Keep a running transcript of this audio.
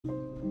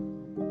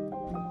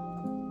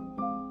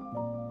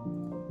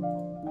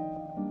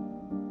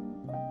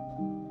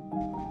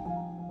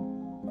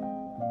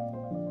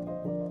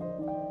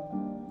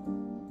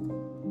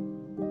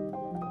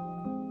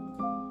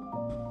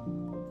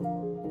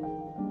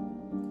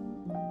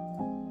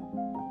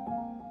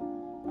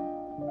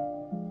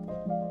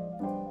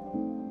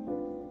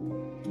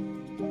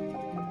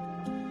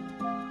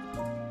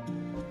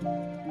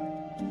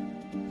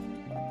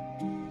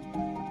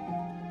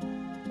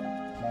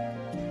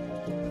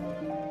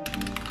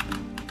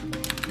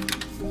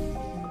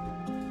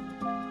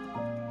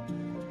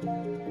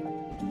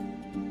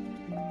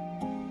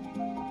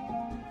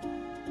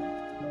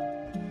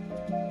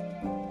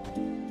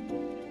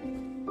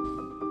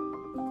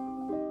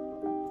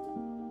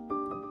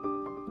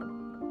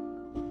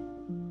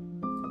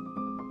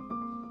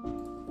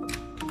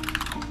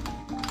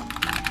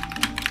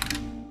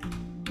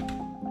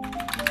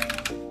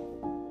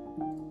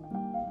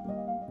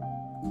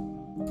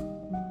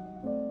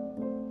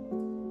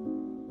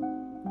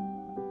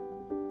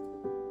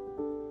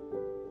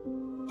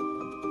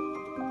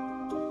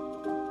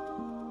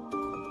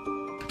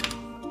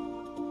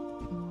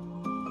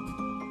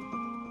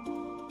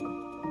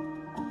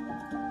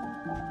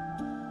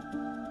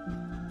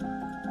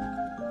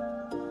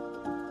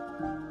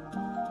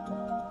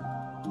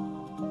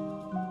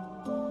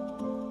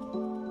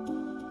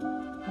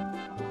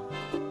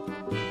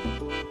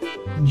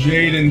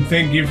Jaden,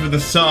 thank you for the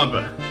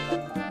sub.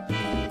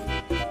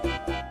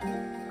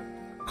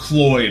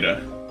 Cloyd.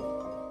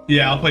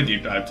 Yeah, I'll play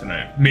Deep Dive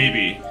tonight.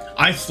 Maybe.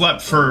 I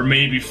slept for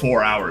maybe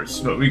 4 hours,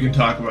 but we can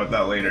talk about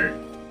that later.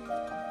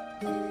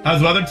 How's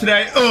the weather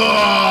today?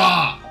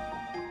 Ugh!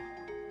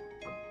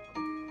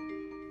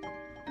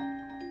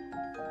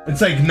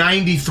 It's like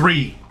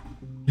 93.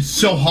 It's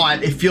so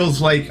hot, it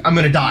feels like I'm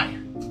gonna die.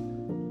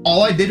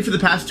 All I did for the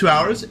past 2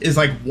 hours is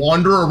like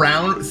wander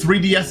around,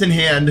 3DS in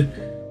hand.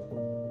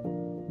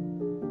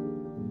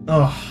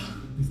 Oh,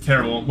 it's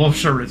terrible. Well,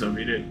 sure Rizzo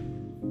beat it.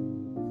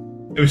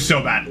 It was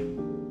so bad.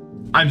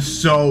 I'm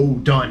so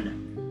done.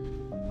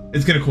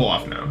 It's gonna cool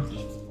off now.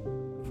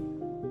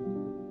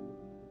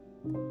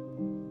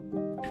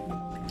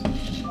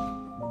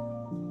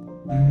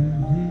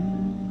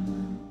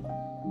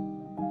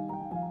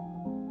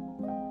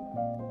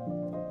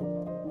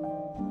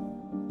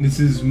 This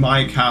is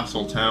my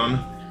castle town.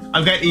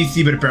 I've got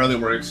AC, but it barely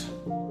works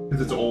because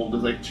it's old.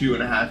 It's like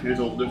 2.5 years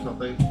old or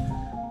something.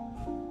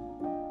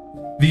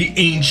 The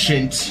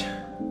ancient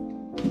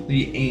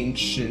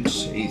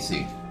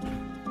AC.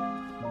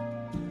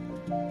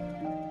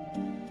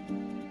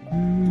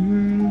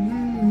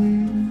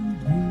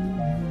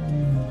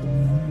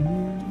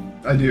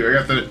 I do.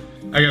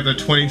 I got the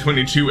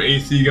 2022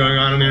 AC going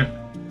on in here.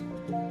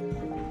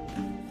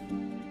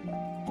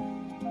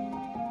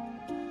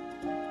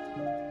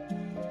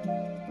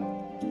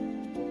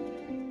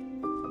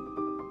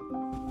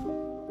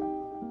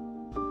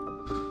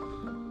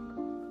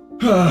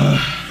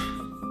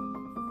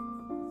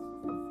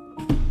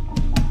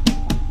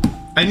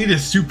 I need a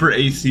super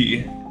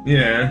AC.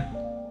 Yeah.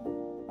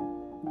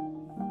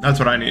 That's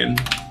what I need.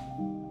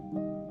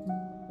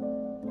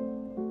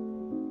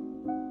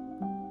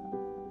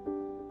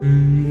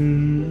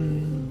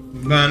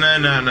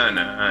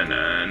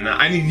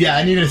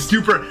 I need a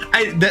super.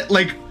 I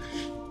like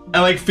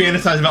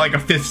fantasize about like a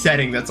 5th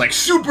setting that's like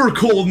super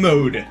cold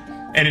mode,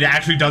 and it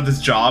actually does this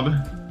job.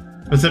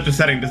 But such a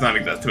setting does not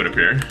exist, it would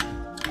appear.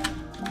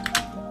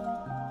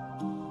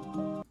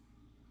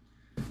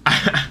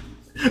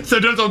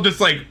 Sometimes I'll just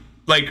like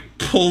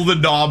pull the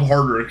knob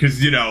harder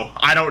because, you know,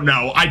 I don't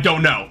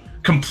know.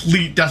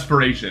 Complete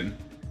desperation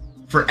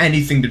for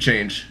anything to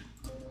change.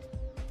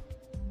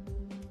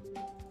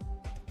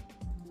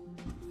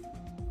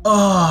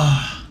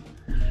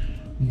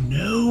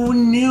 No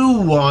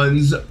new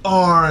ones,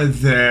 are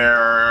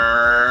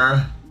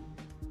there?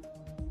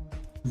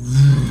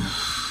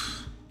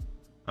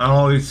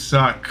 Oh, these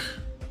suck.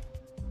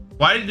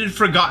 Why did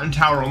Forgotten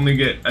Tower only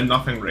get a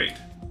nothing rate?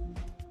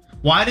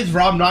 Why does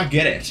Rob not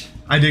get it?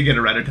 I did get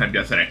a Reddit type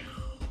yesterday.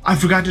 I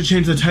forgot to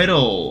change the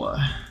title.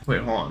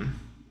 Wait, hold on.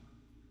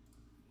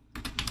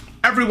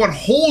 Everyone,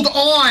 hold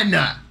on!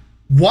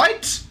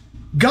 What?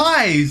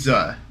 Guys!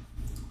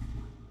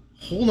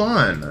 Hold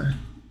on.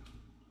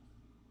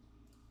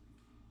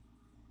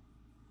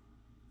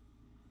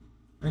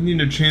 I need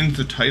to change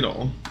the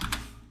title.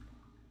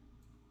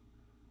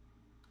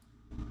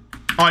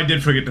 Oh, I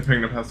did forget to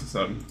ping Npesta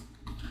sub.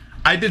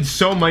 I did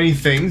so many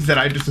things that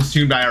I just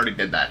assumed I already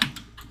did that.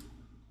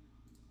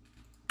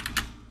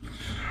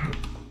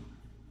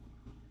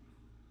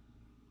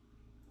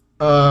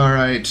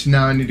 Alright,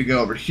 now I need to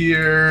go over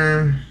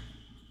here.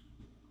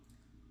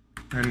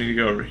 I need to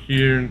go over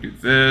here and do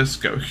this,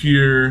 go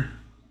here.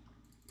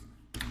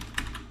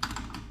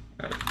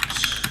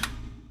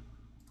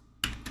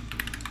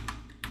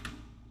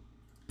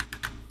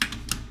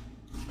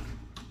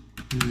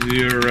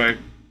 Zero.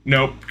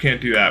 Nope, can't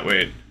do that,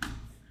 wait.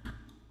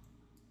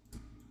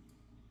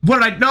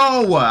 What did I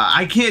know?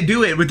 I can't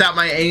do it without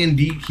my A and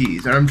D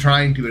keys. I'm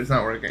trying to, but it's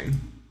not working.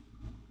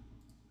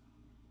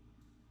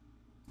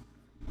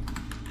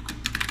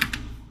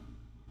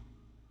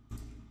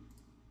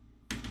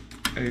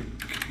 I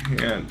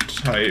can't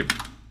type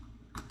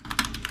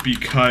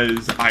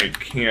because I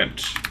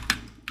can't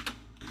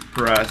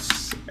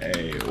press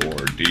A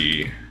or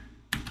D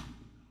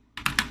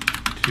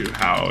to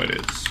how it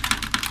is.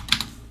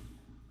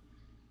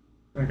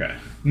 Okay,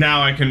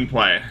 now I can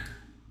play.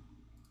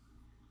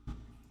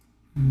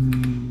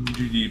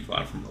 GD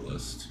platform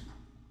list.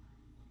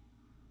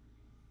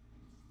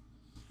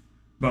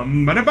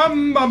 Bum ba da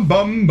bum bum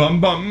bum bum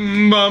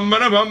bum bum ba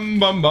da bum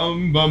bum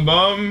bum bum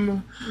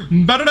bum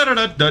ba da da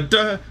da da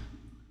da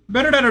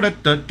ba da da da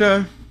da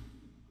da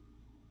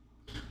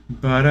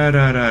ba da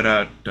da da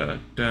da da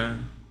da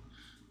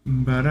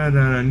ba da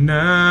da da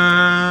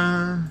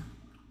na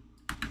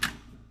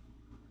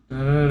da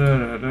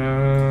da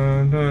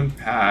da da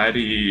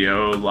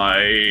patio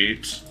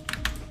light.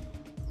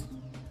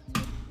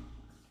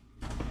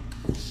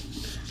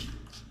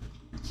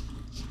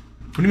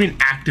 What do you mean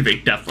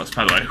activate Deathless,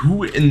 by the way?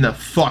 Who in the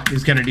fuck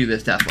is gonna do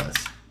this Deathless?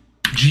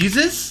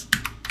 Jesus?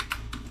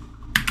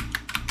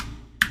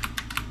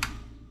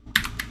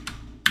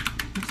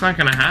 It's not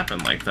gonna happen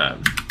like that.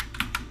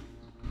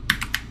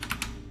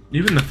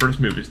 Even the first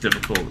move is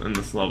difficult in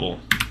this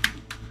level.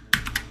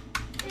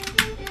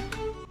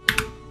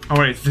 Oh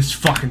wait, it's this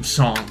fucking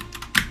song.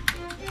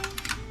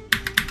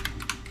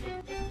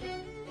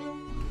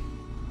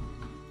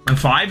 My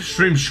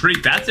 5-stream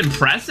streak. That's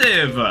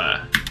impressive.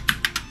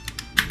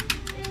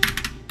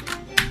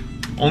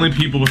 Only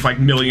people with like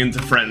millions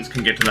of friends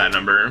can get to that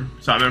number,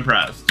 so I'm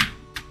impressed.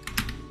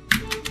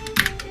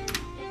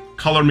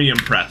 Color me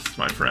impressed,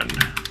 my friend.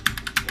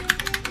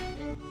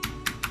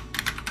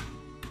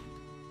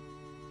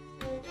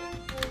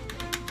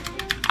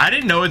 I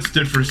didn't know it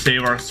stood for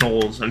Save Our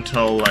Souls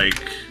until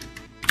like,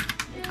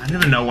 I don't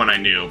even know when I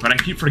knew, but I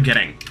keep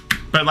forgetting.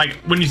 But like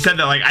when you said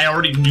that, like I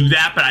already knew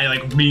that, but I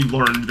like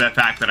relearned the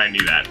fact that I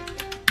knew that.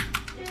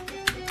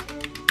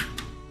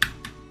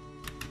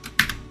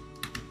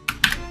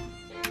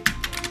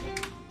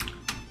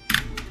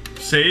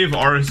 Save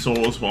our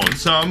souls, won't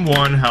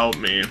someone help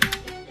me?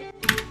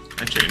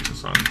 I changed the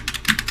song.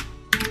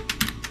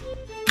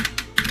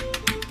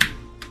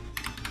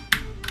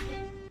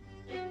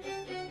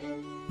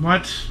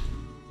 What?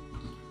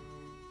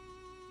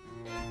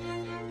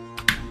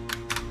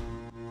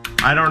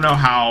 I don't know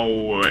how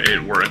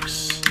it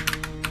works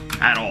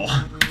at all.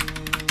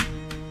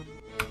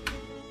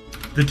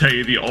 To tell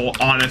you the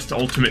honest,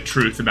 ultimate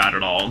truth about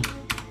it all.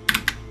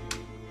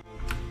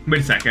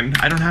 Wait a second,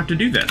 I don't have to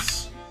do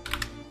this.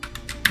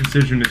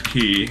 Precision is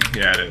key.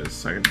 Yeah, it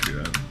is. I can see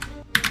that.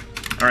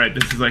 Alright,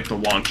 this is like the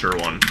launcher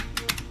one.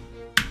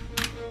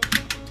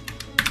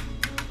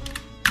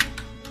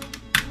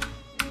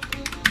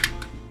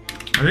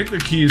 I think the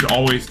key is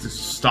always to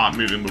stop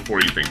moving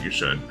before you think you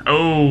should.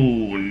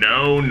 Oh,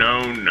 no,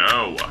 no,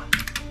 no.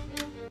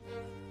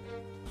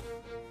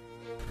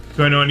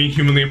 Do I know any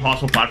humanly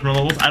impossible platform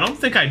levels? I don't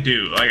think I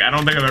do. Like, I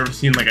don't think I've ever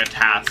seen like a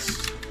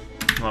task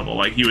level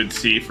like you would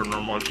see for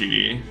normal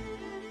GD.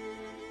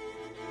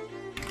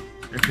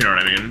 If you know what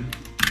I mean.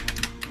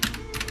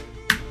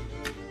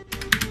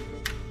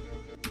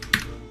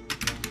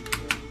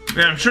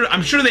 Yeah,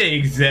 I'm sure they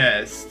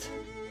exist.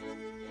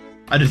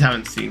 I just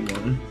haven't seen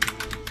one.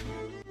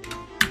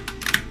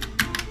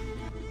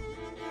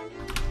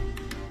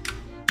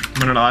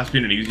 When did I last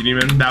beat an easy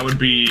demon? That would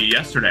be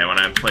yesterday when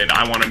I played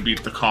I Want to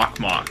Beat the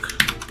Cockmock.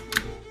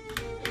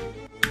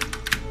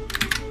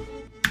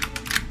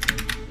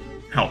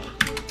 Help.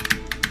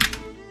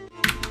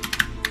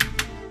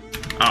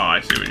 Oh,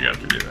 I see what you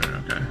have to do there,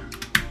 okay.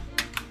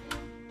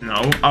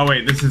 No? Oh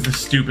wait, this is the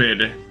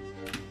stupid...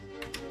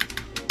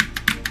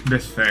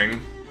 this thing.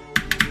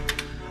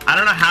 I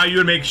don't know how you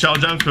would make shell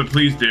jumps, but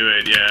please do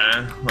it,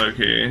 yeah.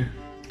 Low-key.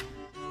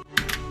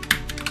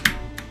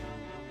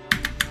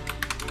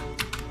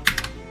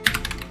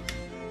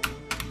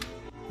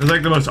 It's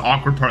like the most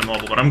awkward part in the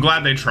level, but I'm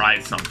glad they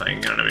tried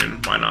something, you know what I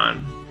mean? Why not?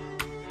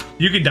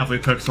 You could definitely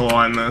pixel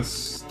on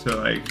this to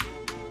like...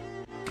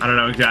 I don't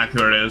know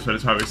exactly where it is, but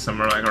it's probably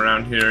somewhere like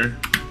around here.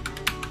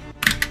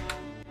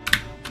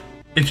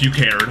 If you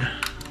cared.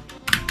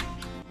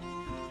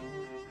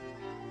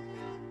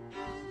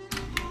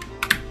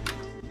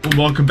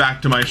 Welcome back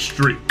to my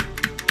stream.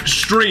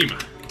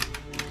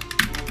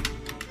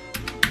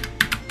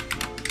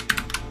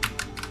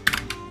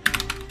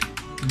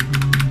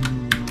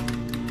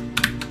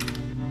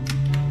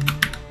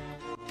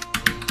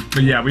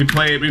 But yeah, we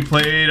played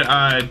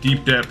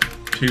Deep Dip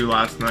 2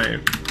 last night,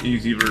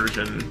 easy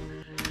version.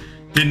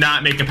 Did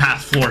not make it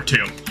past floor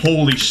 2.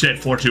 Holy shit,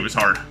 floor 2 was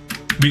hard.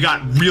 We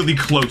got really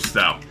close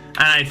though, and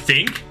I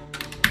think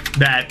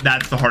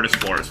that's the hardest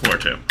floor is floor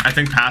 2. I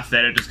think past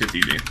that it just gets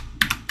easy,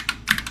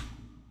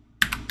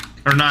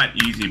 or not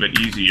easy, but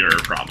easier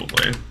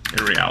probably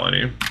in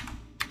reality.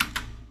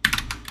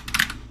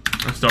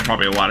 There's still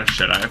probably a lot of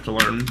shit I have to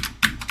learn.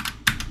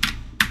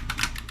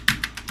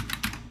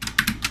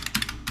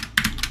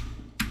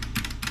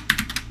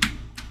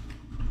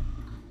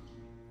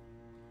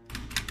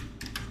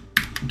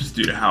 Just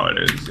due to how it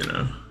is, you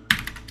know.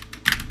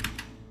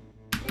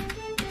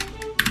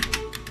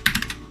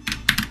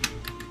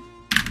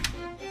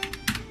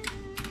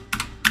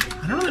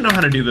 I don't really know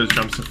how to do those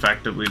jumps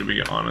effectively, to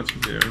be honest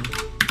with you.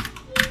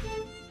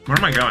 Where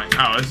am I going?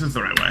 Oh, this is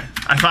the right way.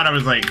 I thought I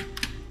was like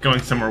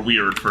going somewhere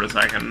weird for a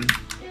second.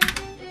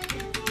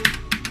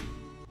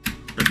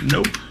 But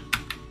nope.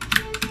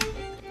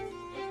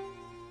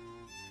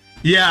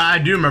 Yeah, I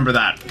do remember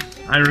that.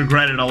 I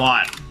regret it a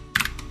lot.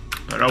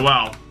 But oh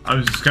well. I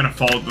was just gonna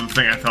follow the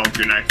thing I fell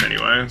into next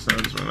anyway, so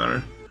it doesn't really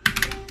matter.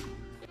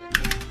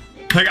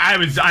 Like I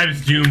was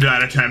doomed to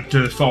that attempt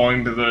to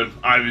falling to the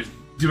I was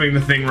doing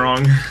the thing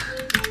wrong.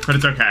 But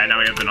it's okay, now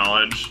we have the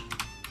knowledge.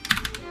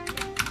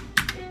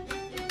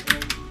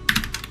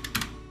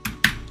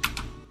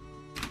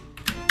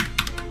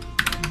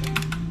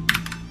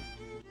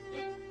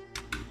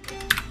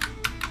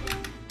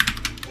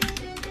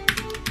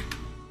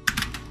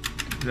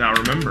 Now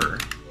remember.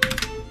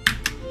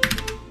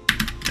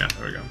 Yeah,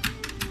 there we go.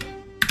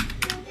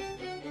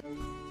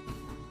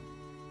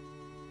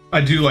 I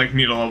do like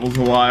needle levels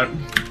a lot.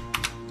 I'm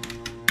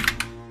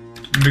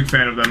a big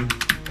fan of them.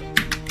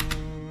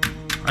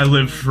 I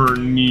live for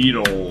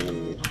needle.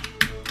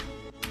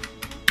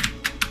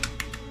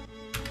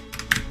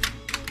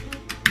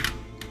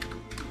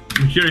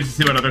 I'm curious to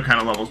see what other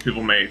kind of levels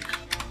people make,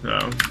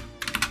 though.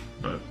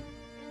 But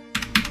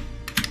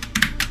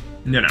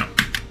you know,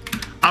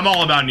 I'm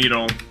all about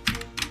needle.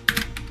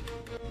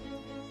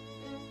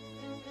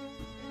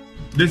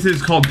 This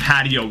is called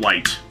Patio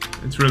Light.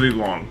 It's really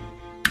long.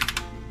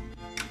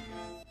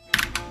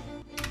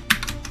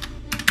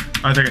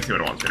 I think I see what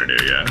it wants me to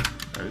do, yeah.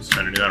 I was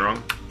trying to do that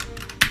wrong.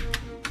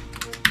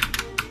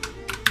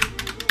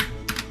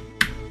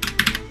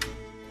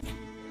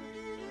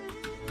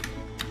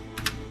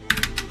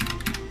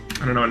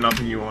 I don't know what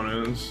nothing you want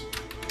is.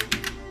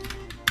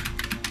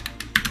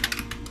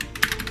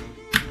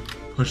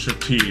 Push a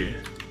T.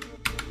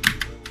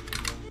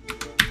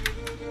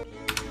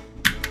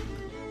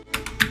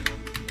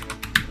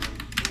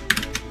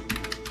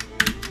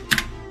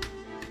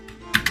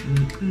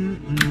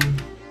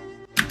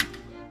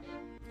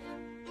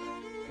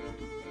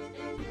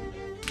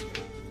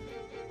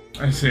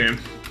 I see.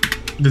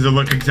 Does it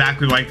look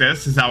exactly like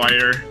this? Is that why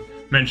you're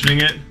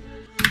mentioning it?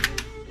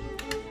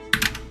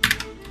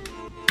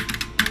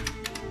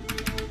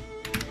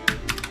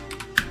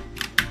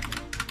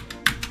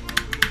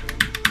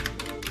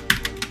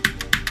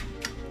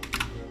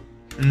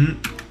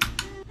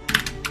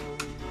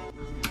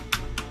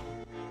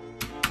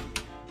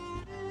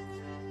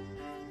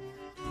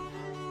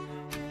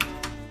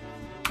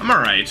 I'm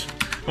alright.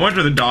 I went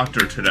to the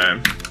doctor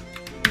today.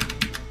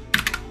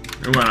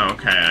 It went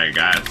okay, I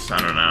guess.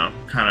 I don't know.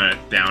 Kind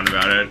of down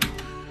about it.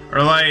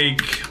 Or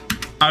like,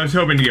 I was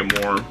hoping to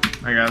get more,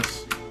 I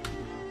guess.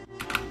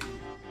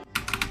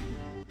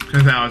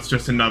 Because now it's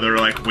just another,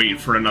 like,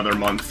 wait for another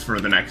month for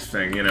the next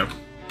thing, you know?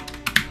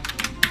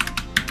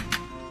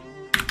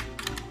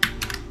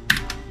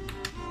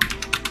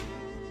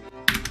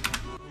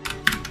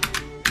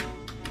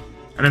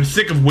 And I'm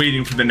sick of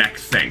waiting for the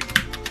next thing.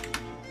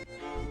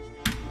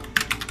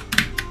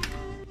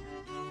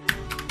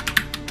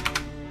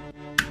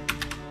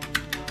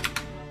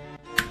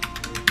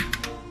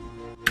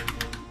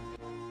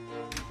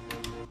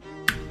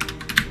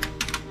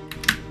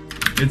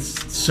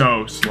 It's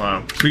so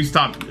slow. Please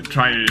stop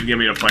trying to get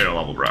me to fight a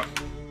level, bro.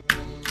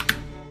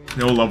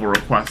 No level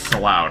requests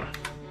allowed.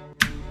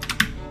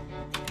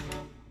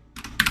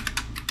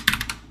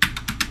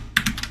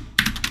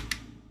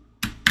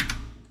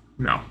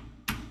 No.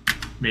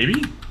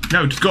 Maybe?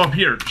 No, just go up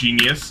here,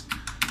 genius.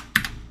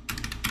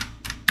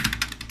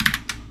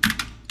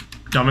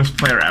 Dumbest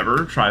player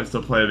ever tries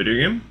to play a video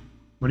game?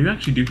 What do you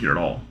actually do here at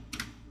all?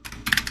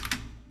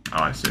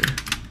 Oh, I see.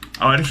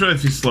 Oh, I just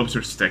realized these slopes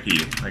are sticky,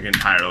 like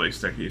entirely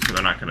sticky, so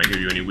they're not going to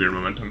give you any weird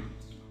momentum.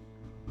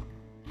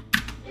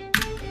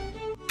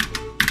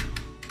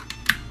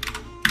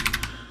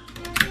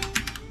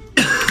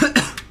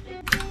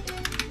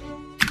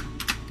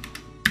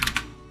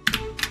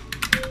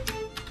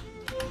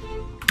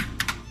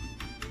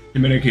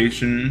 Your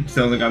medication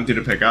sounds like I'm due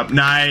to pick up.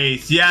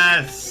 Nice,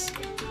 yes!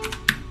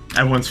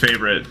 Everyone's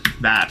favorite,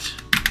 that.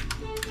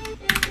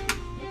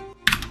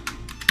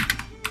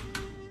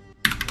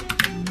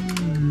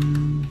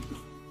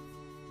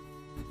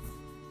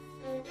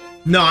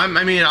 No, I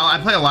mean, I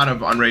play a lot of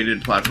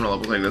unrated platform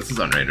levels like this is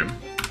unrated.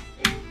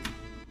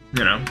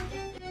 You know?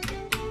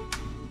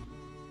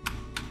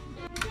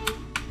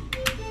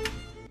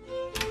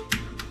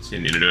 So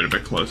you need to do it a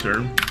bit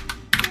closer.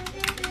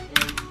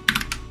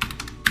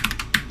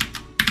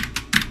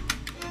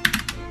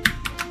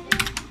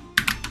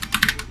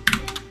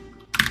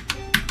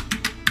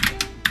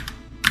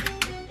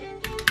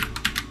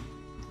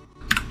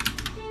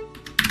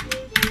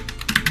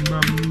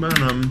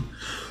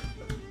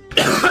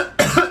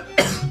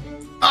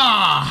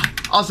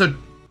 Also,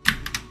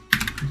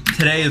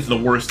 today is the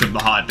worst of the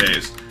hot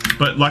days,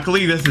 but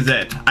luckily this is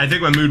it. I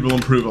think my mood will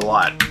improve a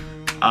lot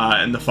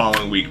in the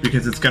following week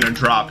because it's going to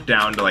drop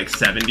down to like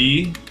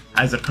 70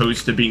 as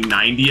opposed to being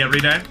 90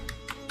 every day.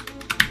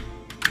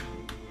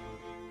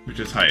 Which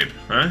is hype,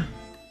 huh?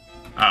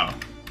 Oh.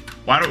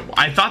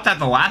 I thought that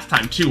the last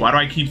time too. Why do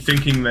I keep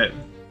thinking that...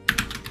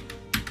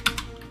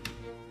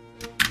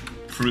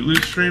 Fruit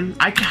Loops stream?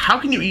 How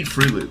can you eat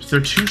Fruit Loops?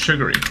 They're too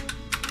sugary.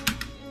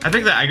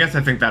 I guess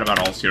I think that about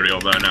all cereal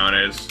though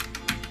nowadays.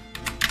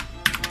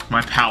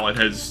 My palate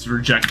has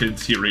rejected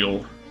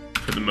cereal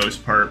for the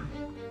most part.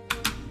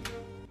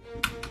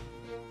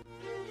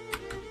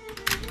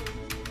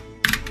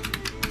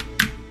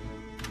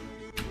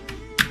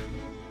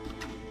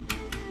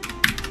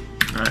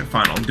 Alright,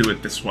 fine, I'll do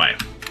it this way.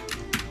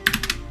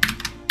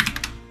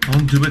 I'll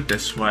do it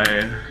this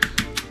way.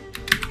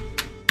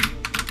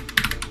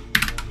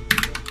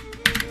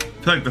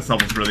 I feel like this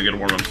level's really good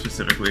warm-up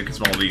specifically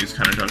because of all these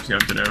kind of jumps you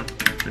have to do,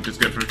 which is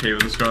good for Cave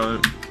of the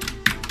Scarlet.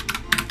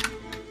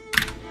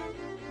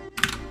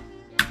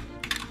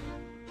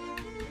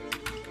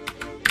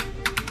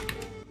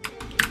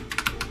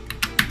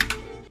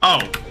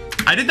 Oh,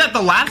 I did that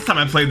the last time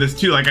I played this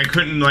too, like I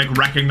couldn't like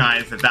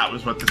recognize that that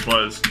was what this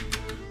was.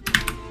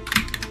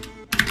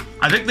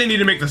 I think they need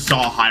to make the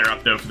saw higher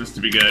up though for this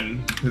to be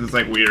good, because it's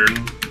like weird.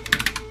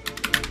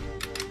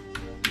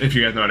 If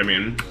you guys know what I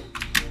mean.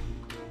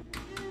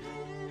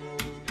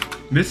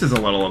 This is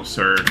a little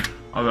absurd,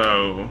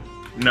 although,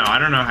 no, I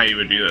don't know how you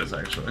would do this,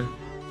 actually.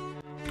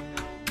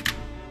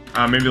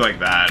 Maybe like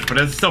that, but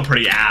it's still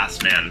pretty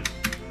ass, man.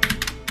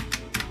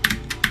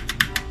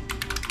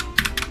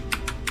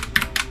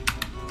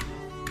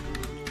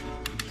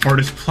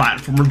 Hardest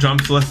platformer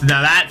jumps list.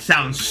 Now that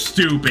sounds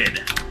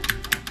stupid.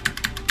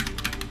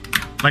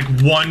 Like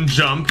one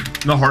jump,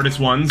 the hardest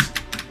ones.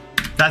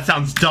 That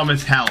sounds dumb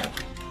as hell.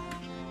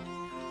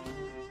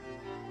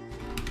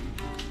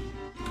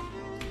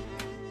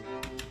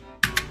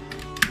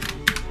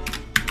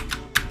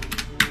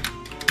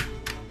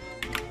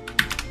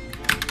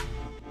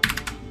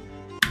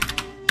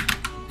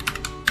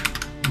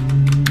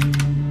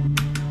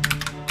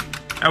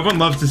 Everyone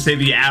loves to say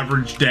the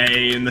average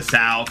day in the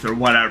South or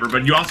whatever,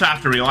 but you also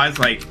have to realize,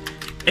 like,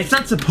 it's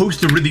not supposed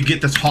to really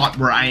get this hot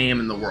where I am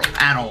in the world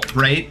at all,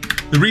 right?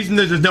 The reason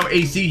there's no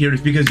AC here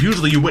is because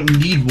usually you wouldn't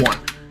need one.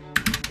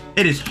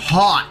 It is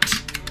hot.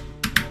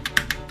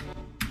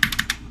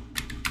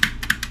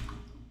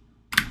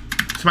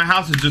 So my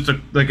house is just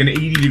like an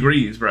 80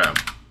 degrees, bro.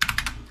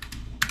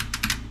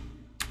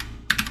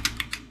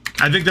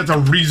 I think that's a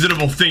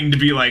reasonable thing to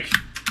be like,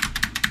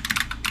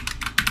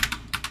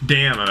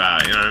 damn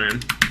about, you know what I mean?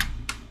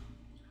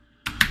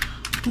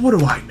 But what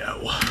do I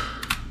know?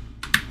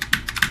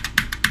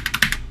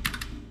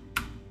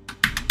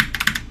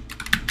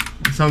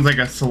 It sounds like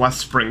a Celeste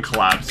Spring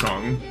collab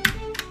song.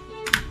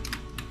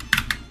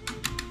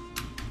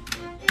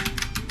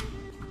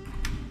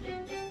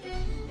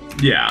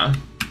 Yeah.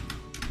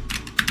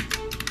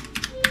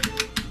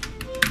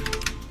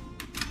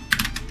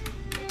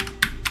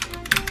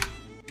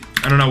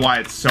 I don't know why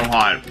it's so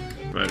hot,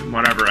 but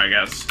whatever, I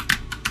guess.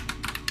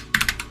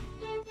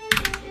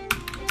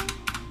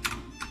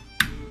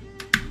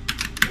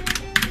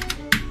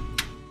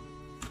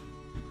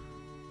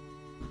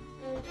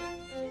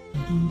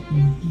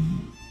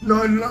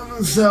 No, not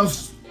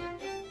myself.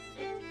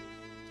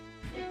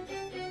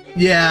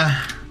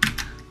 Yeah.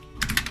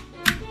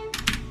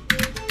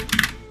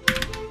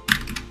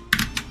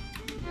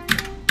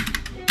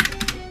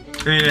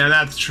 Yeah,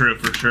 that's true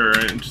for sure.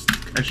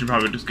 I should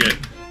probably just get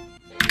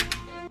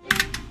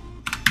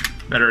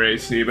better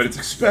AC, but it's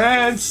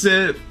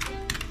expensive.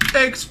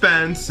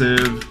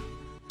 Expensive.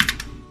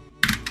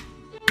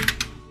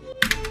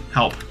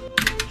 Help.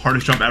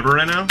 Hardest jump ever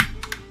right now?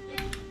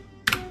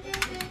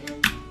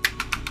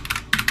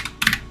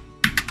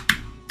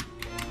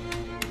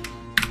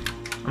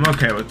 I'm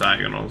okay with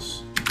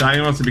diagonals.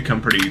 Diagonals have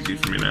become pretty easy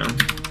for me now.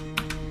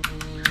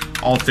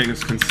 All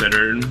things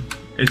considered.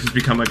 It's just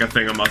become like a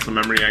thing of muscle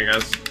memory, I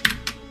guess.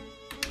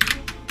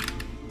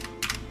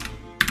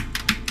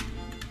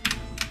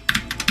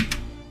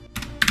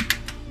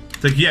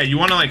 It's like, yeah, you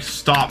want to like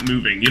stop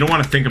moving. You don't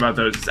want to think about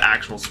those as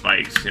actual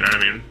spikes, you know what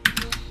I mean?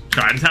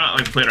 So I just haven't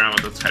like played around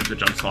with those types of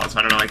jumps a lot, so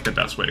I don't know like the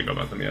best way to go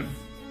about them yet.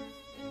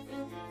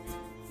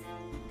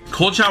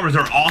 Cold showers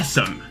are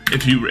awesome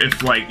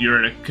if like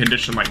you're in a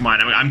condition like mine.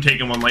 I'm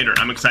taking one later.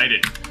 I'm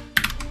excited.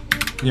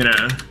 You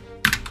know.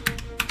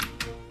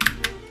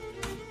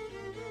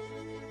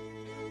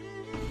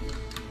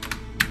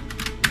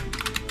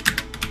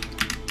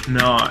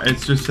 No,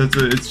 it's just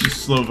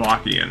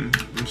Slovakian.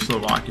 I'm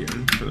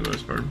Slovakian for the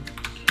most part.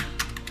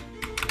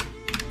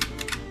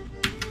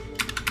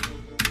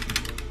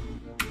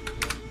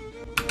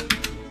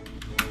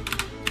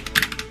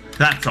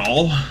 That's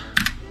all.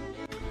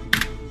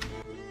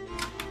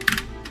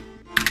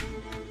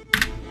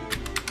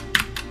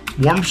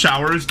 Warm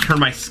showers turn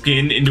my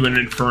skin into an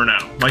inferno,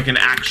 like an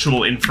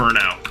actual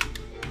inferno.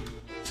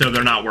 So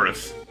they're not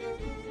worth.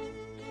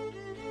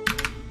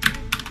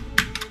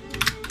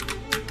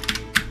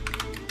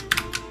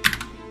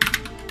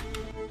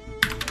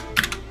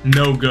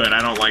 No good,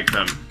 I don't like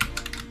them.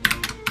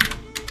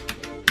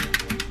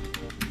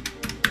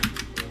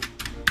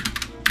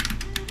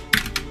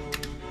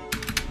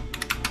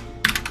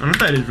 I don't know if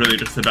that is really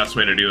just the best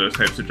way to do those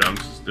types of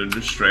jumps, to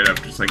just straight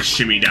up just like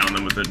shimmy down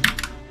them with a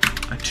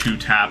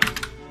 2-tap.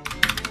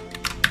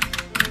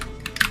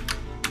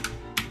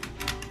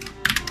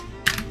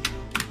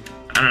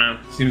 I don't know,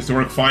 seems to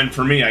work fine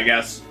for me, I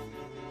guess.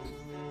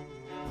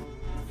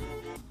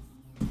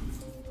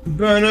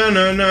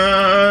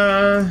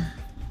 Banana.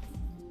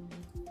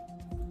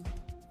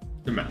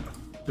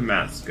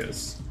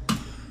 Damascus.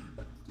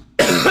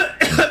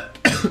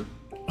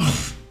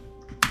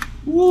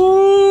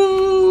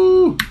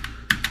 Woo!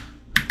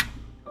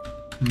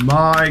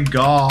 My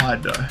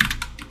God.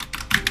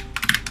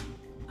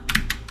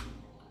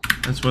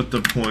 That's what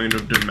the point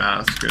of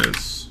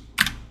Damascus.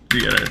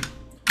 You get it?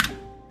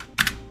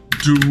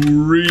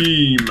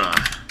 Dream.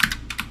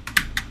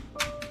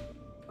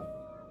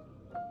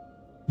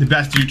 The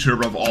best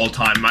YouTuber of all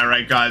time, am I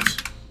right, guys?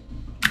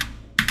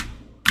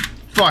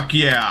 Fuck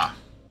yeah.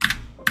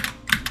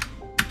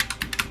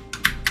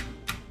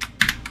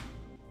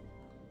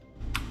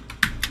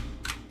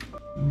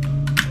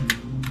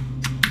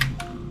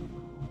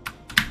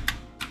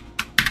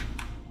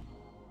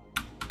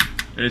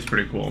 It is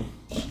pretty cool.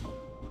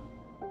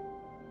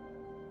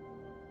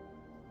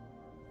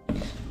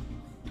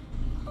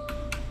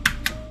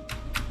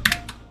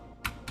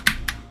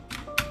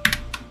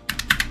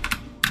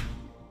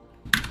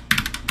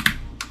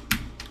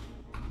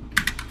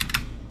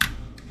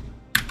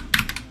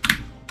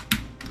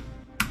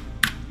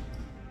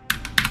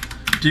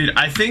 Dude,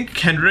 I think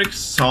Kendrick's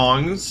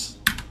songs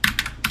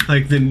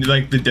Like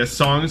the diss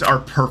songs are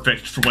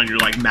perfect for when you're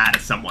like mad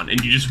at someone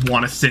and you just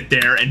want to sit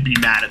there and be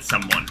mad at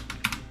someone.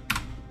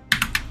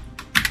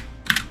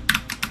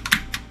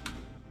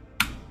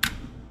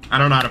 I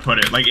don't know how to put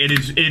it. Like it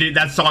is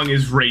that song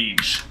is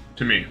rage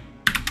to me.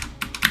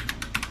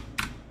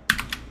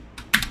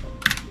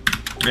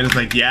 And it's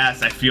like,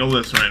 yes, I feel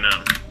this right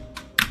now.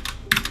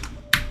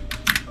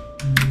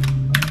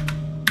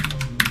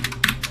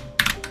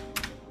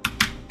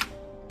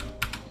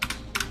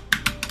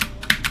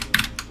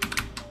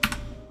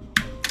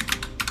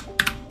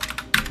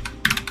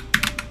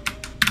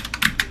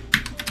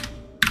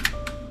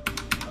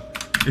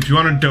 If you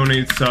want to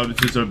donate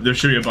subs, there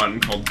should be a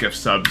button called gift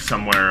subs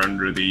somewhere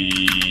under the,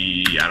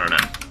 I don't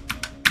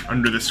know,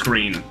 under the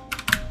screen.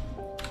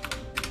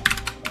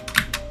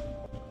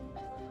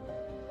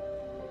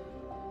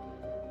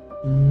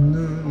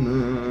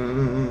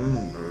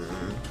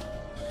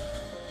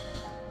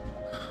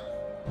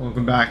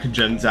 Welcome back,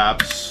 Gen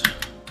Zaps.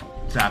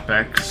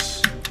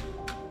 Zapex.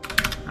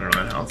 I don't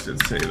know how else to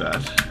say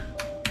that.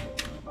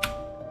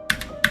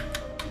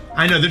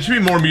 I know, there should be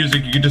more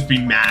music you could just be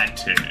mad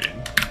to.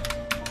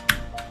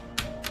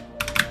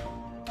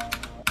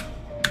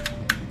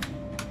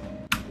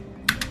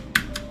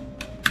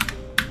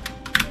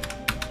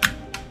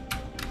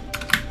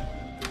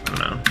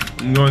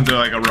 I'm going through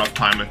like a rough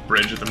time with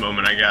Bridge at the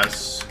moment, I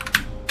guess.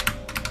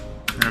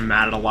 And I'm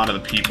mad at a lot of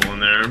the people in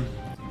there.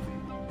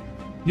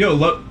 Yo,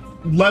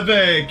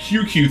 Leve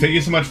QQ, thank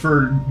you so much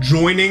for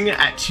joining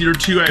at tier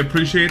 2. I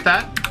appreciate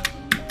that.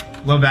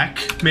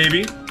 Levek,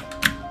 maybe.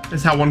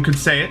 That's how one could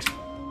say it.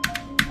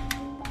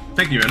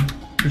 Thank you, man.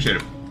 Appreciate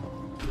it.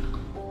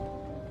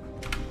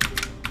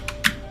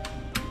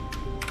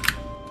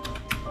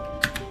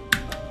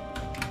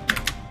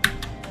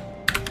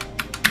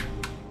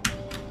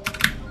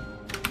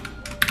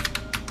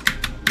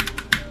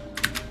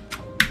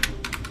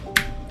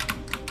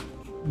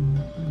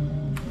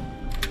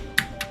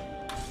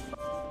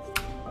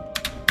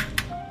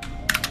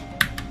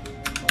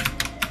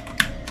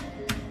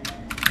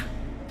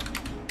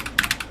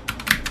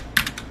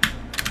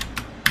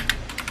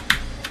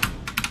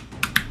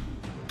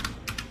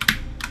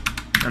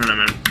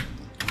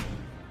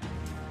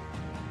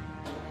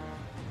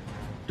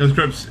 Those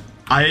scripts,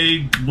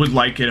 I would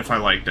like it if I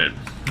liked it,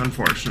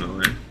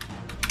 unfortunately.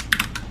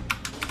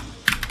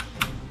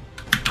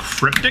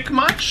 Cryptic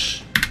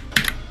much?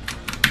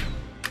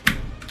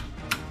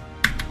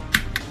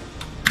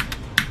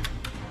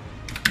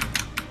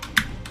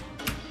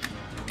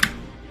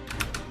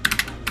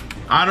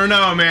 I don't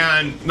know,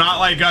 man. Not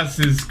Like Us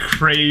is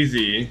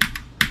crazy.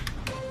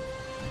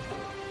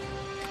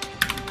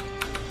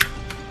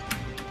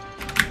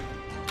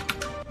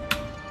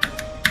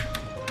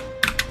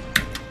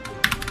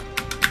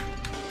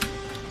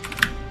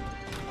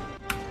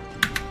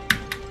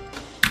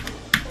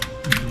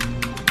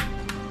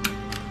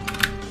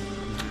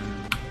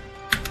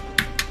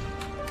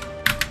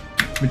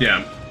 Yeah.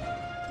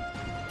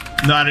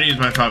 No, I don't use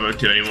my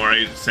 502 anymore. I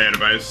use Say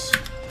Device.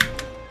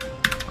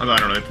 Although I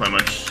don't really play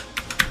much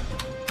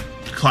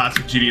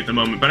classic GD at the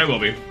moment, but I will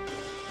be.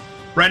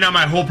 Right now,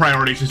 my whole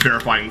priority is just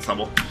verifying this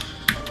level.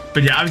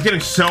 But yeah, I was getting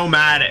so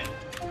mad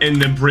in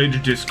the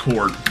Bridge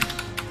Discord.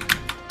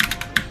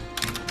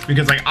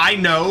 Because like, I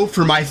know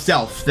for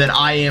myself that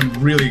I am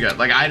really good.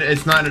 Like,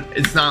 it's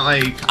not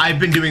like, I've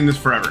been doing this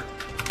forever.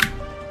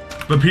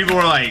 But people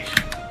were like,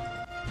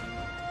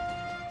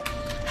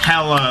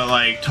 hella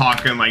like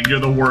talking like you're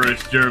the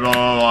worst, you're blah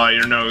blah blah,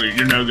 you're no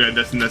good,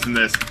 this and this and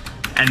this,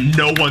 and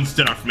no one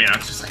stood up for me. And I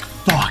was just like,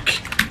 fuck,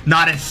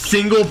 not a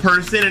single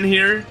person in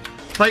here.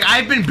 Like,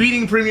 I've been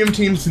beating premium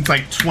teams since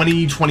like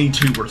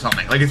 2022 or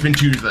something. Like, it's been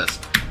 2 years this.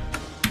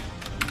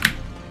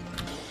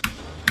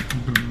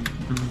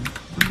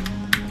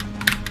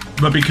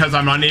 But because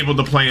I'm unable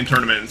to play in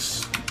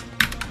tournaments,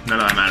 none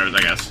of that matters,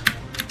 I guess.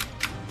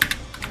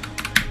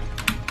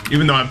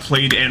 Even though I've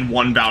played and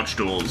won vouch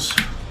duels.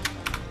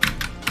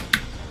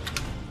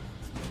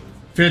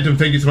 Phantom,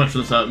 thank you so much for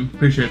the sub.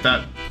 Appreciate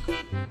that.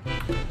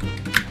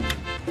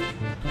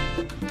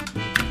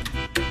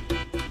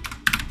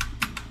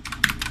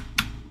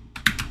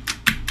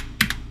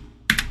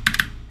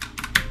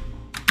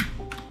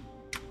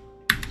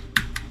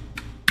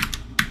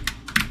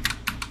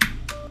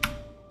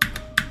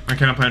 I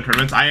cannot play in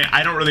tournaments.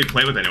 I don't really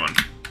play with anyone.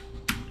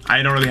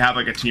 I don't really have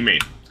like a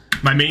teammate.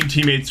 My main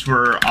teammates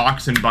were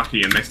Ox and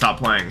Bucky, and they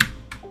stopped playing.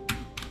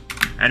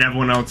 And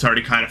everyone else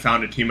already kind of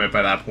found a teammate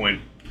by that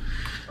point.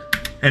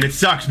 And it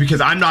sucks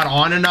because I'm not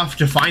on enough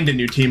to find a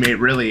new teammate,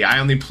 really. I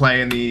only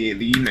play in the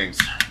evenings.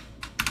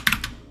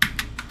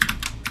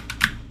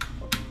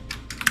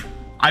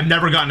 I've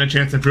never gotten a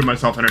chance to prove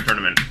myself in a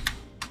tournament.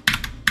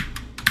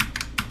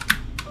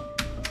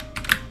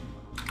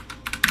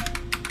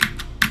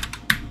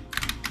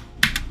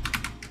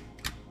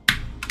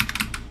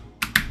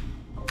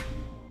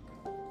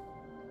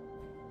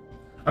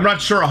 I'm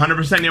not sure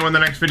 100% yet when the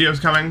next video is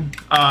coming,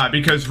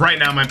 because right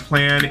now my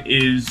plan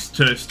is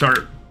to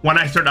start, when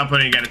I start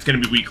uploading again, it's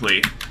going to be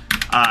weekly,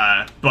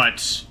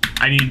 but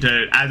I need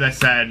to, as I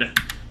said,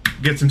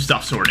 get some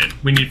stuff sorted.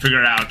 We need to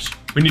figure out,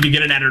 we need to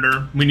get an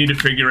editor. We need to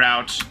figure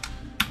out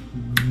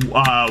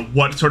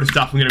what sort of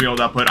stuff I'm going to be able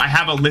to upload. I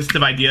have a list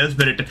of ideas,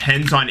 but it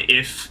depends on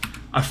if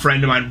a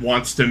friend of mine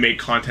wants to make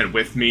content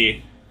with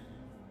me.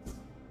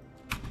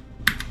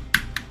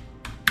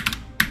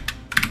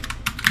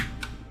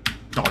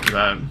 Dodge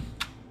that.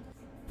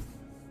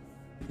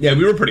 Yeah,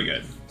 we were pretty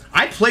good.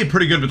 I play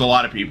pretty good with a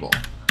lot of people,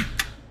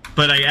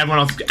 but like everyone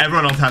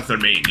else has their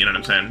main. You know what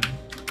I'm saying?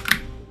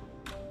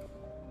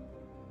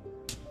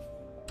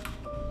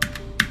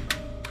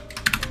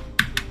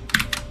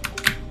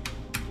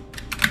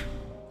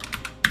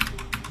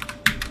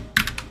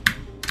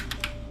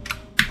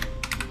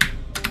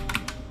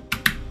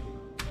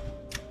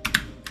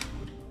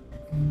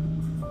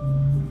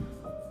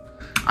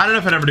 I don't know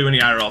if I'd ever do any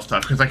IRL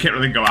stuff because I can't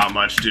really go out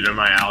much due to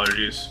my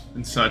allergies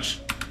and such.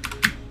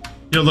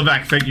 Yo,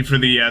 Levesque, thank you for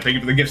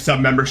the gift sub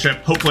membership.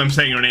 Hopefully I'm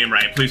saying your name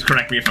right. Please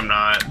correct me if I'm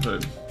not.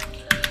 But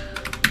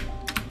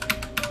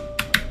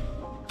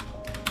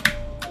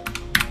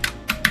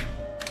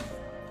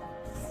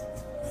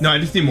no, I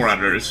just need more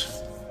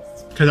editors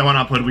because I want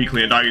to upload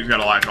weekly, and Doggy's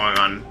got a lot going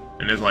on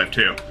in his life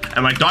too.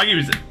 And like Doggy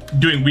was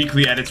doing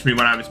weekly edits for me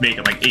when I was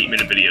making like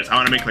 8-minute videos. I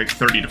want to make like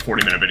 30 to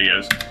 40-minute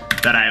videos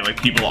that I have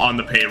like people on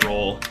the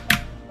payroll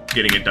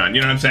getting it done.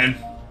 You know what I'm saying?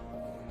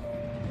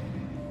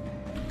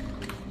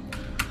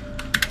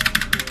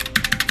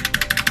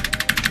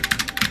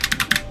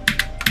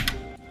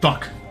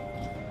 Fuck.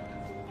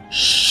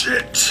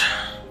 Shit.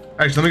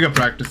 Actually, let me go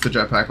practice the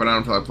jetpack, but I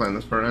don't feel like playing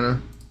this part right now.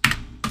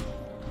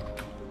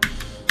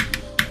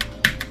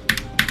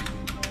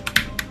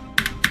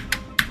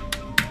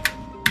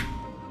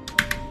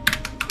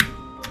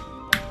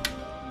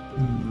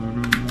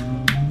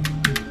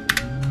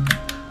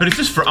 But it's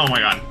just oh my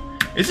god.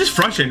 It's just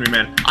frustrating me,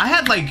 man. I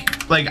had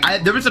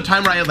there was a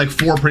time where I had like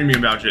 4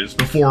 premium vouchers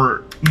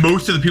before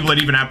most of the people that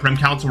even have Prem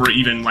Council were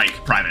even like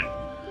private.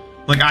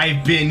 Like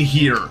I've been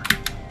here.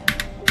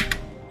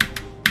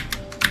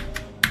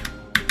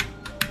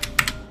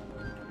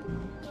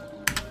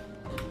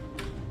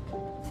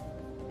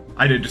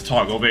 I did just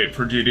toggle vape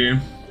for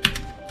GD.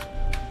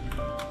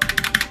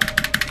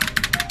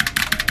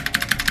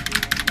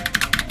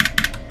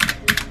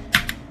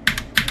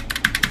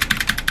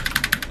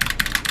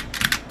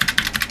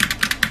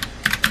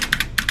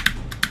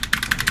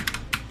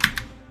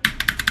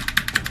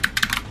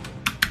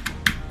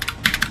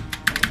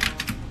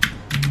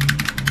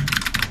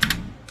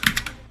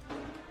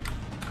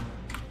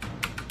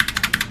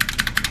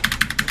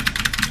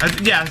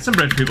 Yeah, some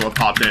British people have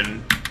popped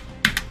in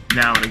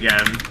now and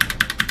again.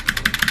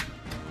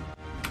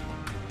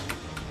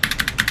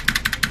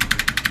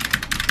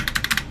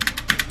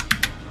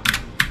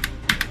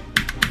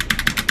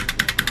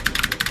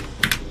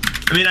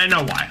 I mean, I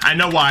know why. I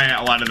know why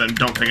a lot of them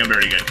don't think I'm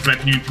very good, because my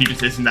PvP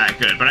just isn't that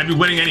good, but I'd be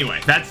winning anyway.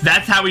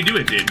 That's how we do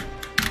it, dude.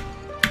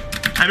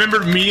 I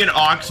remember me and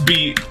Ox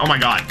beat, oh my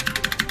god,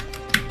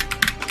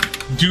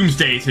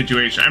 Doomsday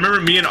situation. I remember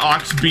me and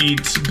Ox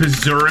beat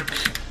Berserk,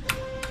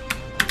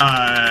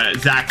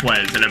 Zach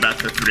was in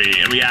Npesta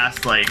 3, and we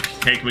asked, like,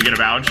 hey, can we get a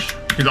vouch?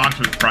 Because Ox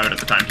was private at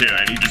the time, too,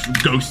 and he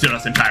just ghosted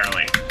us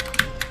entirely.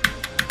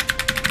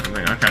 I was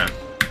like, okay.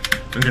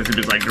 Because he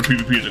was like, your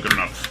PvP isn't good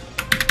enough.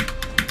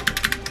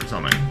 Or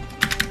something.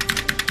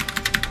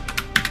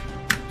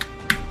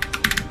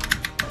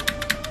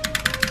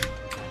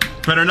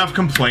 But enough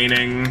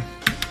complaining.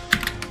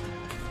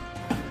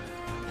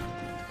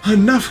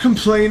 Enough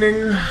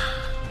complaining.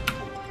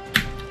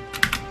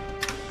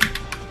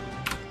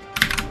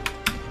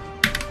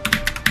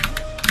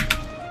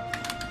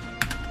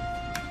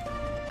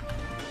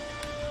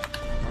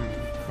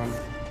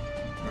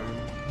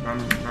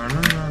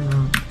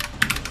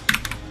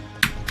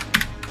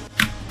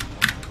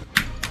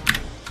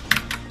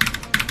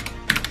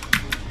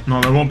 No,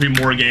 there won't be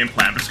more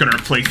gameplay. I'm just gonna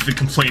replace the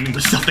complaining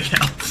with something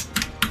else.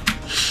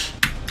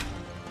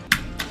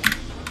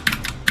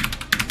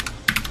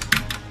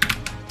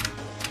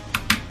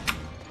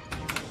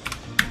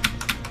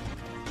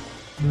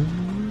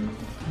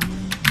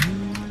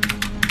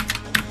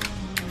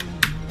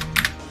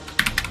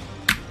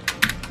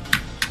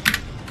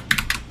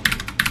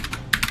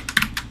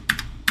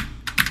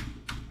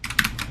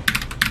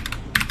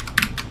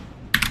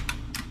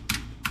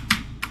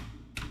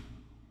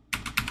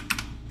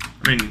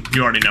 I mean,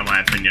 you already know my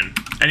opinion.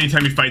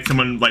 Anytime you fight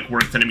someone like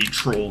worst enemy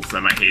trolls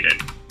them, I hate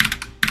it.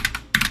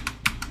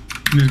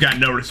 He's got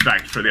no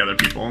respect for the other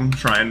people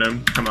trying to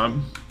come up.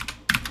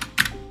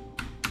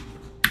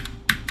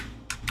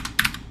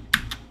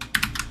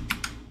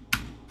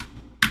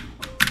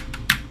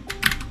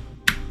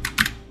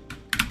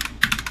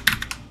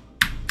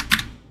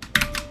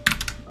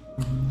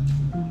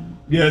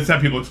 Yeah, that's how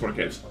people explore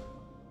caves.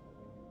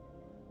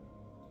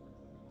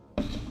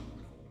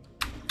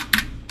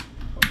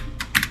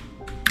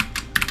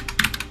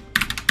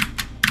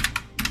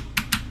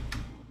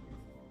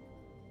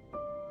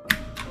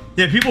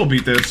 Yeah, people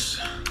beat this.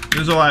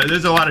 There's a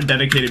lot of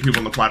dedicated people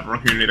in the platform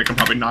community that can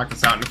probably knock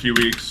this out in a few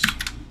weeks.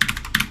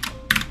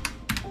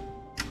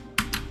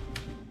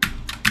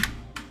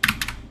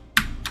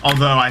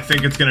 Although I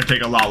think it's going to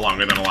take a lot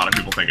longer than a lot of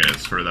people think it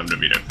is for them to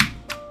beat it.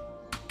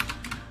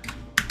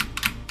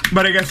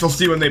 But I guess we'll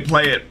see when they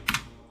play it.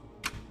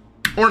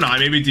 Or not,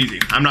 maybe it's easy.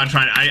 I'm not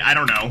trying to, I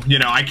don't know. You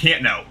know, I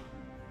can't know.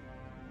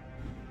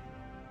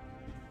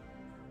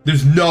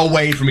 There's no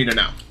way for me to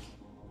know.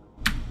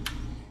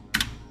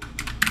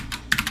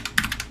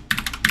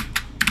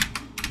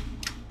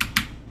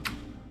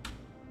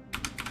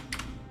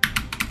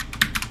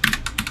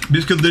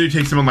 This could literally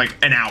take someone like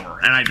an hour,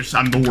 and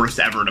I'm the worst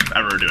ever to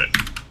ever do it.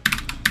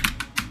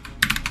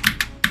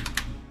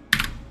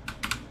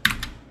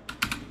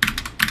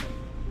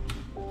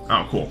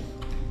 Oh, cool.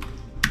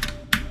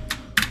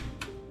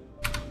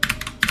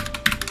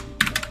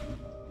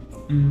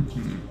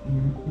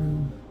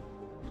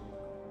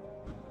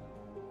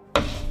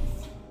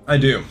 I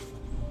do.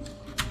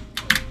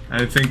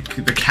 I think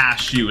the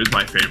cashew is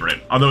my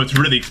favorite, although it's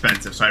really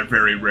expensive, so I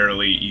very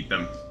rarely eat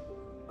them.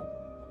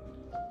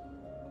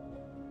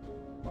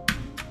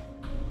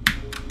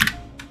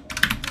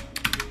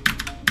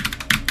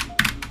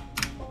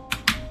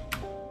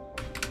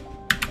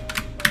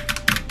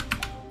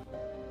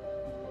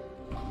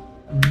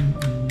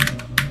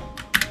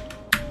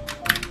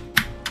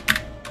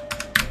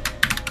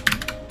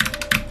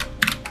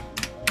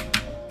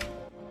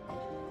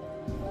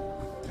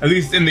 At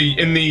least in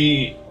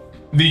the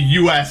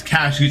US,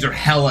 cashews are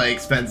hella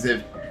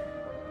expensive.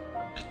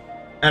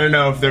 I don't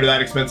know if they're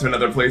that expensive in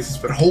other places,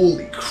 but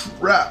holy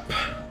crap.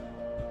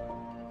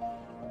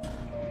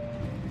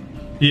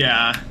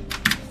 Yeah,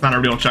 it's not a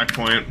real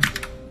checkpoint.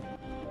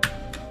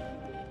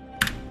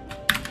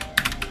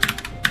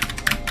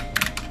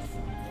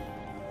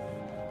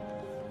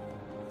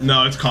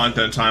 No, it's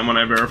content time when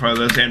I verify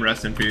this, and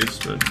rest in peace,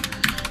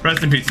 but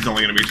rest in peace is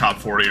only gonna be top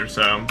 40 or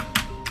so.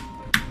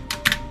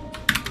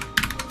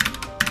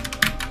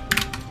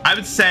 I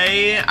would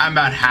say I'm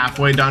about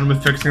halfway done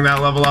with fixing that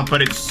level up,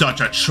 but it's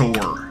such a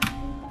chore.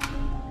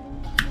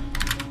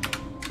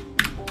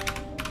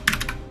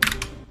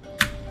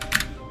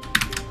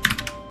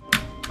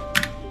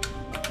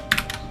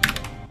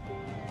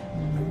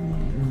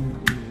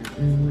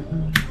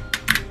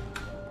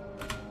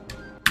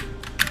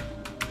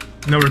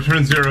 No,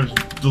 Return Zero,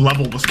 the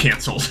level was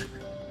canceled.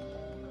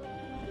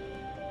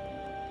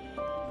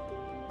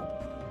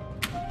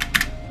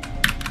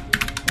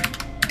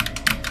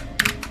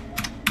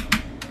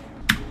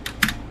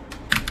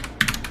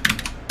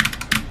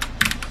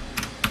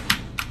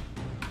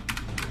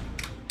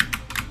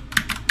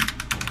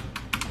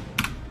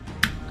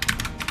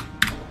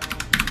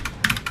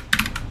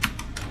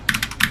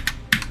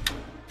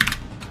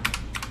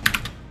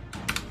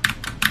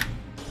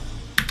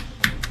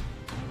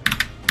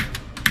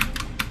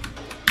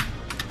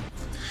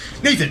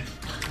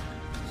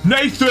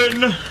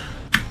 Nathan!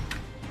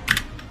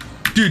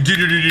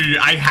 Dude,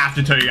 I have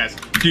to tell you guys.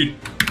 Dude,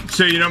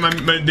 so you know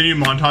the new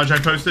montage I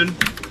posted?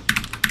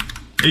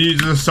 It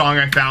uses a song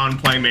I found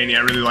playing Mania.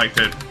 I really liked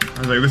it. I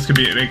was like, this could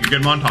make a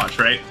good montage,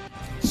 right?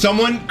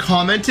 Someone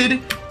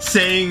commented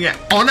saying,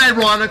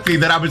 unironically,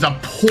 that I was a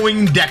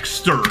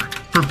Poindexter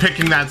for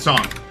picking that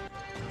song.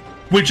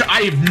 Which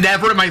I have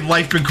never in my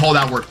life been called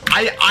that word.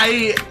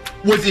 I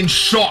was in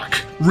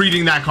shock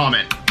reading that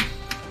comment.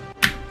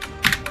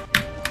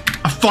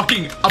 A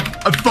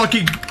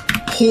fucking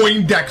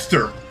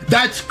Poindexter.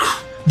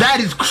 That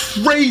is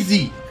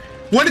crazy.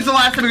 When is the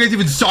last time you guys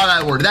even saw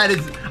that word?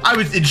 I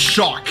was in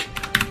shock.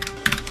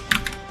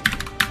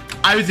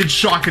 I was in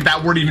shock at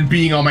that word even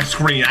being on my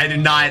screen. I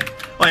did not,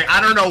 like,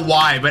 I don't know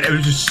why, but it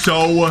was just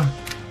so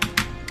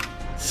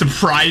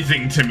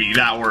surprising to me,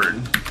 that word.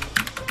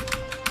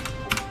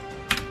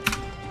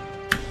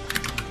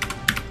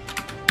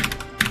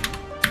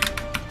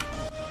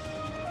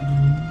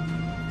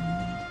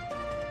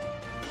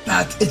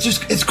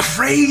 It's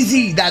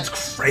crazy. That's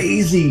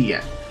crazy.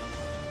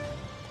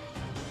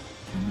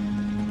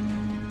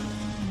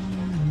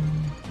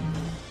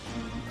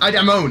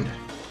 I'm owned.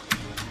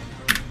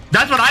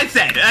 That's what I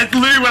said. That's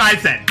literally what I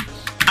said.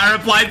 I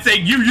replied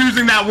saying, you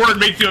using that word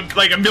makes you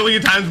like a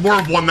million times more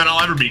of one than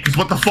I'll ever be, because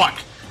what the fuck?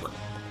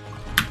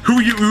 Who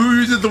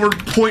uses the word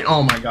point?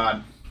 Oh my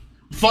god.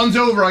 Fun's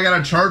over. I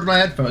gotta charge my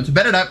headphones.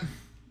 Bet it up.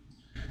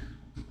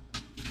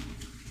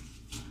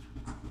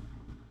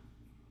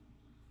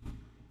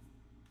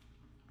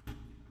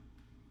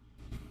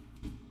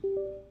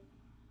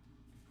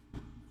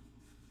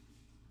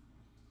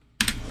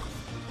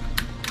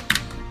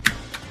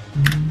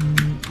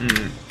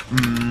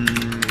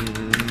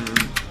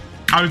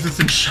 I was just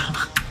in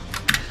shock.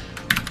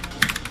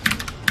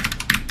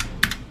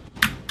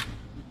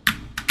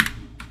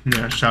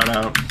 Yeah, shout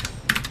out.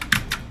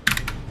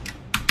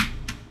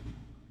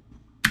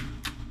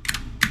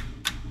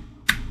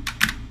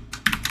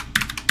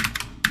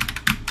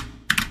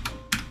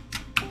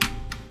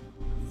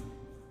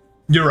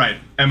 You're right.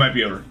 It might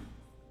be over.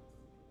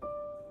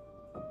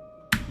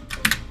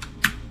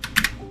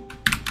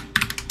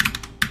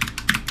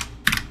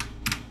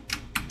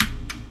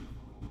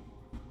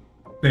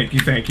 Thank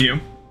you, thank you.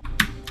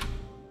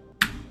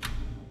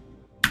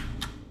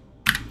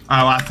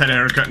 I last had a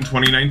haircut in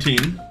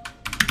 2019.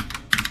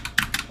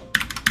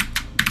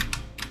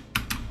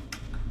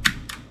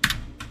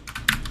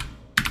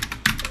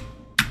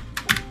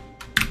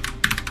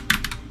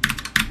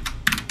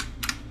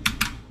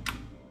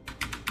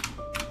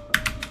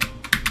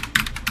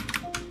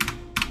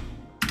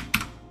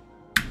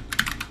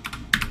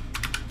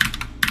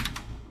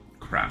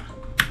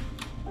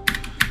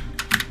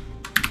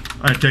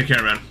 Alright, take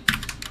care, man.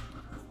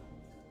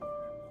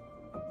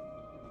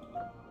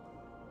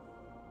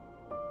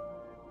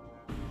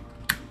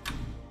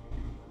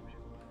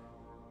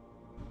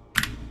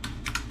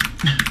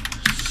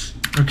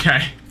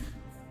 Okay.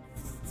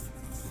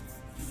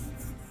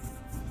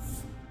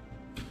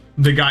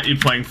 They got you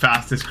playing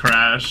Fastest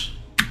Crash.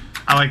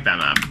 I like that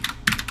map.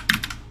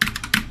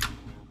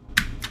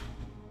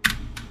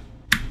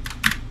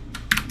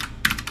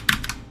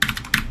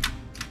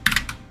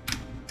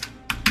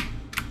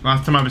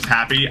 Last time I was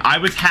happy. I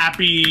was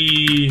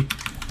happy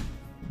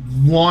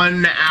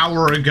 1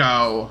 hour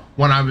ago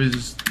when I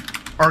was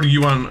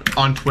arguing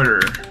on Twitter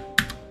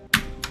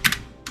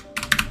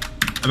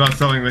about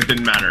something that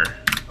didn't matter.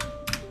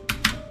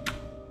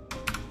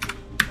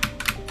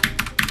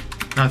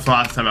 That's the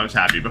last time I was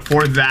happy.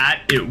 Before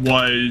that, it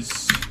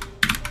was...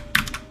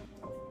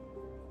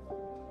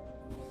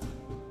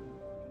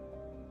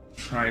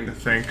 trying to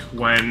think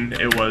when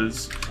it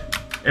was.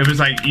 It was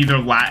like either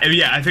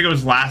yeah, I think it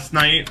was last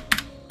night.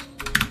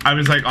 I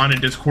was like on a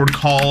Discord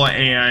call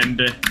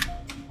and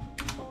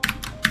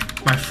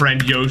my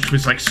friend Yosh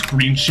was like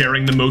screen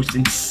sharing the most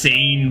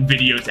insane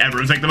videos ever.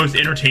 It was like the most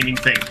entertaining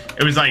thing.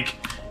 It was like,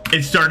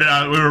 it started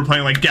out, we were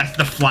playing like Guess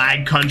the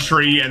Flag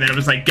Country, and then it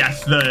was like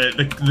Guess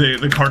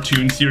the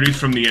cartoon series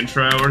from the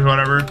intro or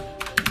whatever.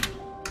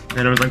 And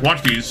it was like,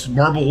 watch these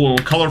marble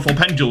colorful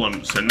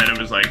pendulums, and then it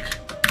was like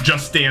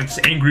Just Dance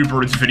Angry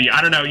Birds video.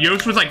 I don't know,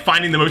 Yosh was like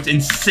finding the most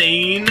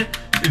insane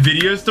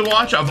videos to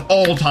watch of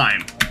all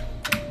time.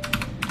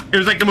 It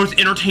was like the most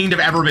entertained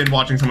I've ever been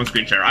watching someone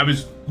screen share. I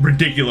was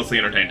ridiculously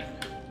entertained.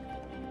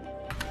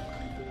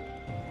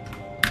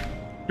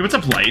 Hey, what's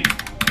up, Light?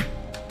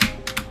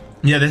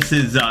 Yeah, this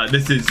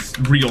is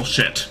real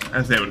shit,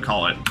 as they would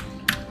call it.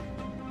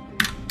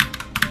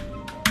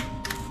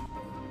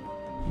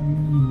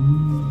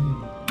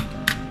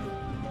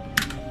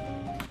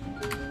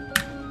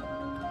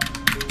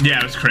 Yeah,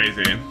 it was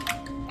crazy.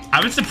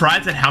 I was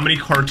surprised at how many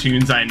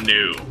cartoons I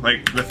knew,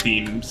 like, the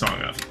theme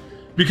song of.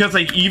 Because,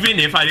 like, even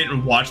if I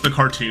didn't watch the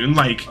cartoon,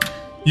 like,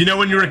 you know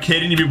when you were a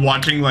kid and you'd be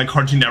watching, like,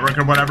 Cartoon Network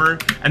or whatever,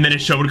 and then a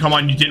show would come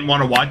on you didn't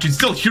want to watch, you'd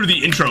still hear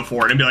the intro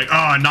for it and be like,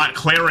 oh, not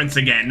Clarence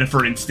again,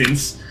 for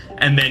instance,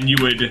 and then you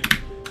would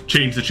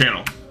change the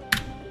channel.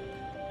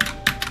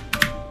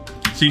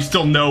 So you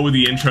still know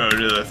the intro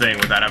to the thing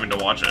without having to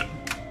watch it.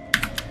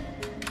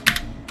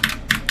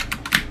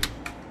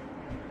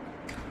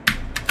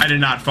 I did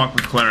not fuck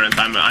with Clarence,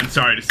 I'm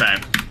sorry to say.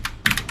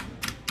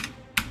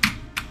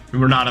 We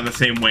were not on the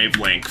same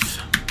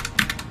wavelength.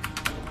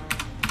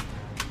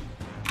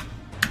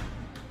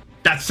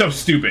 That's so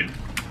stupid.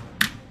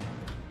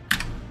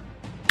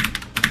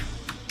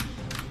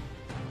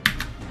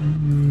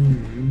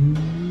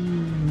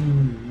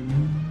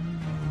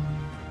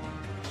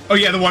 Oh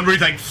yeah, the one where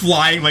he's like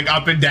flying like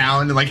up and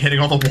down and like hitting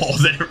all the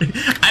walls and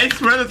everything. I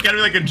swear that's gotta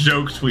be like a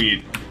joke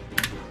tweet.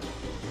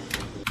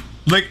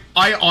 Like,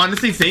 I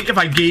honestly think if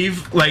I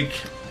gave like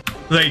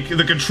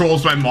the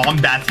controls to my mom,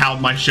 that's how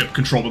my ship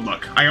control would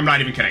look. I'm not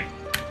even kidding.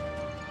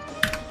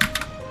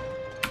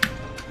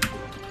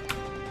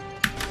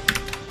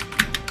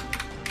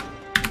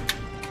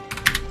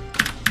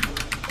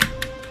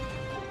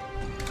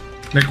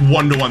 Like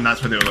 1-to-1,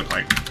 that's what they would look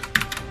like.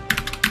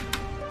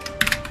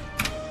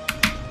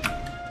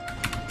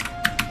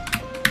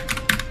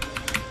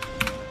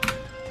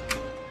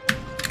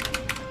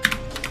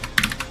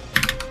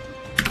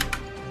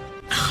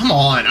 Come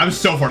on, I was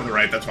so far to the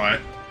right, that's why.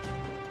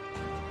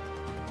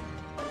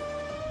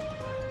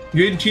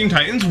 You hated Teen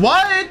Titans?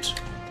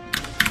 What?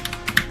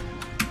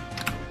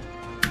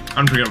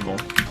 Unforgivable.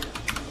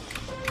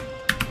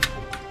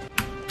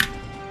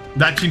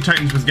 That Teen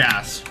Titans was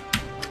gas.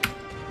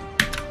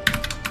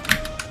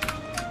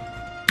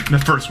 The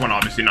first one,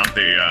 obviously, not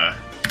the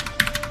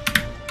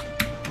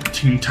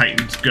Teen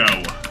Titans Go.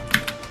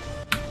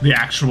 The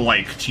actual,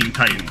 like, Teen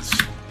Titans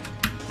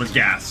was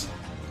gas.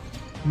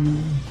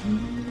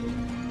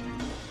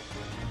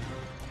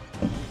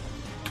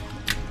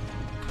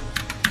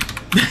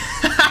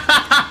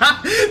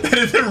 That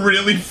is a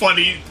really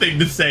funny thing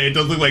to say. It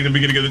does look like the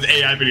beginning of this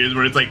AI videos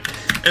where it's like,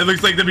 it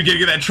looks like the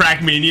beginning of that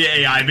Trackmania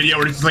AI video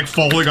where it's just like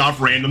falling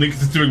off randomly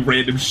because it's doing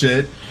random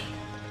shit.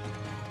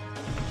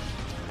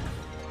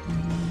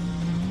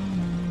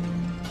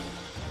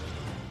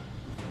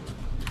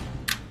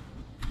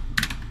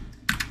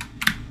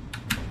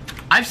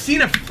 I've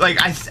seen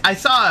I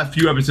saw a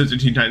few episodes of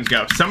Teen Titans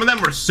Go. Some of them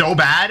were so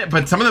bad,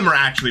 but some of them are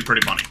actually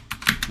pretty funny.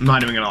 I'm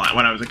not even gonna lie,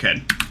 when I was a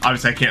kid.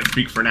 Obviously, I can't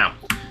speak for now.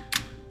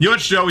 You know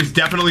what show is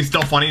definitely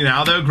still funny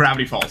now, though?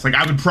 Gravity Falls. Like,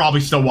 I would probably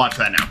still watch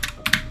that now.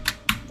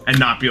 And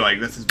not be like,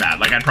 this is bad.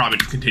 Like, I'd probably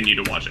just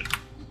continue to watch it.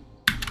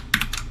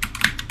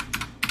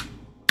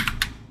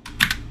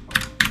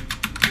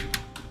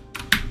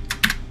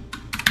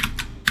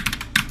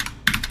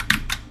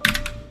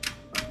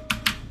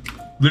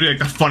 Literally, like,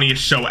 the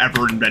funniest show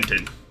ever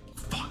invented.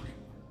 Fuck.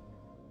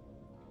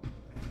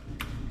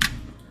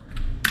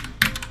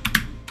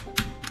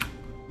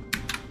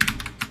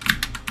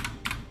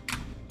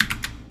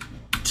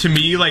 to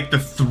me, like, the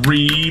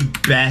 3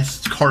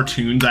 best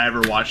cartoons I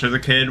ever watched as a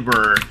kid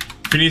were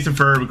Phineas and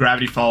Ferb,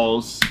 Gravity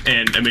Falls,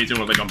 and Amazing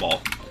World of Gumball.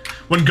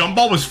 When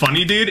Gumball was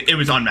funny, dude, it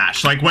was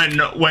unmatched. Like,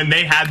 when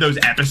they had those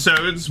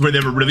episodes where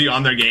they were really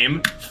on their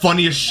game,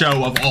 funniest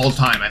show of all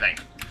time, I think.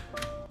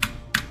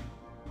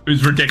 It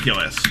was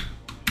ridiculous.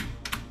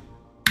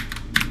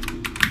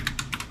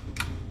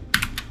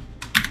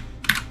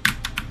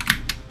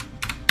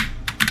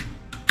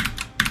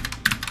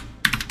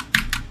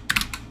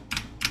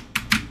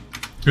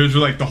 Those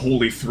were like the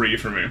holy 3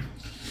 for me.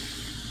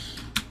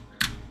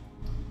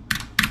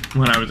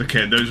 When I was a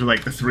kid, those were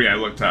like the 3 I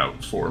looked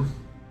out for.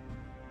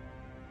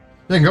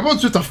 Dang,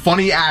 Gumball's just a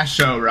funny ass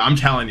show, bro. I'm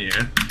telling you.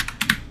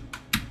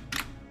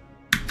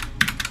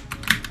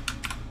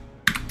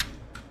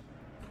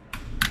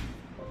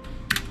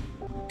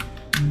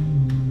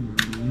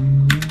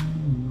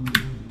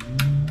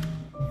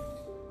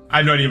 I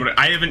have no idea what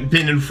I haven't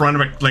been in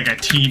front of like a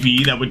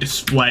TV that would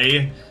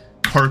display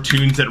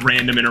cartoons at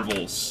random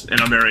intervals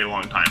in a very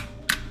long time.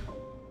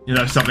 You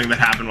know, something that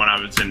happened when I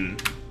was in,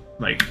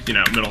 like, you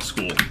know, middle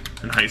school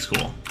and high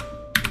school.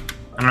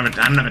 I don't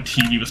have a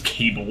TV with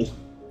cable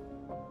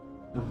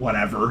or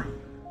whatever.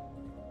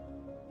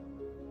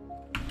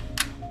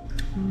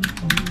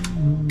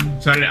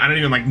 So I don't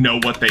even like know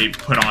what they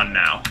put on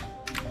now.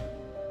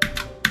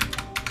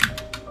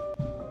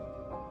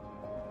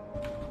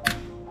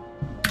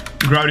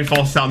 Gravity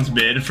Falls sounds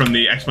mid from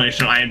the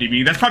explanation on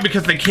IMDb. That's probably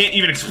because they can't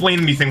even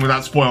explain anything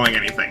without spoiling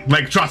anything.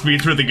 Like, trust me,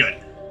 it's really good.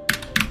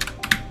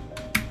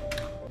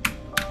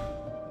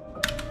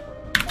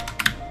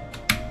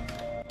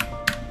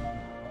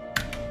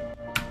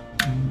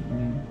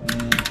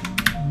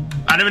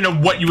 I don't even know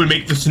what you would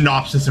make the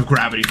synopsis of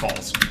Gravity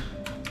Falls.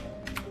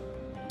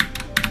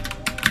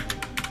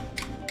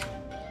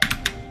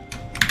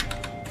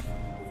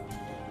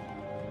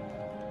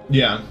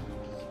 Yeah.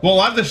 Well, a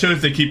lot of the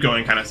shows they keep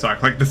going kind of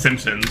suck, like The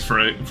Simpsons,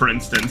 for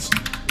instance.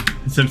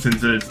 The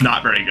Simpsons is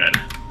not very good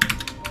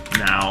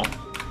now.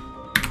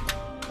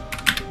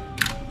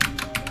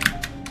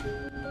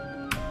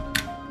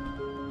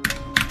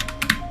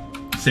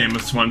 Same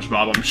with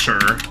SpongeBob, I'm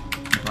sure.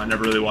 I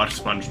never really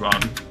watched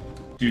SpongeBob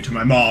due to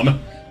my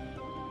mom.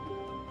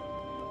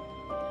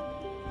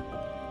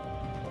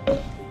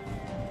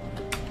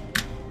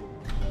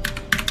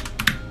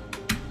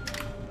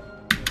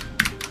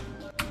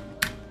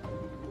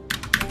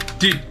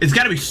 Dude, it's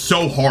gotta be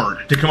so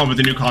hard to come up with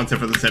a new concept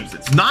for The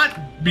Simpsons.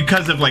 Not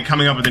because of like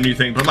coming up with a new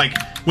thing, but like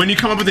when you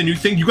come up with a new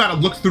thing, you gotta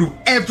look through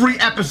every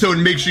episode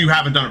and make sure you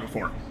haven't done it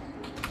before.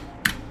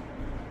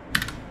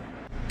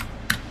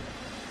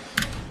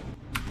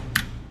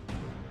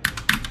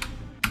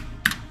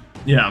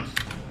 Yeah.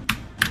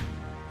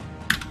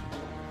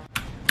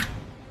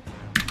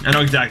 I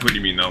know exactly what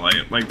you mean though.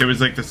 Like there's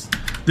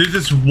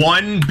this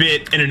one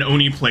bit in an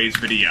Oni Plays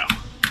video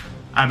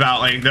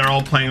about like they're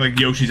all playing like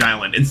Yoshi's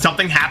Island and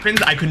something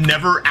happens I could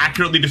never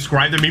accurately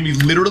describe that made me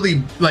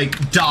literally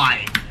like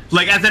die,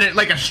 like as in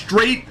like a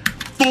straight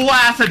full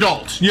ass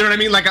adult, you know what I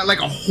mean, like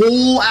a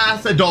whole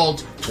ass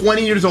adult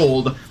 20 years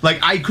old, like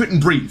I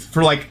couldn't breathe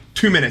for like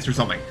 2 minutes or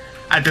something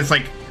at this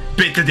like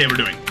bit that they were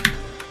doing.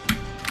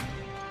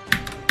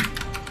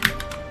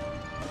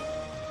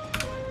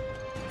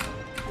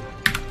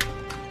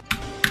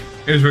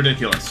 It was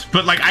ridiculous,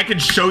 but like I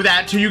could show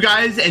that to you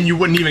guys and you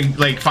wouldn't even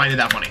like find it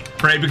that funny,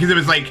 right? Because it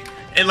was like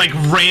it like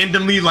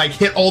randomly like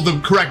hit all the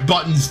correct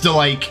buttons to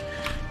like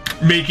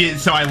make it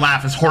so I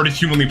laugh as hard as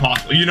humanly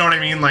possible. You know what I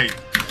mean? Like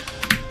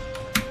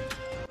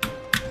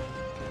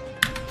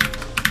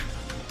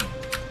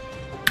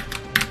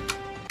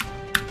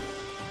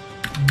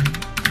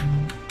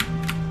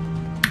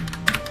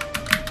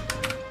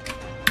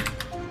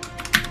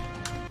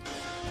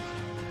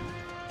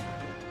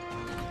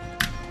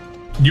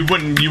you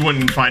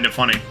wouldn't find it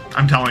funny.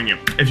 I'm telling you.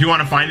 If you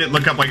want to find it,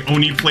 look up like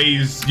Oni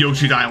Plays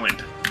Yoshi's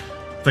Island.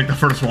 It's like the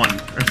first one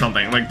or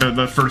something, like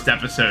the first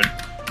episode.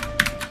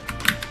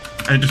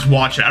 And just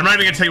watch it. I'm not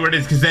even gonna tell you what it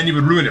is because then you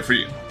would ruin it for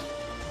you.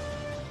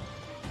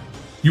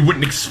 You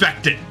wouldn't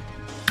expect it.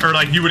 Or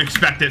like you would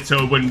expect it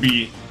so it wouldn't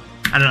be,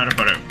 I don't know how to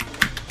put it.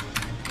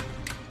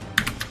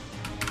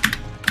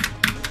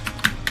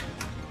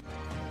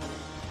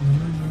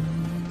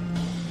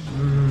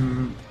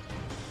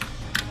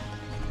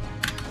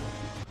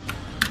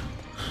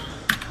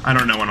 I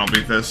don't know when I'll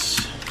beat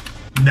this.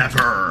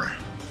 Never.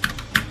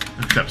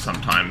 Except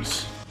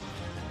sometimes.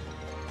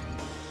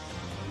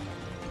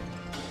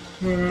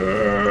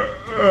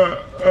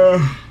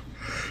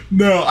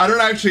 No,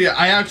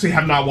 I actually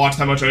have not watched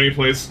that much Oni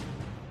Plays.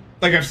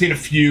 Like, I've seen a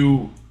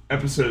few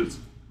episodes.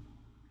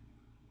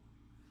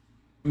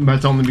 But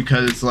it's only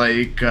because,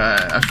 like,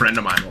 a friend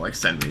of mine will, like,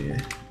 send me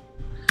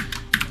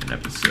an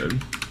episode.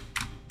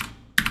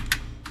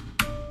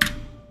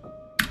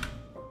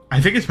 I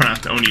think it's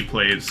pronounced Oni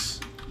Plays.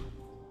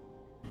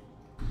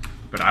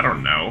 But I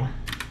don't know.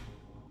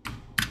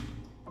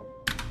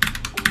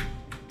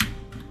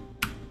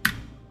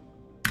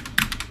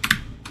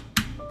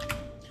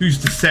 Who's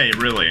to say,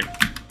 really?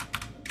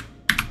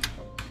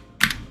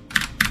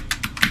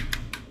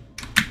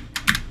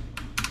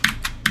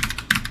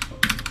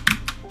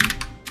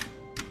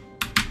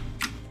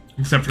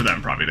 except for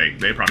them, probably.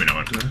 They probably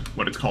know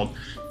what it's called.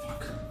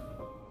 Fuck.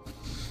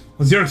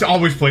 Well, Xerox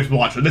always plays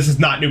Watcher. This is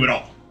not new at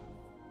all.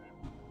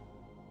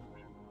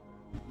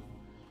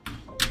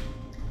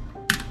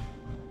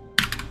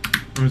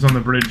 I was on the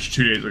bridge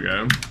 2 days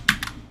ago.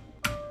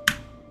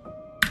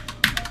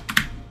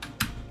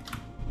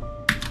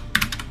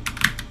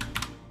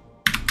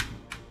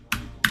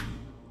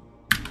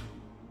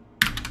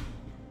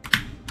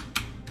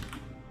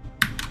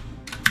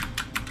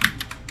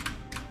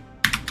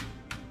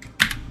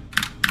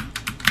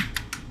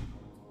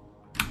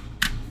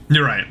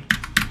 You're right.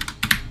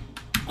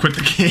 Quit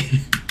the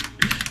game.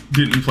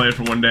 Didn't play it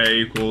for 1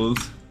 day equals.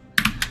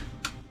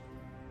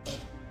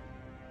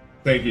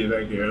 Thank you,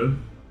 thank you.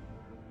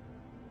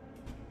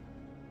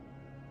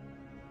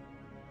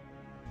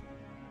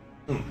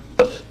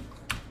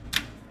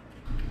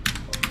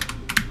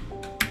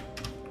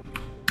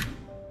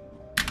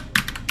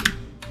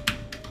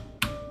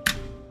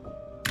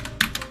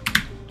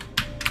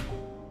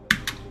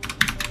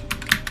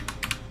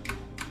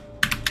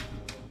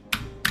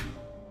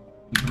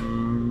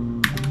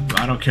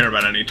 I don't care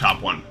about any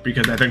top one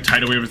because I think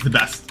Tidal Wave is the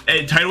best.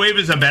 Tidal Wave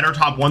is a better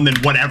top one than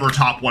whatever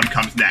top one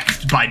comes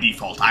next by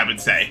default, I would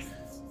say.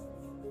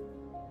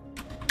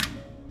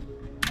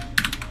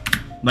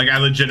 Like, I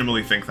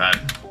legitimately think that.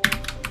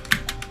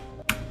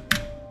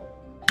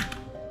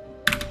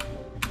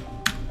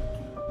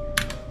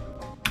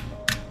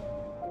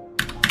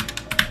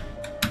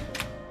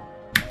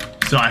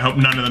 So I hope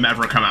none of them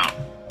ever come out.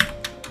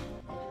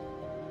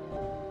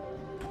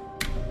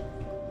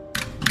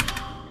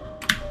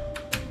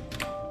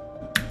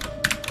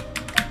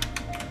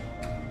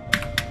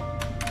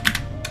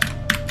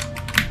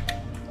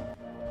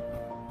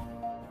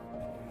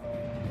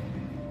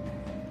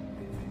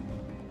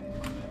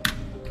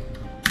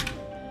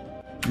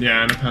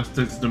 Yeah,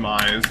 Npesta's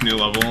demise, new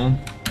level.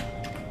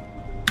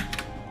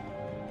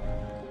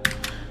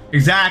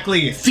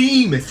 Exactly.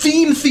 Theme.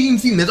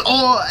 That's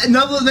all.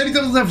 None of these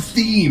levels have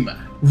theme.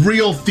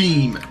 Real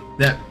theme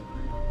that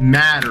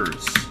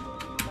matters.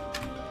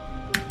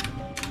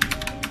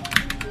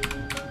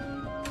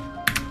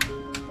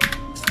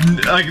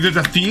 Like, there's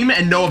a theme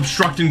and no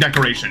obstructing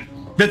decoration.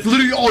 That's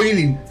literally all you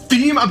need.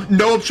 Theme of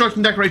no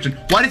obstructing decoration.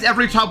 Why does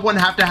every top one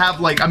have to have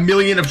like a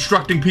million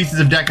obstructing pieces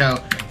of deco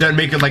that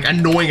make it like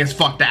annoying as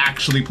fuck to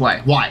actually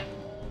play? Why?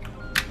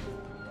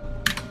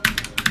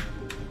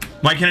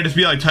 Why can't it just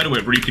be like Tidal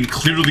Wave where you can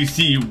clearly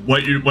see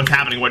what's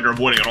happening, what you're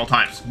avoiding at all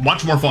times?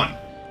 Much more fun.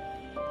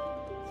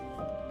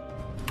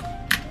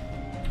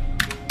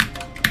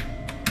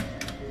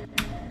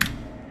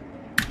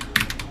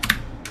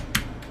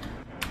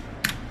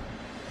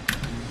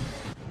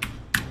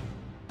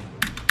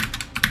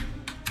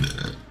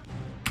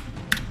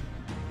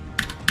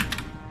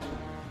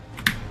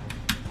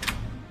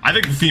 I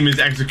think the theme is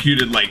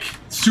executed like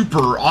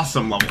super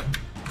awesome level.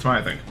 That's what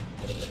I think.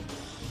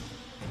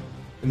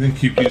 And then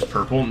QQ is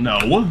purple. No.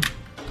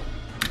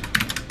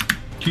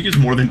 QQ is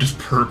more than just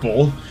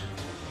purple.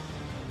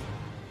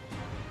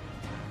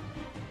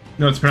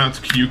 No, it's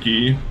pronounced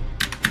QQ.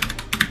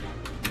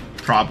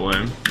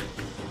 Probably.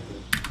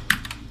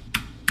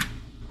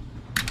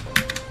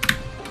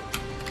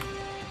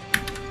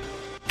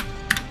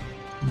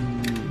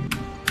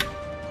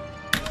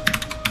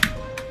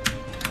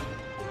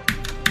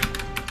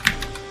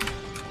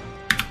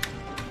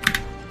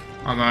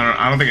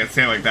 I don't think I'd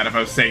say it like that if I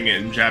was saying it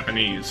in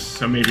Japanese,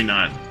 so maybe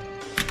not.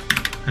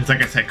 It's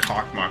like I say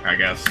cockmuck, I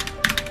guess.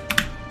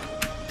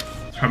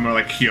 It's probably more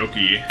like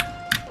Kyoki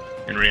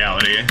in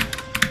reality.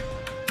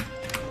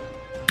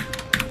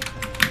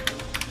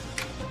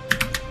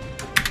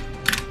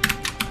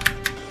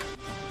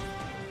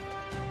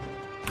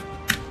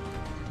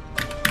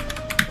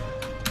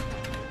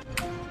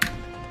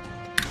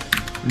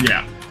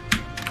 Yeah.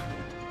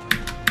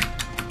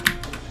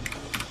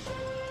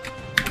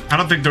 I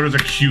don't think there is a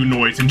Q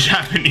noise in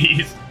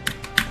Japanese.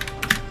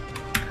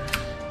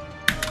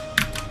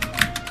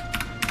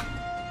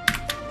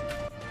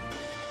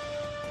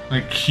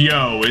 Like,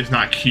 Kyo is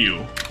not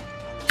Q.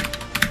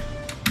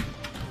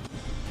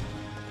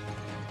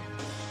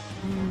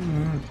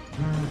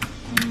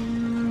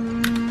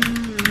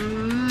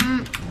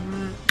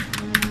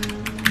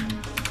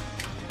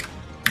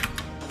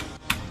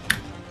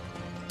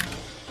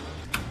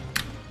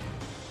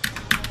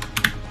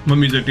 What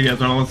music do you guys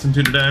want to listen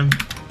to today?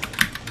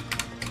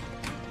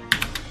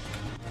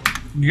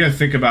 You guys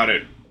think about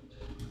it.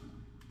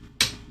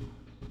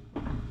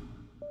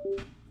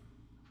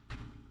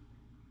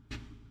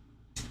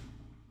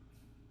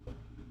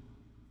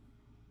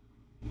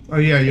 Oh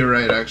yeah, you're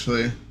right,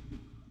 actually.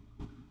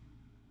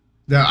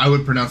 Yeah, I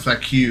would pronounce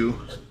that Q.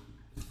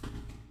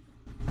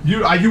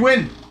 You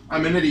win!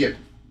 I'm an idiot.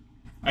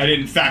 I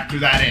didn't factor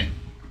that in.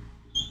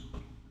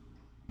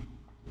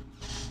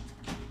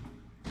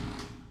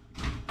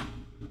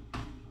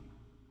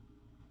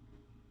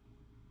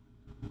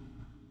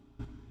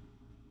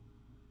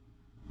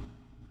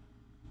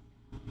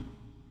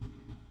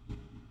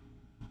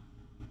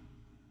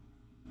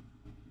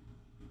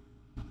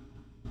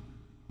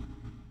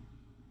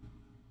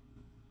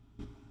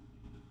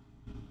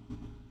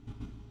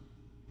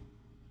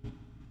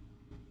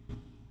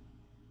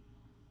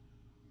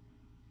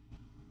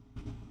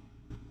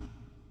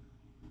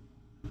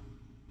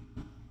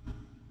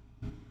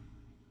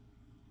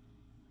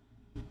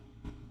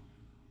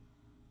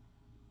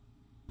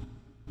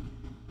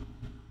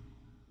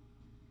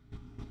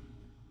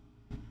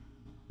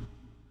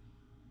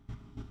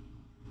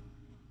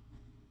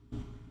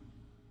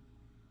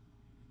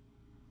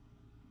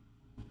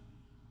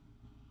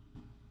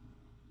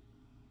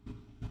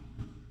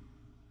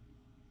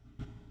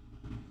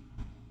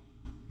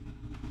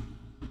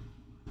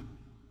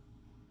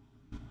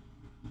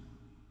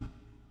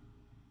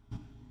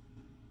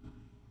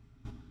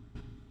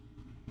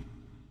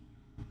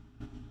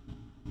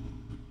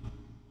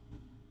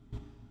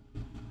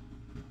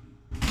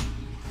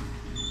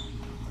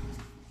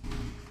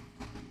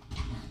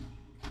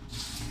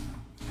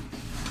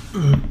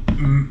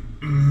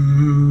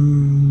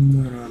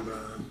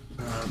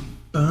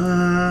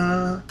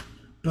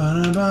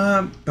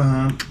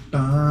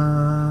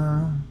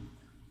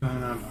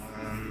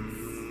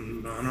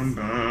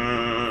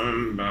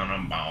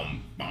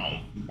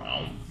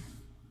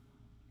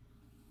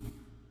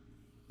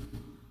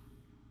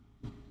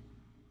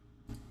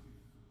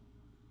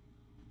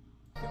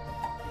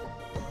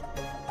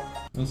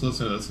 Let's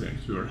listen to this again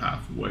because we were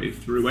halfway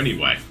through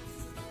anyway.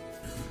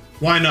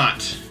 Why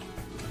not?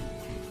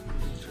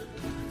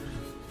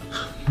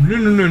 No,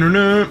 no, no, no,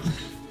 no.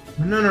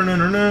 No, no, no,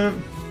 no,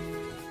 no.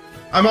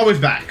 I'm always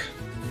back.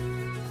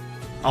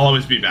 I'll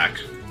always be back.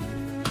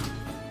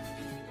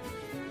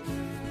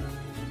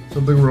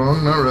 Something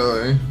wrong? Not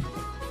really.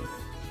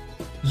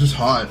 It's just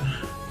hot.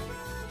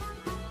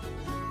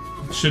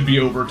 It should be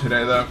over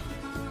today, though.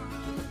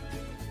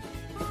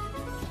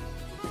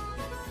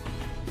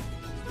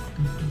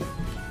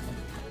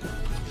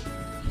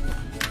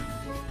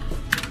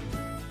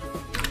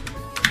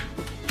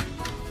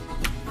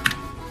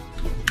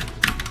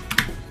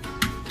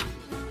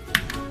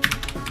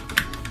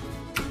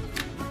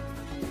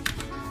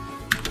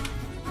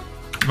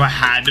 If I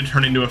had to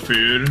turn into a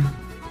food,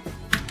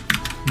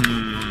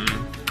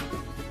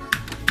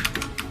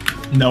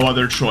 no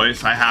other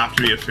choice. I have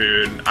to be a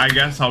food. I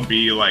guess I'll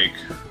be like,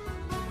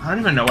 I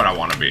don't even know what I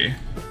want to be.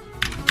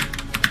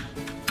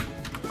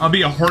 I'll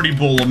be a hearty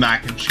bowl of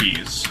mac and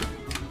cheese.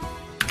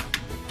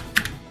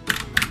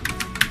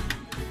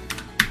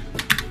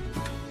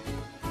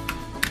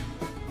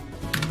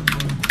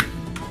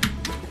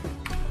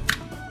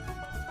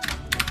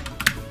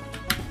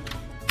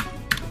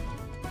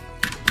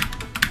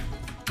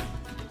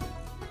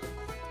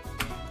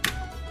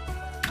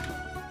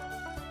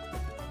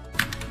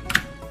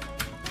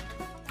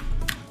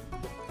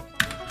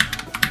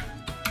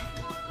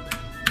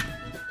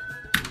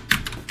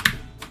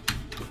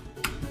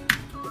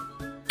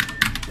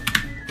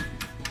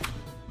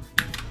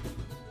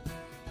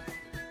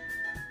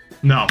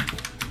 No.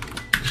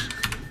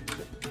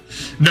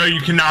 No, you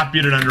cannot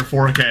beat it under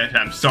 4K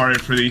attempts. Sorry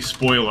for the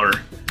spoiler.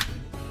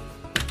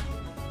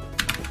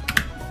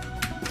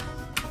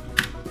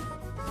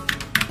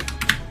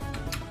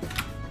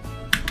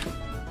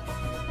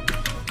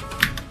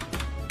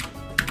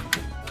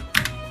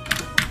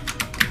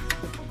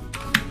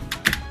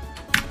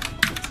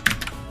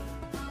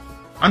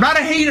 I'm not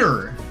a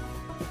hater.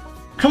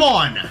 Come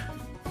on.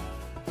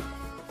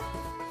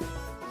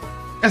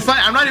 It's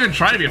not, I'm not even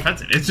trying to be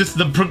offensive. It's just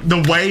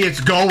the way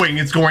it's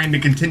going to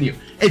continue.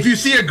 If you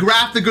see a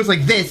graph that goes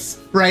like this,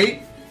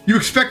 right? You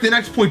expect the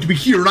next point to be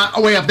here,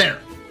 not way up there.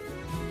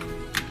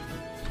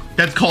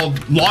 That's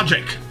called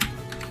logic.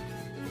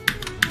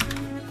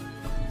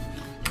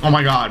 Oh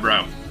my god,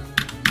 bro.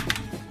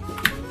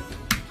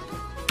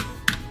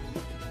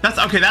 That's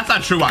okay, that's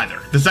not true either.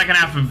 The second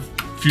half of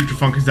Future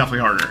Funk is definitely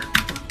harder.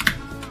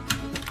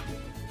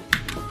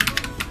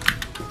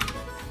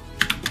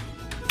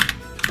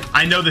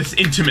 I know this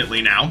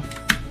intimately now.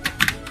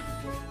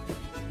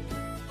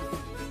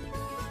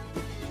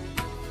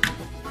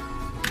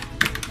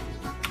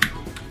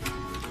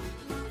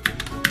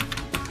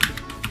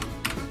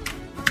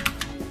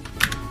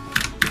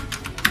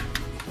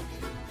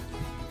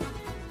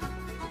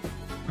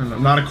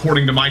 And not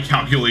according to my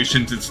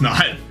calculations, it's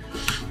not.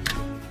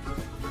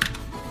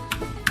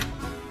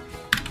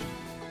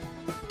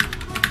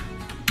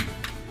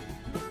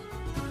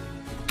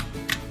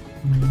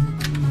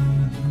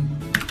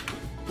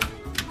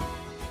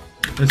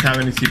 Does this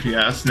have any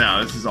CPS?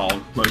 No, this is all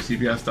low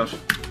CPS stuff.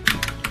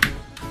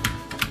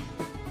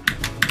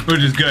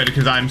 Which is good,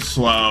 because I'm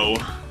slow.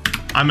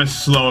 I'm a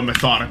slow and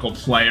methodical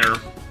player.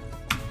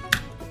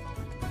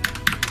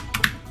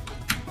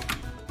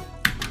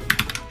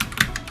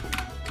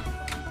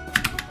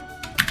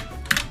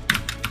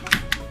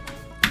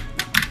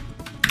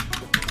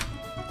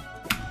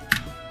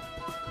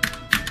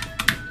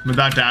 But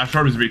that dash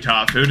orb is be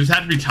tough. It would just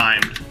have to be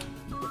timed.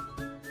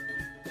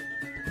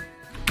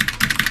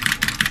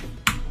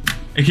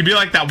 It could be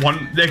like that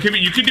one. It could be.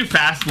 You could do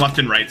fast left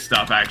and right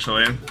stuff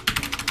actually.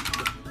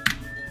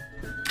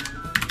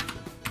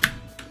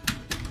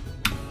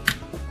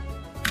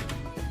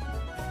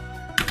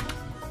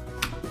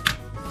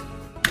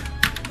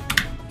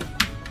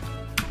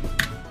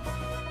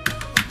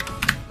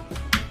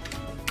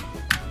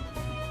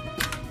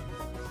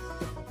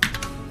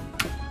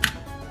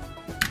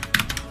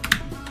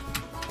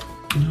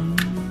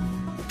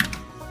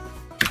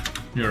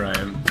 You're right.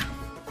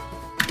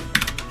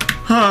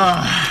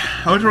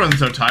 I wish I wasn't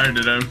so tired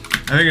today.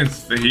 I think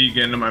it's the heat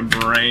getting to my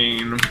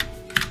brain.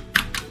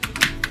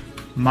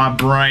 My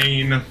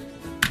brain.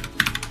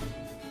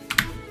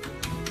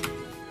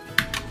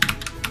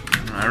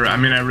 I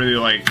mean, I really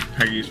like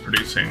Peggy's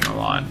producing a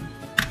lot.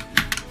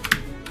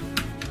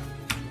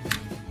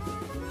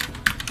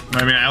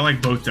 I mean, I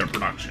like both their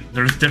production.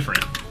 They're just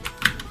different.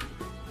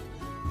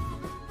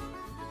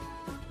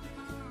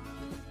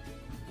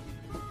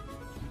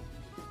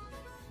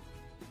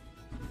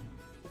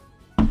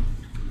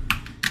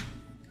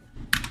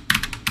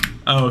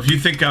 Oh, if you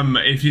think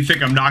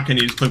I'm not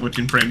gonna use click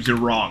between frames, you're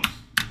wrong.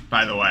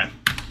 By the way,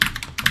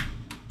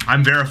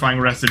 I'm verifying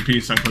rest in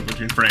peace on click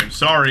between frames.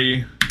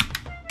 Sorry.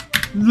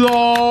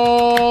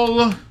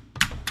 LOL.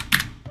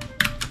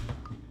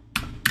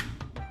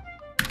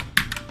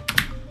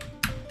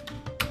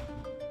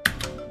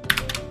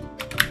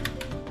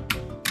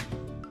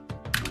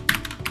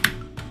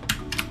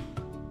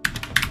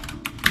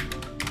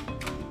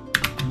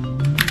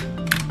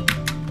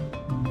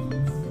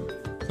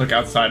 Look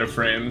outside of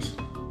frames.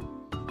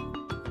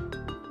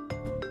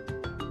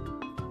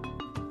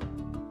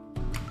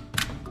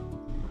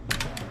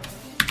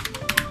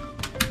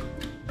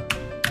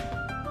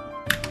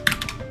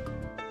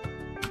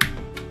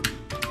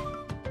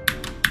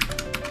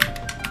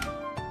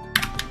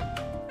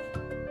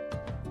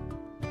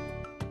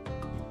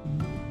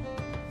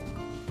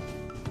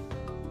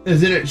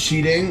 Isn't it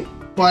cheating?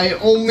 By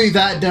only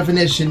that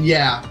definition,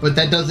 yeah, but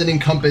that doesn't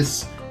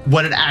encompass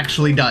what it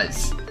actually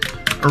does.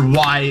 Or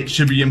why it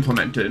should be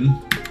implemented.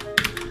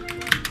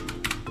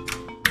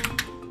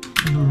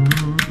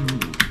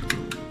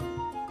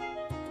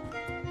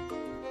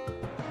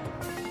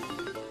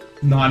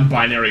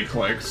 Non-binary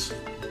clicks.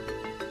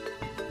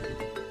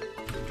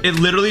 It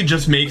literally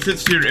just makes it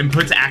so your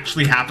inputs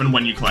actually happen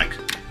when you click,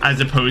 as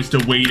opposed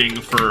to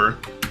waiting for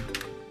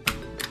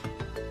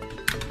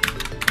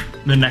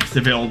the next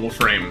available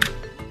frame.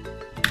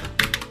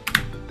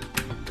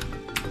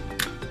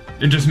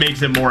 It just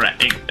makes it more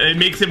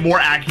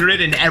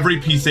accurate, and every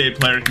PC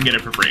player can get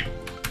it for free.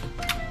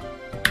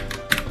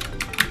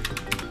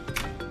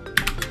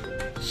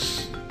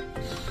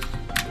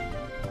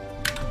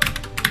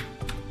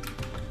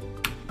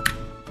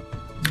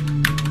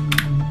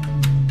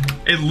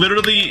 It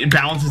literally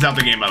balances out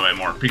the game, by the way,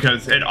 more,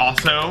 because it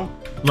also,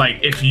 like,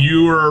 if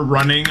you are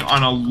running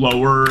on a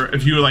lower,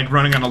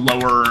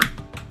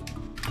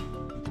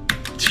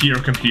 tier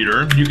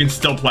computer, you can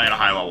still play at a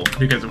high level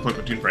because of click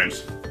between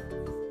frames.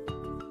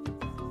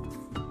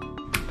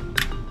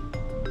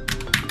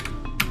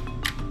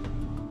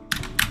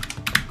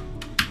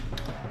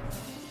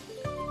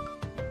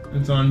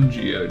 It's on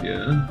Geode,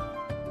 yeah.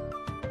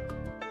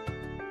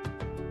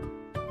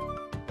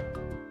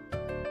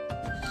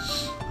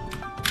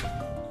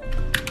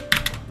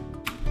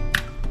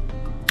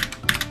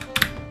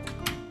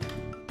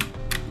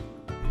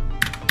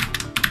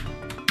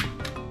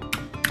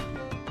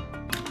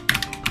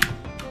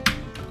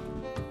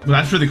 Well,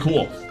 that's really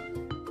cool.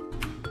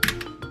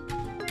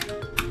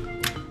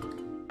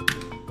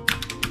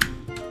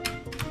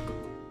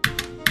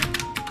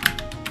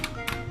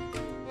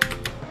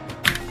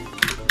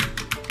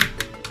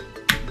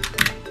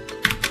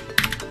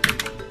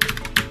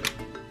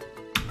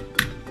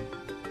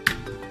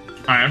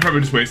 Alright, I'm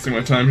probably just wasting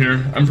my time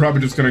here. I'm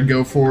probably just gonna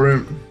go for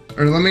it.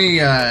 Or let me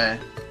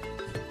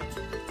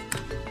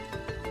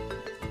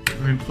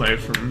play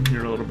from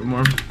here a little bit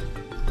more.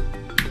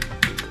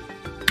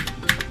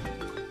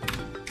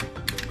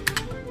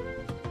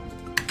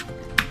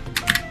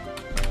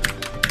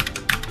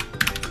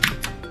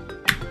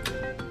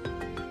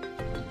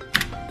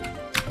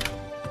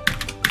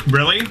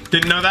 Really?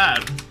 Didn't know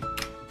that.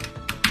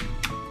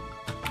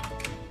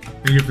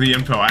 Thank you for the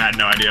info I had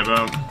no idea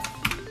about.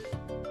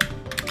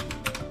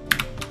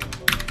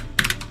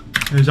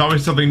 There's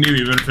always something new,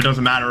 even if it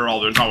doesn't matter at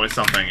all, there's always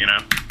something, you know?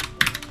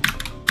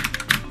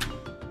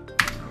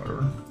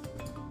 Whatever.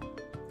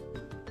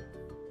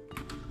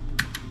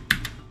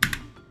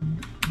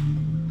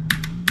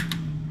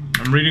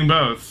 I'm reading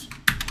both.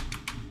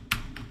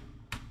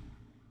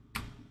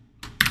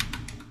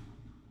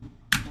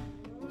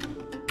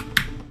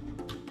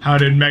 How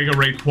did Mega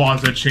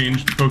Rayquaza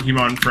change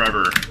Pokemon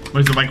forever?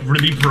 Was it like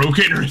really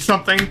broken or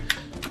something?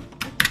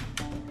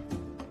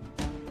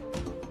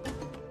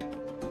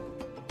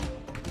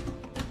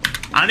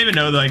 I don't even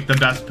know like the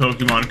best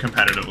Pokemon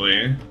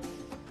competitively.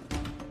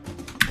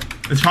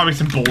 It's probably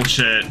some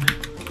bullshit.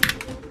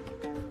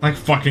 Like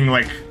fucking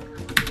like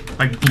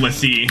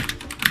Blissey.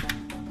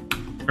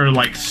 Or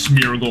like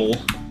Smeargle.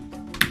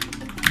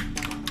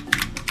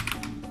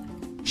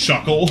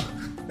 Shuckle.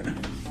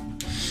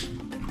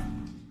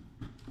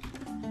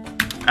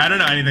 I don't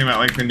know anything about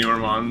like the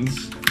newer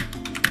ones.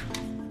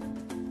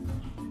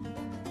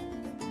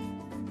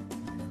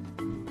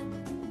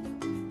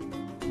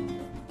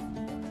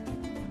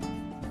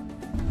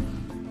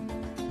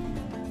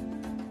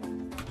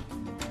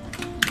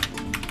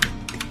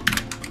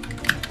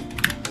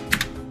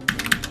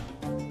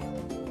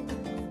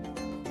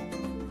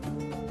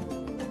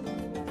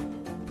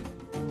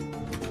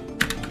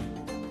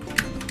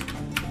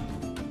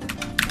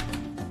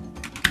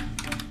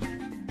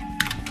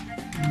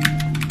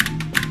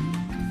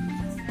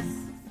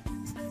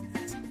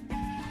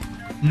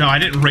 No, I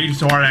didn't rage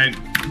so hard I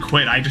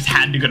quit. I just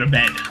had to go to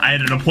bed. I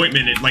had an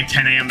appointment at like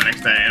 10 a.m. the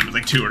next day, and it was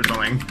like 2 or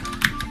something.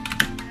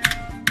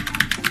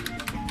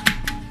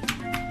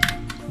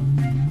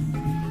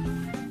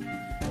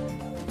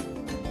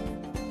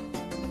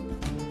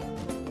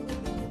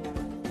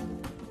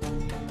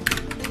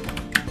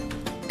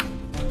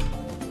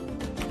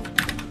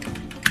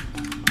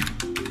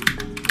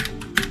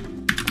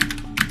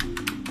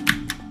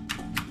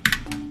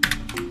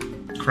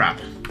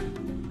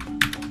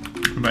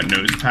 about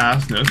Nose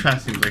Pass. Nose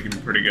Pass seems like it'd be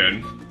pretty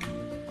good.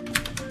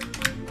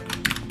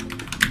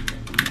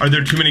 Are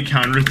there too many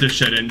counters to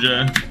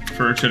Shedinja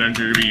for Shedinja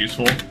to be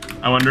useful?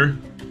 I wonder.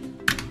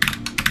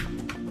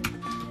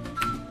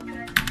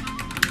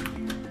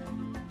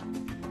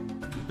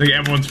 Like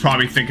everyone's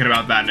probably thinking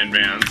about that in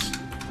advance.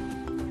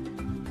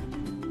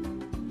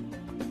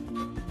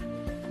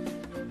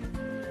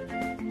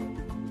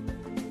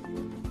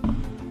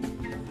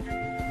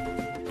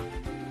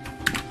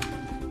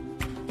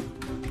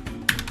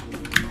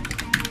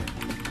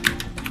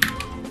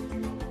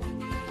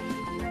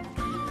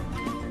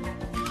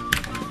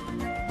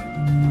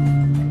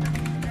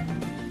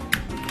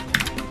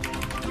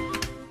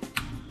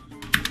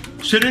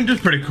 Shedinja's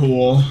pretty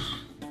cool.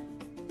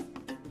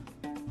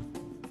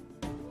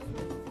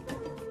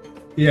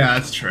 Yeah,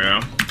 that's true.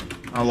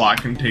 A lot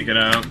can take it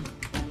out.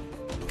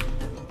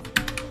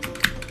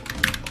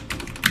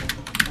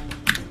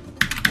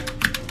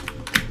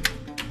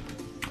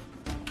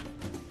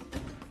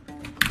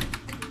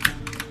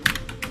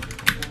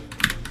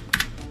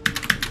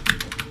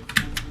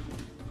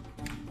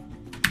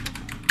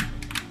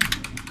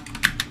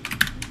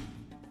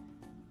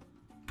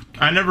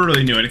 I never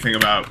really knew anything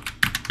about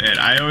it.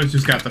 I always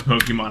just got the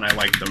Pokemon I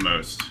liked the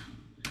most.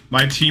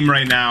 My team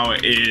right now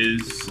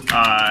is,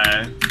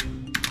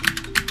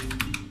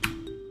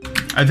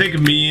 I think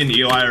me and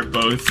Eli are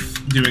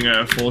both doing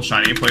a full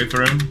shiny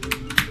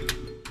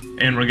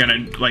playthrough, and we're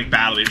gonna like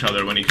battle each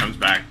other when he comes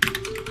back.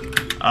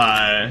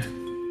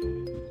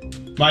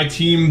 My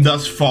team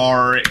thus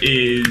far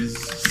is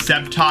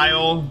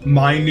Sceptile,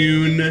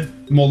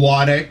 Minoon,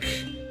 Melodic,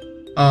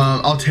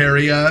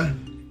 Altaria,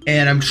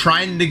 and I'm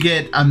trying to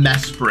get a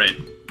Mesprit,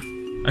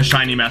 a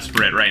shiny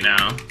Mesprit right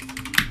now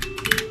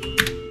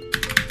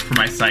for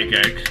my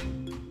Psychic.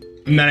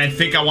 And then I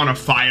think I want a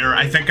Fire.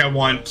 I think I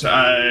want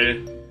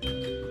a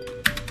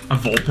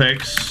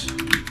Vulpix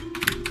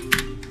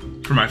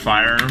for my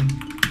Fire.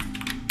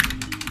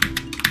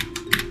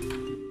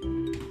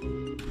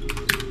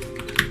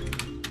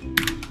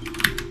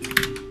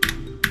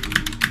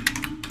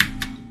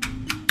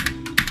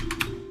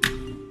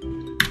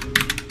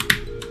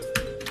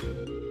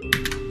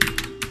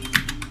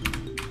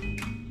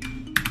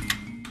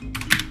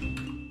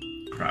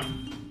 Crap.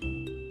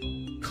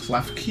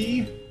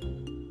 Klefki?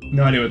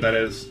 No idea what that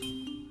is.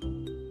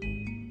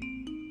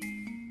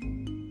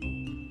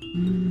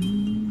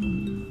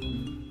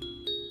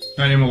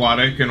 Shiny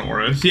Melodic and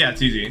Oris. Yeah,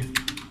 it's easy.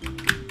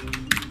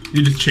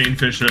 You just chain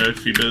fish a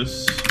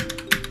Phoebus.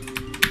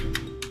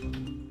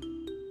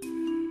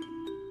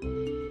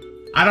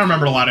 I don't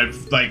remember a lot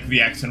of like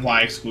the X and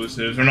Y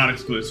exclusives, or not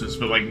exclusives,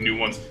 but like new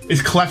ones.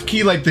 Is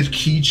Klefki like the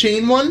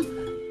keychain one?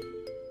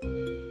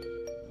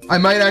 I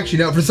might actually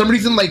know. For some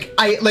reason, like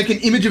an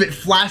image of it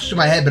flashed in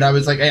my head, but I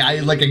was like, I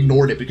like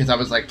ignored it because I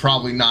was like,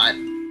 probably not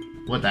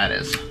what that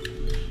is.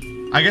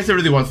 I guess it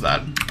really was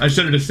that. I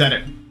should have just said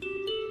it.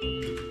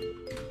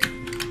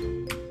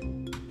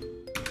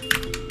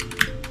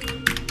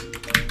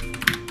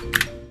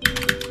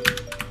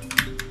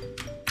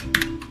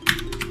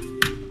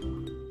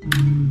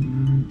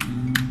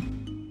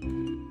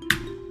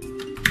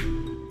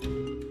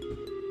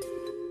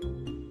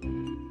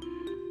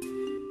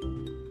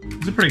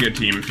 It's a pretty good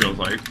team, it feels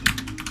like.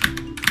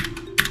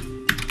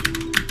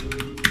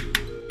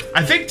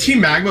 I think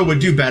Team Magma would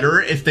do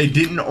better if they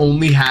didn't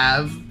only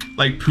have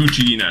like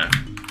Poochyena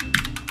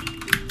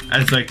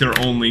as like their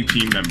only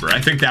team member. I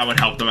think that would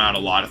help them out a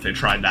lot if they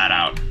tried that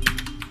out.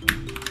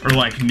 Or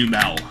like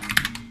Numel.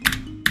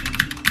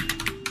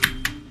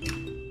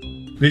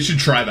 They should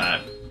try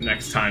that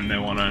next time they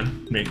want to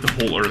make the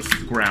whole Earth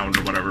ground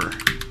or whatever.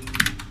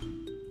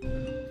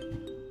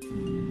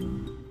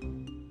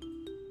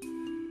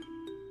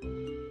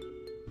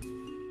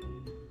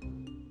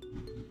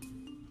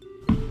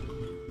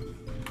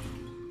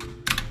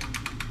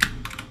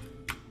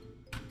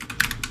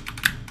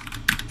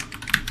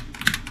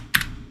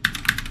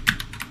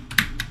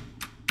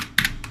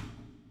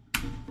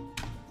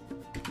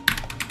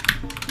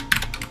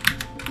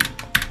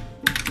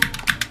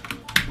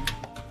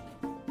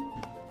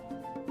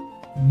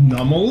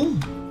 Nummel?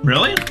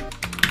 Really?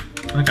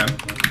 Okay.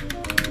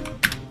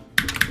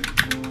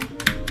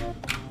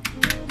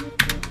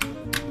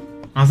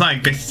 I was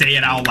like, they say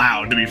it out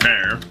loud, to be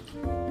fair.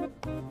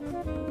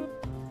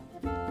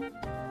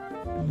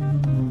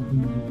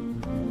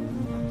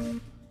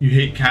 You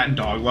hate cat and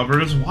dog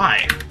lovers?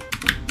 Why?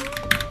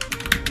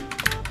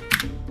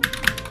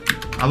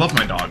 I love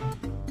my dog.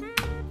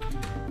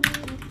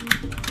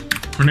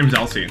 Her name's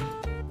Elsie.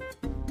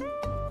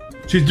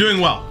 She's doing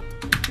well.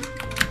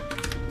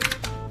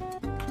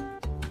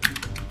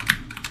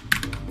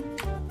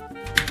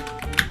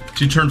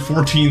 She turned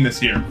 14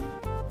 this year.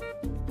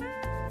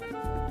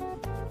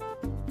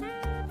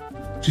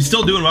 She's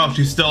still doing well.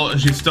 She's still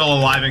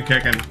alive and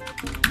kicking.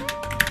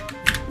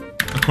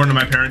 According to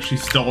my parents,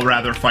 she's still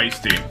rather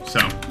feisty, so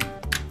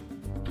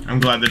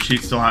I'm glad that she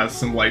still has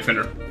some life in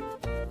her.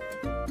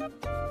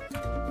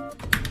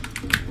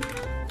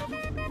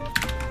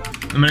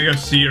 I'm gonna go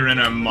see her in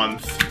a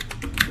month.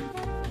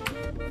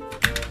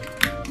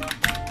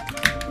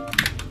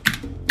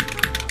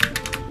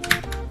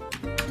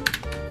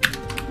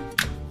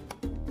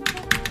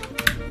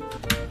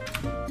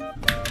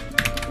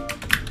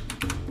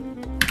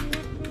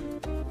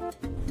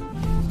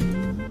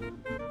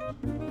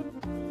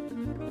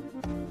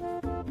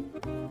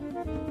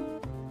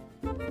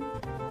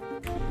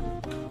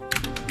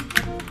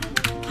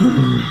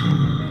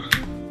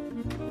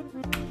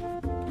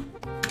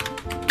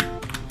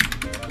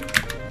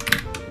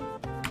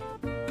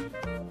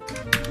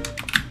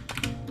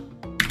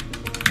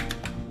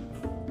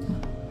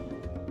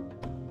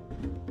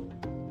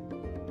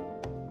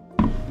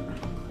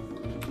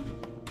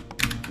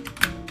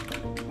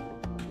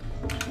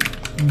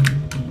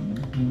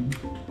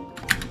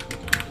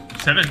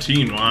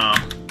 $17, wow.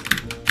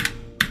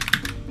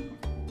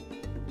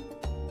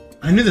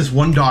 I knew this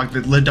one dog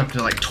that lived up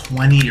to like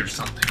 20 or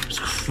something. It was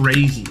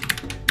crazy.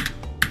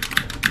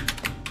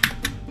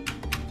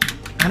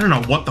 I don't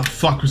know what the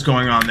fuck was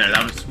going on there.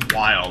 That was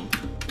wild.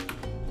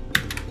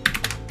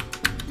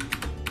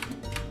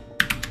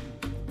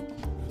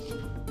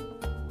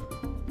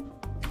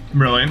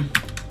 Really?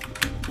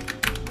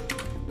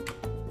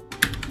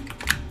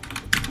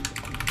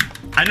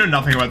 I know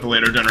nothing about the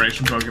later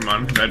generation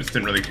Pokemon because I just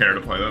didn't really care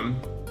to play them.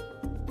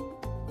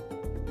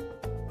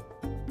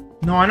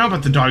 No, I know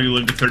about the dog who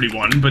lived to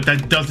 31, but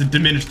that doesn't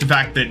diminish the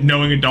fact that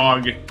knowing a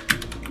dog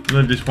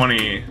lived to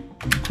 20 is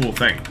a cool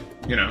thing,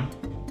 you know?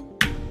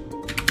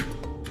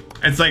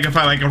 It's like if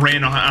I like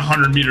ran a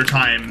 100-meter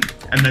time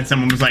and then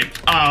someone was like,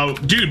 "Oh,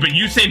 dude, but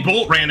Usain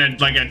Bolt ran at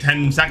like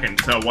 10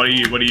 seconds. So what are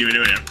you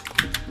doing here?"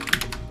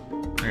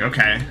 Like,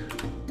 okay,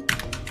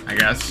 I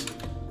guess.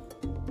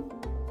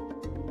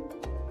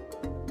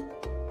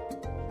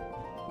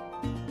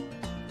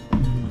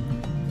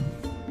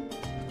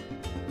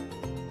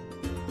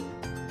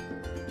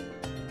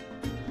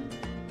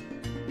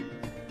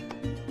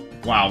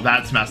 Wow,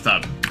 that's messed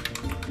up.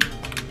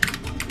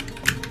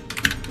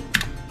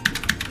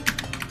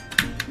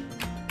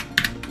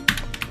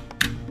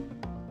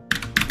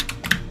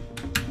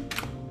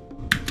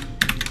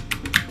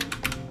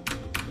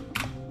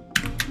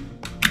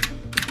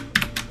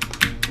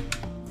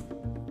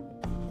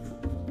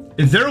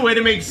 Is there a way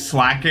to make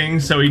slacking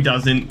so he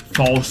doesn't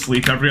fall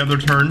asleep every other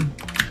turn?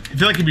 I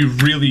feel like it'd be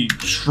really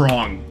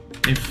strong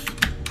if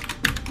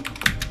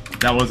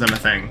that wasn't a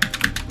thing.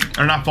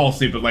 Or not fall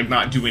asleep, but like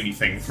not do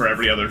anything for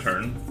every other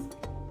turn.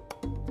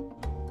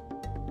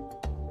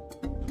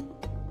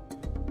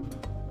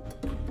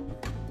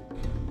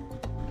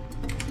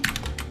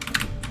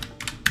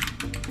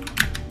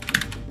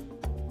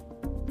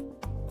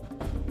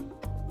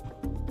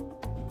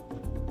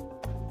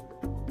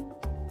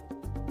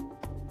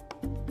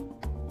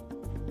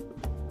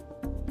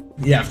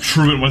 Yeah, if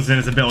Truant wasn't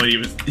his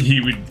ability, he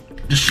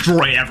would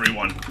destroy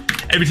everyone.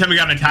 Every time we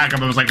got an attack up,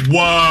 I was like,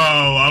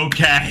 whoa,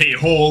 okay,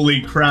 holy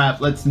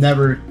crap, let's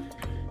never...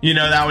 You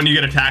know that when you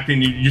get attacked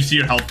and you see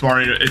your health bar,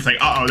 it's like,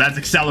 uh-oh, that's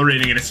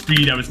accelerating at a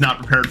speed I was not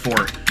prepared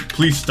for.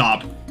 Please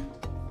stop.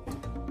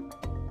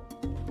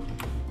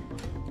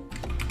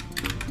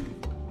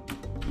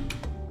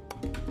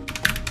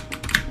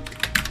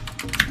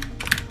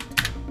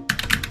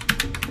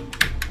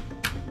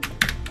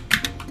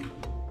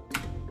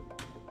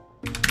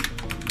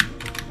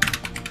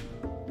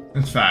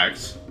 That's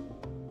facts.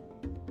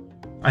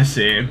 I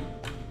see.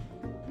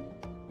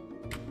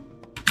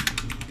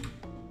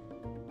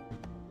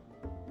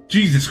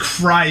 Jesus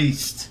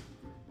Christ.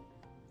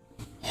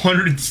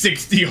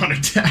 160 on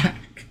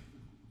attack.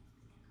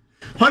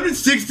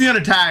 160 on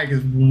attack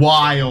is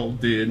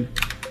wild, dude.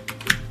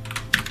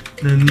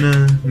 Na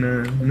na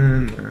na na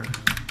na.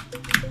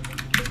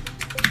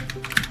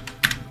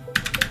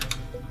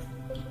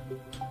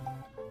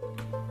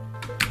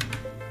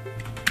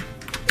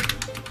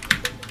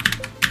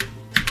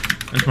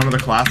 It's one of the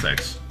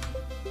classics.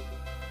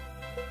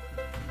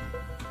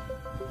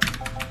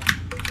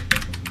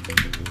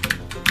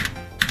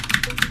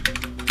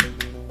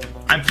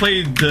 I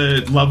played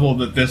the level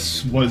that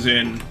this was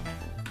in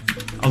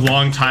a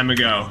long time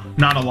ago.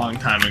 Not a long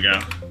time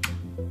ago.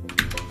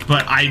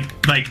 But I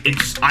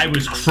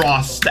was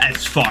crossed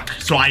as fuck,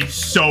 so I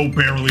so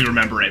barely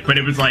remember it. But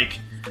it was like,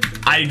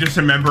 I just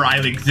remember I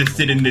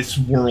existed in this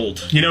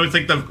world. You know, it's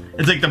like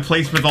the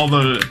place with all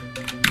the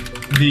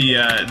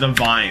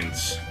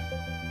vines.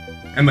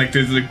 And like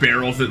there's like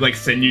barrels that like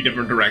send you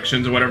different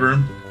directions or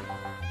whatever.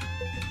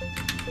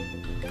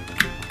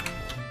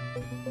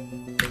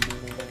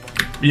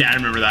 Yeah, I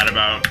remember that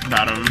about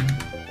him.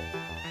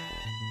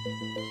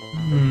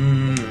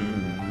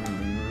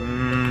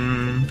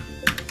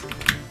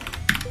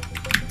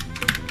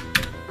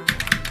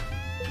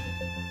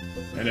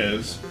 It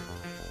is.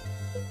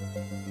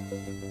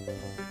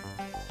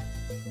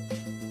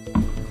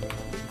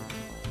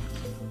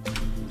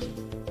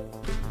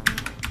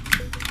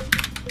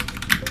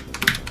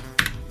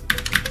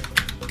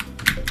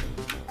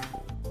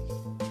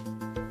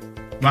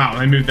 Wow,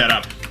 I moved that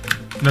up.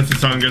 That's the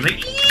song goes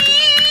like.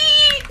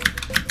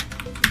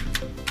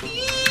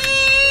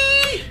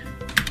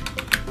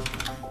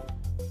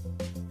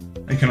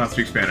 I cannot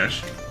speak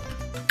Spanish.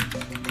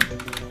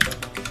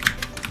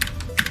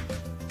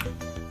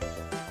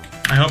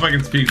 I hope I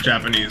can speak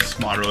Japanese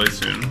moderately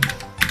soon.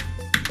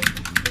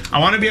 I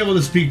want to be able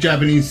to speak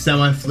Japanese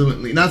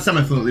semi-fluently. Not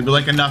semi-fluently, but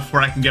like enough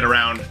where I can get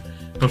around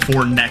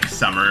before next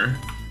summer,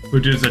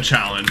 which is a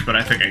challenge, but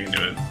I think I can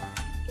do it.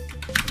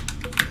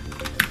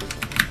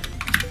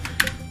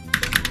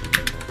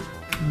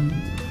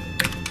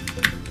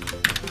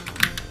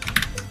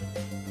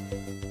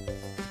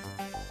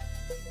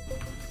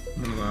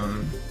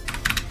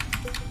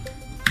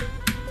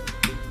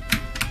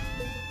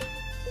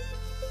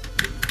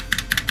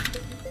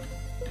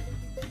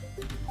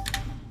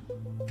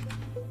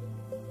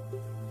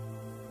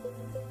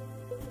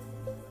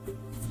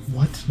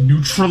 What?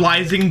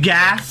 Neutralizing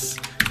gas?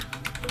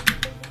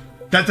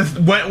 That's a,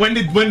 when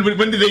did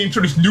they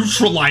introduce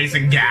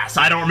neutralizing gas?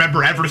 I don't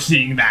remember ever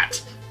seeing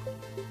that.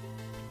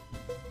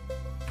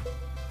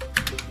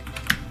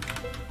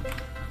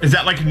 Is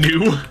that like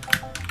new?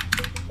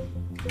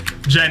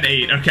 Gen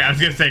 8. Okay, I was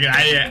gonna say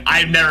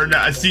I've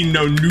never seen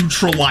no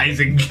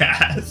neutralizing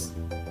gas.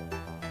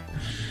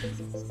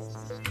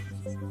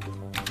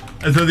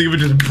 I thought it would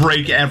just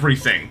break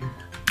everything.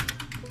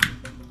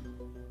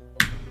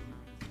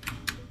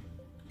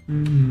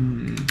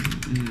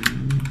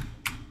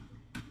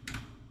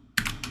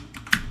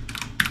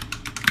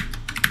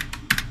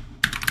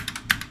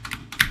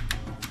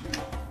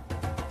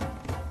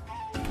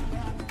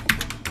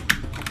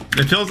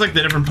 It feels like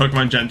the different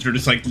Pokemon gens are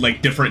just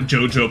like different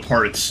JoJo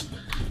parts,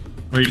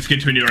 where you just get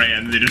to a new area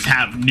and they just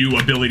have new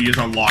abilities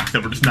unlocked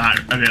that were just not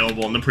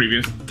available in the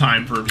previous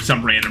time for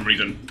some random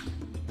reason.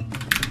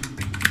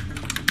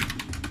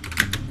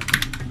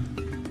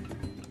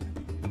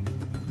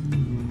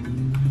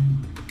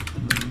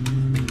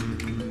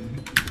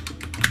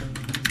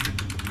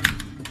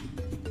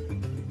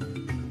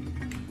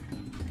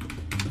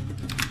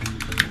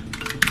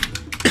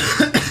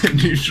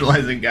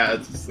 Neutralizing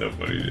gas is so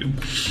funny, dude.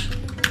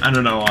 I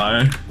don't know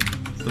why.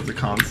 That's a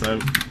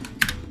concept.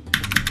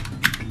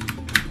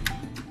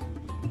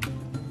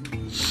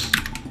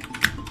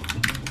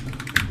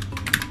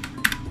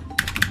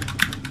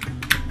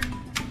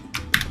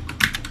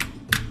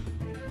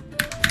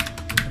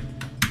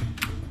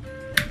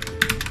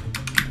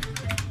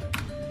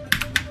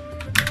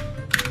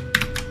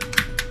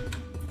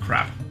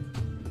 Crap.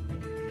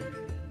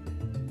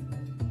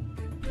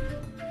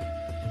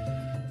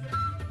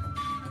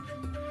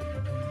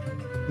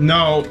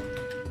 No.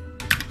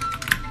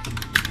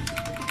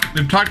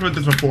 We've talked about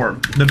this before.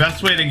 The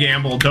best way to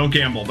gamble, don't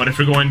gamble, but if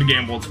you're going to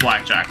gamble, it's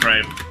blackjack,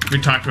 right?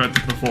 We talked about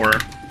this before.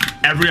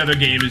 Every other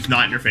game is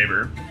not in your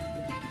favor.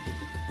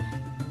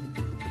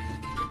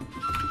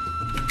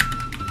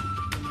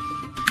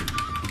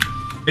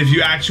 If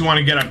you actually want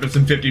to get up to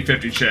some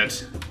 50-50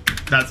 shit,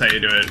 that's how you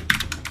do it.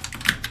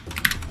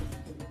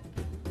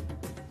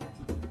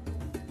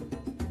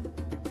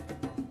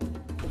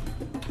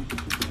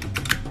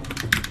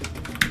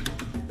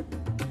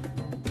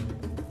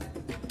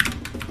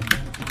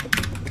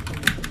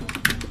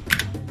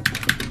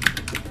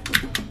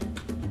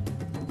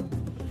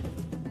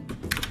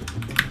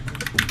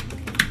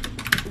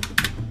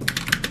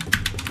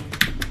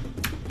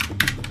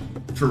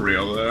 For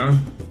real though.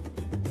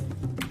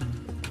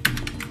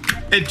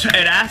 It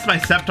asked my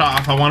Septa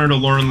if I wanted to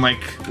learn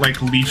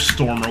like Leaf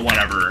Storm or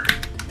whatever.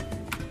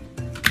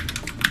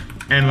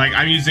 And like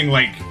I'm using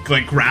like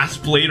Grass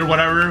Blade or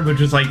whatever,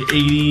 which is like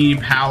 80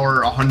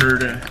 power,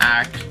 100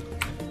 AC.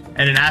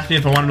 And it asked me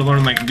if I wanted to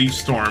learn like Leaf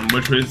Storm,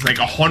 which was like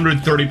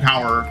 130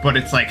 power, but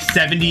it's like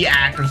 70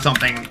 AC or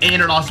something,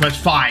 and it also has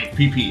 5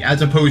 PP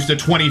as opposed to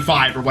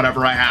 25 or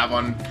whatever I have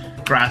on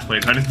Grass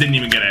Blade. So I just didn't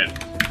even get it.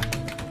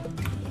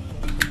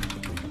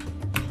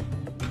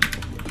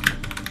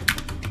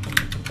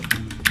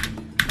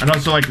 And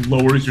also like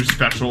lowers your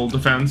special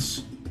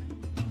defense.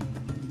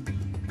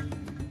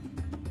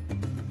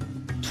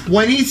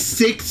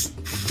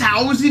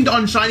 26,000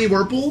 on Shiny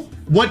Whirlpool?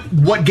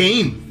 What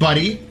game,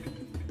 buddy?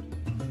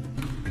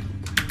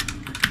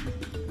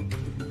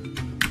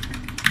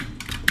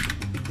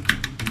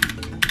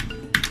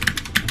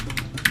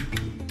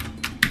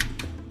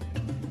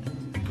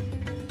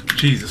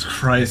 Jesus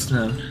Christ,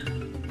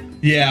 man.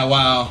 Yeah,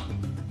 wow.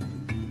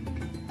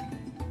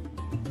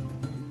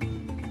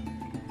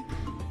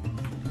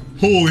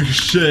 Holy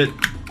shit.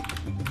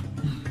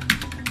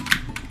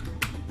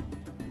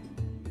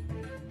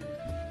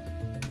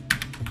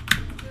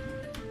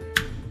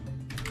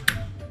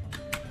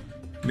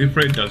 The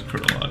Afraid does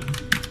crit a lot.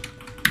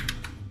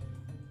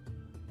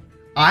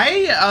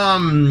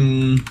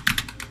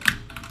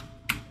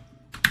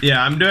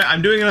 Yeah,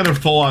 I'm doing another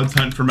full odds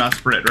hunt for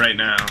Mesprit right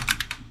now.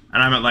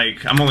 And I'm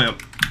only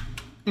at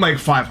like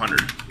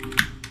 500.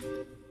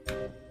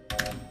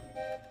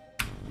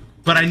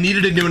 But I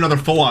needed to do another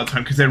full odds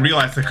hunt because I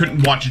realized I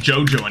couldn't watch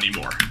JoJo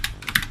anymore.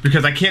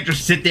 Because I can't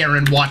just sit there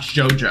and watch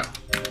JoJo.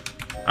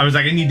 I was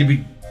like, I need to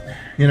be,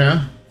 you know?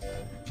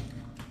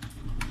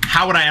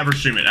 How would I ever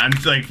stream it? I'm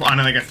like on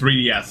like a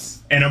 3DS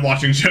and I'm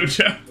watching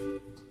JoJo.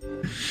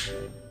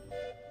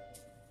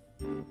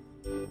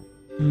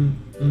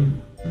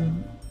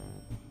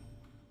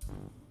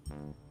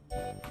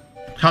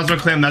 Cosmic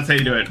Clam, that's how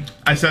you do it.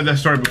 I said that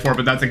story before,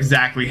 but that's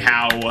exactly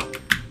how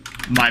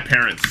my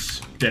parents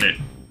did it.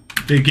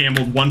 They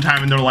gambled one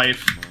time in their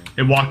life.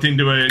 They walked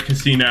into a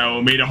casino,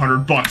 made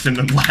 $100 and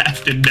then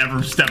left and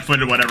never stepped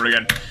foot in whatever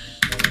again.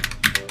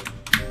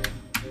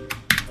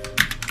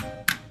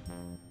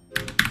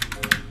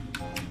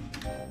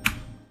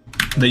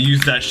 They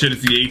used that shit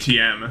as the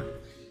ATM.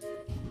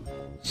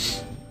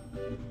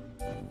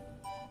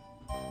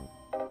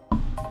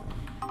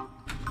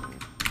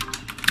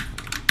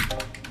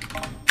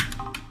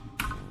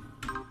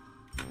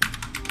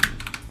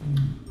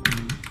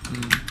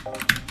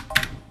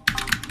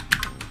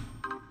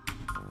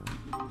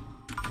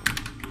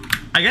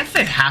 I guess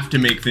they have to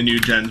make the new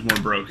gens more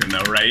broken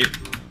though, right?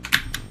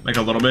 Like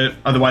a little bit.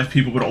 Otherwise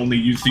people would only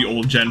use the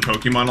old gen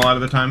Pokemon a lot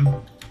of the time.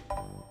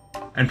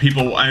 And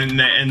people, and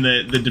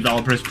the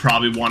developers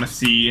probably want to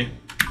see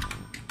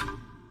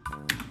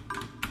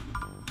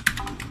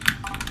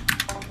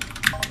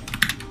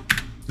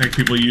like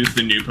people use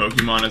the new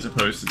Pokemon as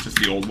opposed to just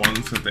the old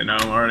ones that they know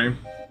already.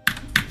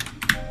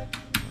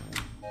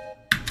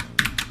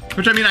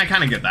 Which, I mean, I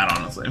kind of get that,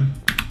 honestly.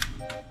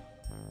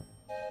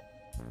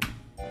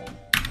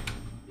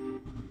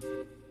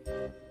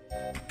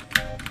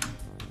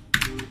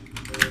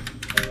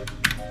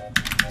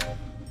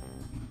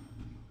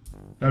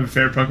 I have a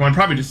favorite Pokemon?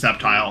 Probably just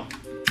Sceptile.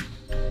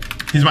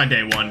 He's my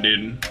day one,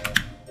 dude.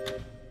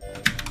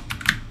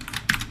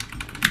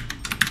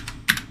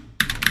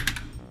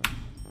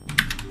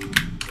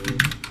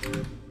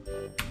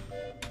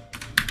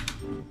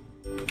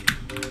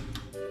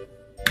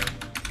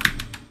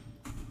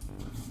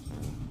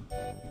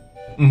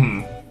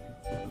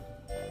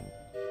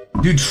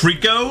 Dude,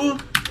 Trico?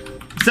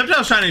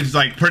 Sceptile Shiny is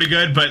like pretty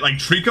good, but like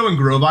Trico and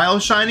Grovyle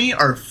Shiny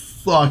are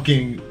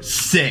fucking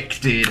sick,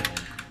 dude.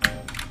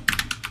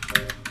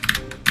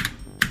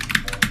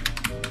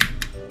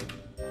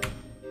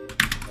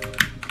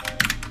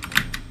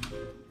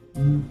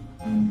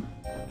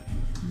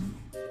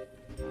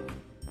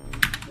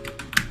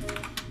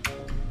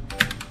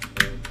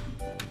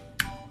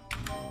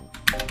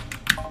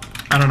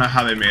 I don't know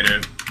how they made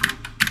it.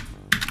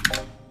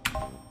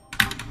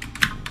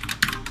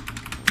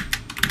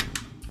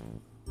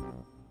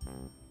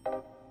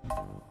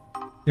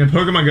 Yeah,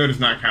 Pokemon Go does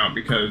not count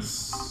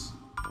because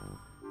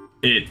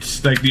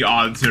it's like the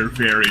odds are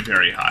very,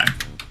 very high.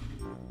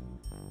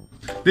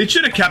 They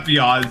should have kept the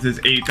odds as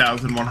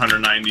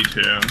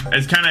 8,192.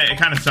 It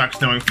kind of sucks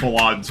knowing full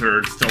odds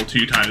are still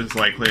 2 times as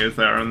likely as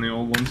they are in the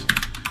old ones.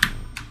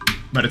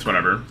 But it's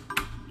whatever.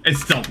 It's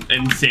still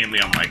insanely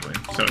unlikely,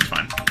 so it's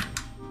fine.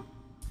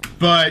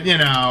 But, you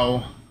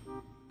know...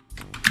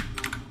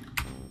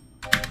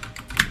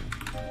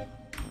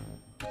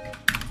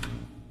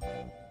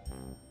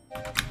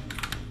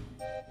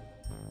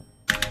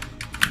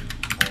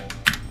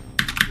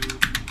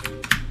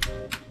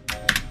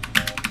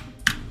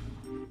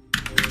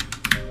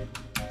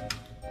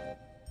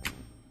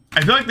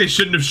 I feel like they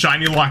shouldn't have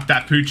shiny locked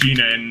that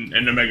Poochyena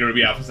in Omega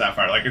Ruby Alpha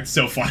Sapphire. Like, it's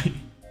so funny.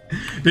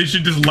 They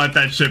should just let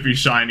that shit be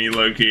shiny,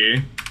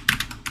 low-key.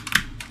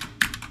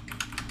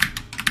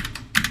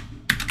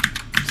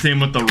 Same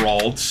with the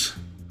Ralts.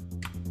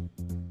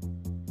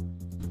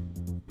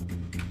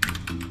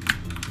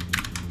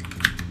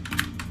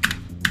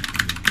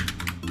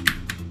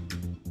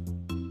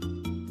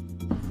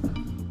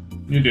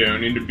 You do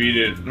need to beat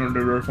it in order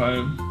to verify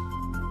it.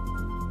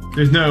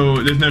 There's no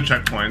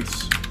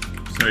checkpoints.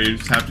 So you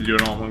just have to do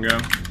it all in one go.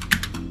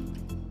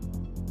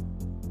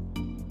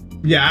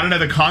 Yeah, I don't know,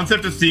 the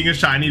concept of seeing a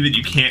shiny that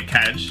you can't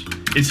catch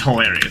is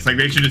hilarious. Like,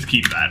 they should just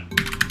keep that.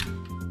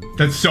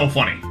 That's so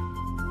funny.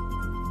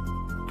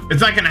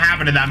 It's not gonna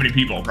happen to that many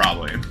people,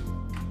 probably.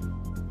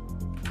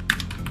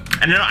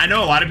 And I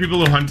know a lot of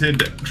people who hunted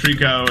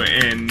Trico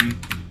in,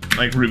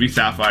 like, Ruby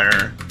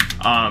Sapphire,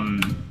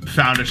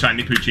 found a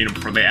shiny Poochyena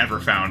before they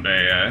ever found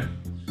a,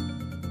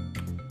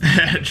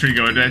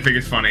 Trico, and I think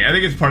it's funny. I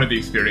think it's part of the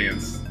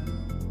experience.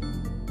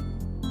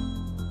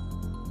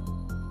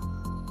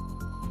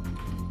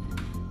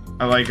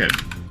 I like it.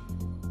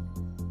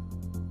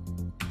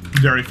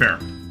 Very fair.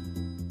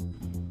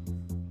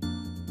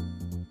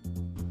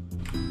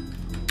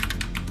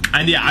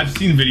 And yeah, I've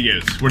seen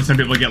videos where some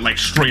people get like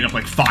straight up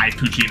like 5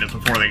 Poochyenas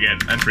before they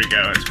get a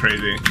Trico. It's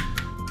crazy.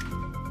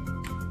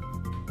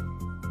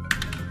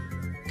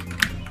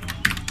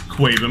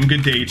 Quavum,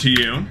 good day to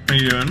you. How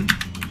you doing?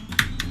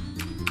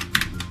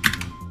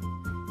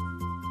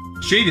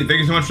 Shaded, thank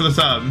you so much for the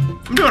sub.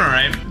 I'm doing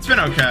alright. It's been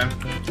okay.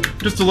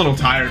 Just a little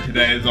tired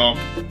today is all.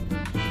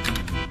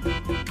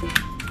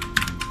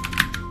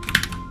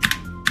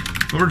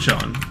 But we're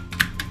chilling.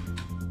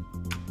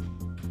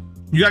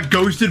 You got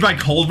ghosted by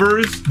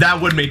Culvers?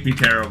 That would make me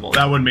terrible.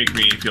 That would make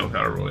me feel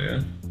terrible,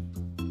 yeah.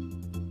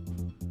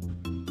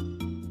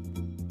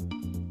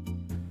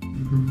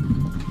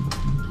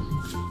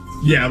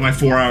 Yeah, my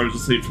 4 hours of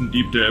sleep from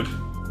Deep Dip.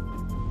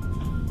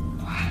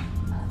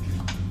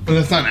 But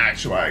that's not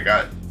actually why I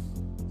got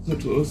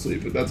such little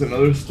sleep, but that's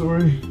another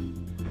story.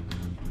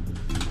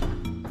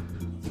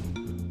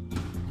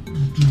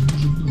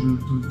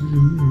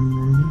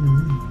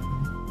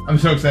 I'm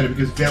so excited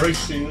because very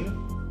soon,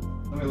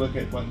 let me look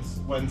at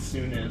when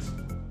soon is.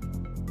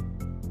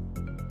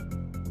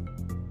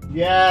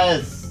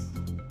 Yes!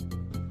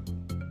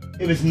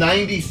 It was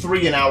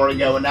 93 an hour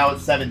ago and now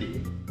it's 70.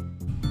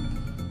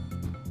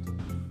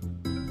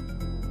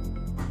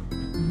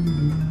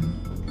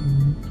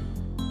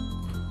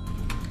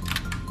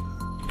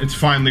 It's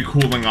finally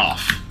cooling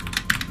off.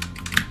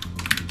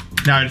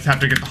 Now I just have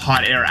to get the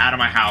hot air out of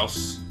my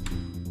house.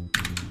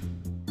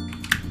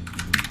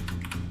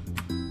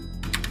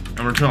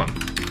 And we're chilling.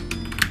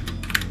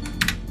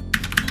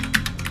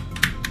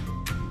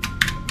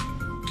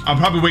 I'll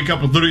probably wake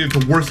up with literally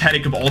the worst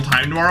headache of all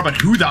time tomorrow, but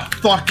who the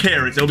fuck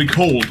cares? It'll be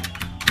cold.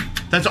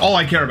 That's all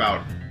I care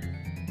about.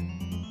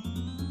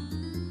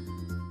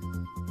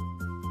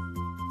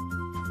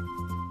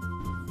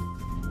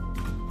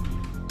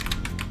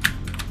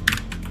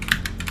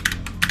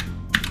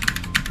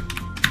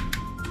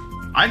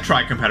 I'd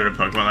try competitive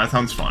Pokemon, that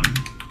sounds fun.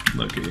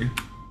 Low-key.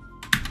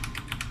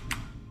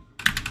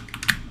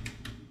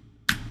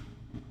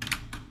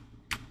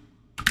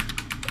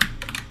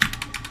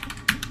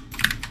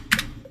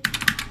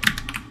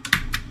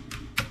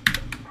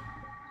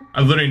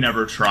 I've literally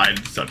never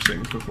tried such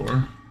things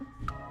before.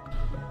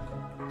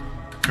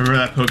 Remember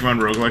that Pokemon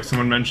roguelike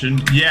someone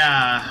mentioned?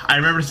 Yeah, I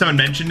remember someone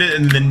mentioned it,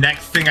 and the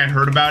next thing I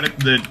heard about it,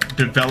 the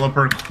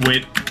developer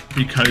quit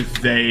because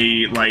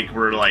they, like,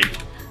 were like,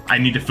 I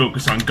need to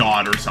focus on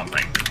God or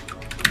something.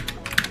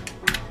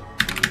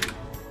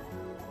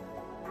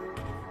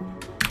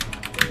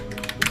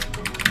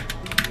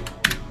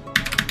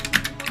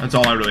 That's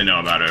all I really know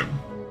about it.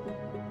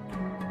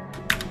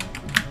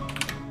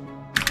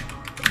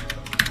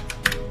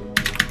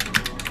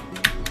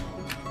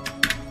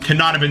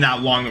 Cannot have been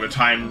that long of a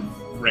time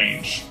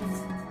range.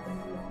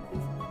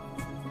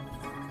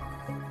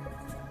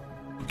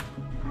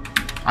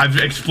 I've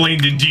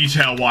explained in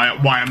detail why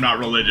I'm not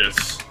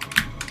religious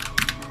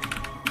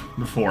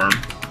before.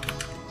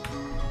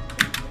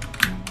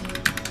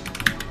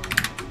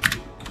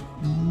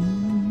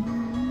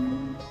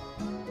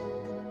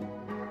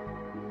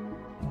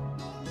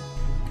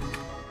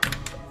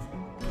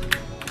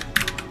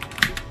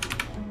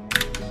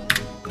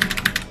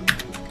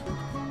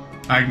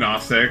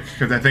 Agnostic,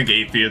 because I think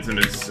atheism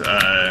is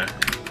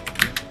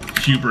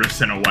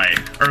hubris in a way.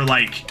 Or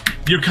like,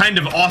 you're kind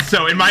of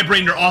also, in my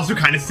brain, you're also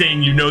kind of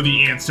saying you know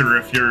the answer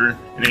if you're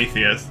an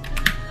atheist.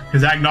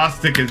 Because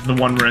agnostic is the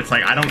one where it's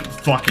like, I don't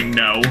fucking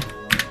know.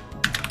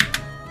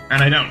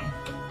 And I don't.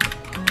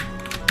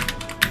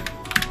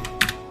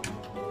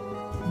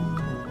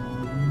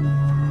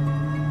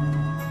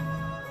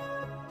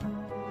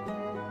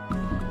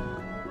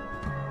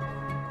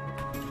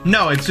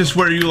 No, it's just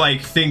where you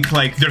like think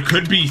like there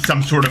could be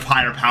some sort of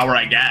higher power,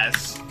 I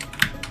guess.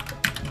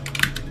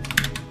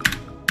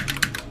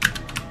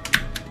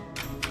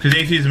 Because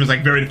atheism is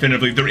like very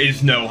definitively there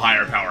is no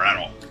higher power at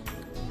all.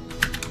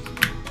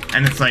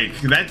 And it's like,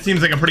 that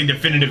seems like a pretty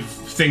definitive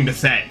thing to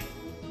say,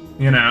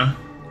 you know,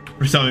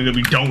 for something that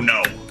we don't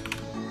know.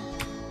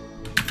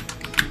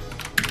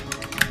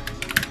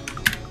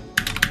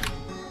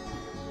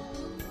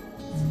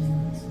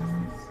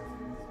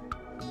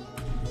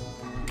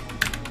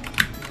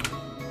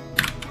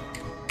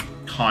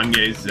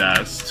 Kanye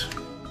Zest.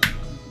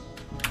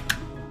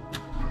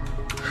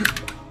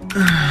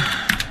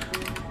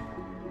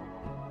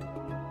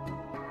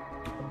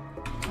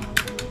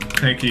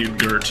 Thank you,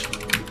 Gert.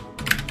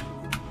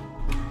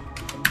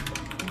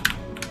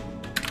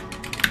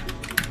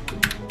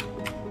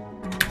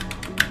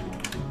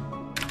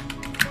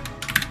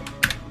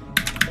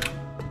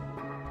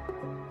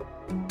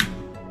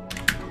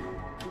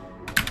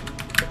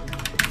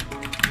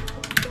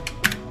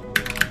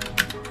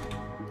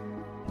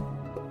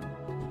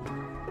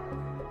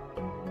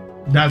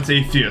 That's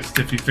atheist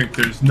if you think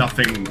there's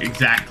nothing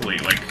exactly,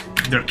 like,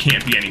 there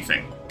can't be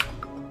anything.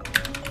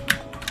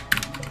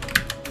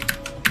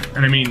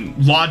 And I mean,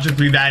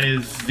 logically that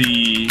is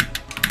the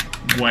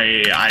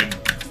way I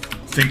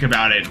think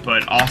about it,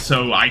 but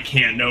also I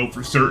can't know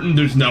for certain,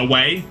 there's no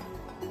way.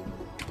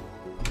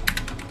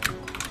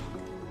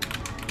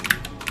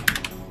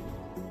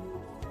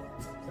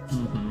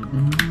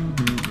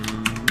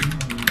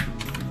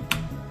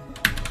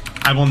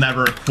 I will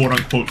never,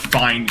 quote-unquote,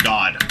 find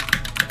God.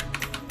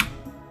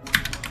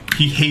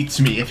 He hates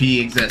me if he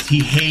exists.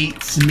 He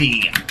hates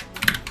me.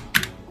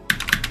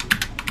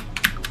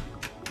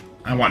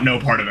 I want no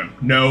part of him.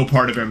 No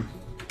part of him.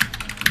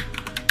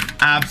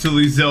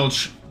 Absolutely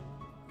zilch.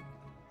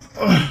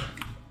 Ugh.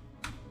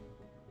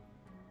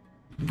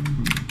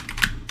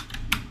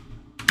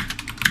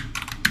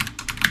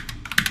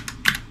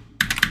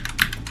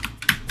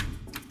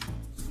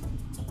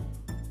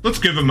 Let's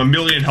give him a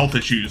million health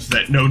issues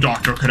that no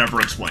doctor could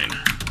ever explain.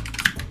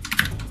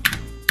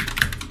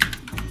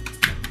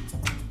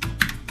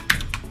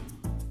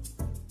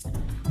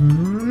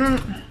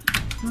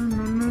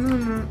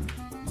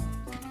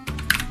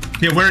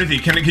 Yeah, where is he?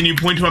 Can you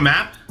point to a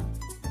map?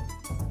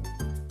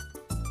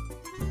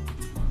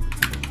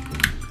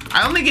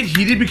 I only get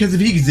heated because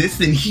if he exists,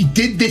 then he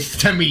did this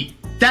to me.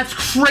 That's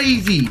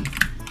crazy.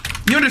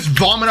 You know, just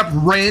vomit up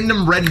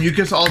random red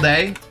mucus all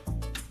day?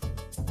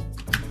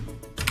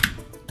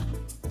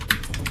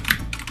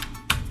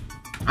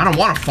 I don't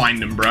want to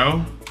find him,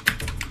 bro.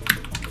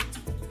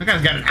 That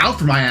guy's got an out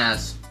for my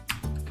ass.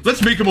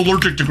 Let's make him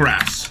allergic to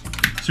grass,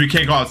 so he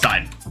can't go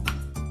outside.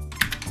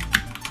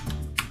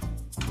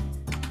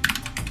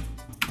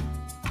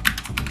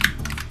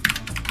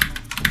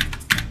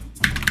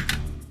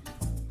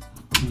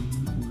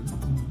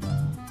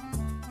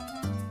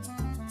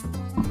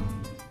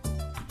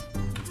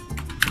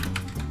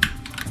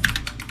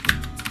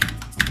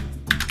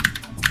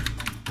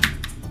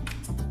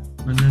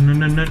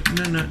 no,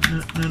 no, no,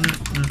 no, no,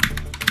 no.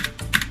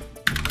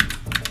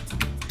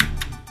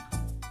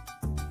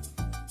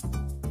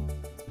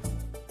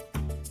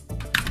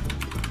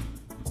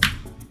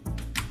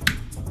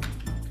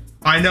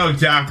 I know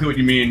exactly what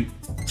you mean.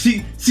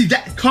 See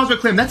that Cosmic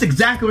Clam, that's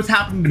exactly what's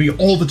happening to me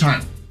all the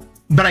time.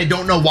 But I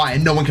don't know why,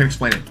 and no one can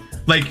explain it.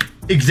 Like,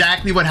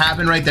 exactly what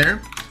happened right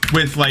there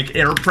with like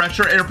air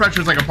pressure. Air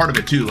pressure is like a part of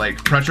it too.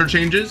 Like pressure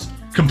changes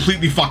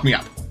completely fuck me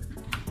up.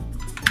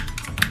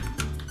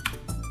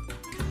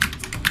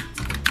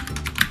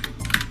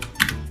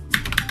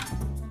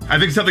 I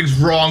think something's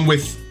wrong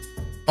with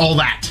all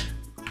that.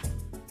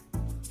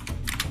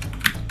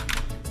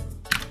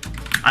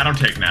 I don't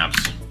take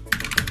naps.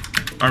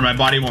 Or my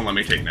body won't let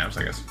me take naps,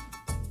 I guess.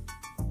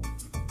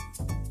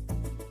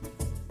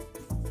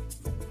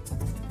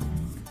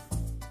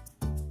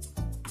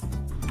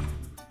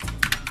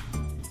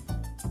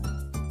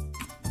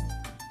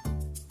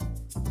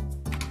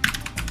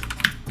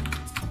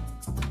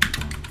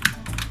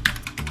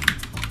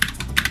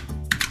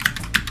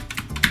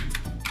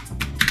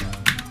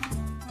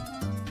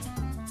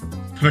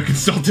 I'm a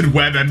consulted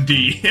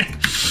WebMD.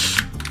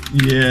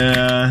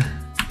 Yeah.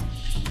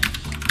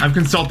 I've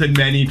consulted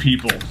many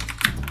people.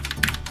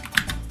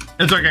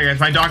 It's okay, guys.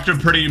 My doctor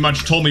pretty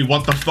much told me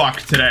what the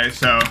fuck today,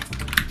 so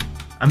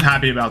I'm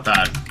happy about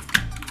that.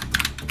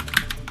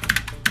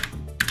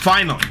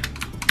 Finally.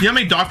 You know how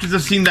many doctors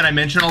I've seen that I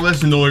mention all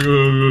this and they're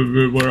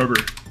like, whatever.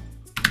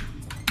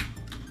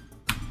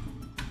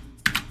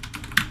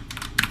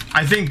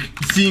 I think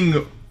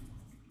seeing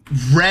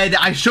red,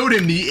 I showed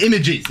him the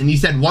images and he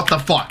said, what the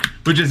fuck?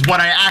 Which is what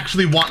I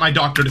actually want my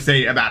doctor to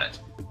say about it.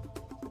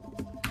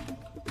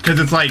 Because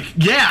it's like,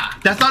 yeah,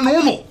 that's not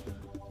normal.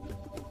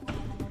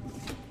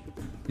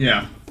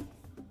 Yeah.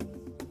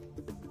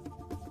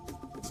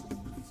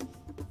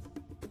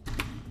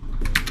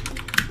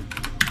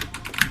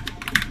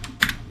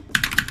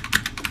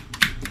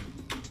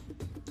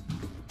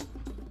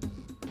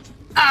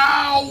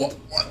 Ow!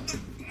 What the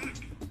fuck?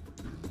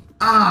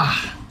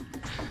 Ah.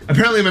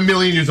 Apparently I'm a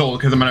million years old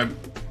because I'm gonna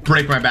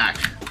break my back.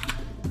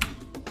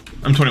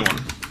 I'm 21.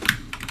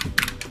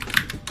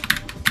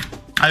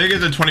 I think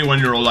as a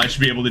 21-year-old, I should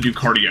be able to do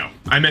cardio.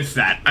 I miss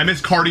that. I miss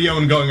cardio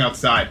and going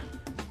outside.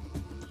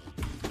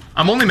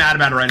 I'm only mad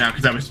about it right now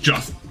because I was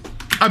just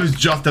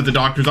at the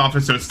doctor's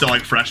office, so it's still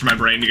like fresh in my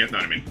brain. You guys know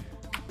what I mean?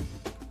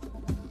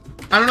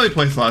 I don't really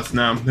play slots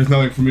now. There's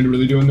nothing for me to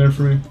really do in there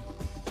for me.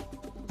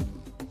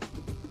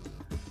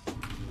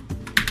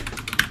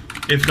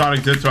 If God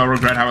exists, do I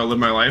regret how I live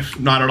my life?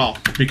 Not at all,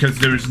 because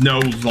there's no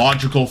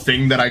logical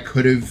thing that I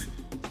could have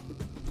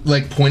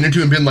like pointed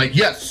to and been like,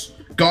 yes,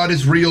 God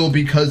is real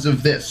because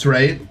of this,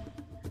 right?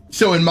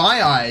 So in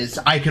my eyes,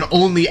 I can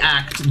only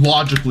act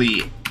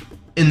logically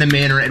in the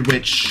manner at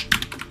which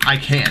I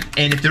can.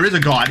 And if there is a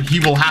God, he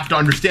will have to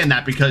understand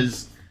that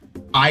because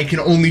I can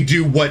only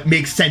do what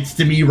makes sense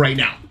to me right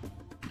now.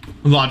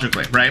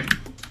 Logically, right?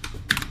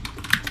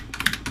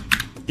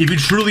 If he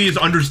truly is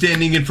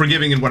understanding and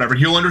forgiving and whatever,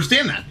 he'll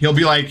understand that. He'll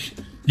be like,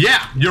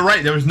 yeah, you're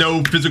right. There was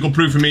no physical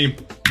proof of me.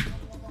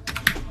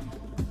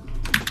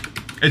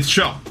 It's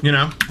chill, you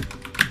know?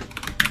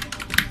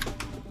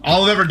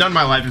 All I've ever done in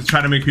my life is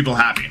try to make people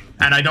happy.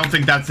 And I don't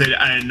think that's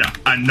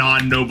a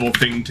non-noble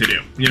thing to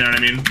do. You know what I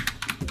mean?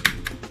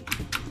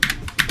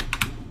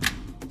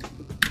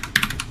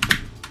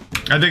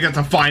 I think that's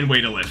a fine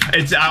way to live.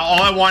 It's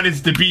all I want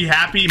is to be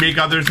happy, make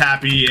others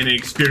happy, and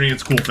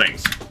experience cool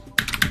things.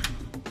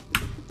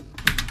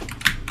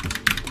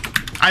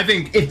 I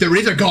think if there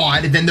is a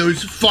God, then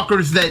those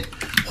fuckers that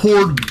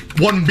hoard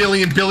 $1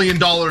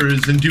 billion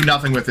and do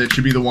nothing with it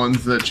should be the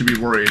ones that should be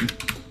worried.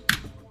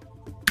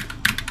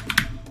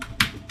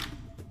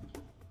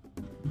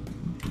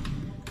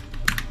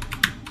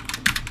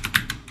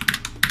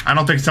 I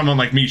don't think someone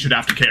like me should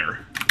have to care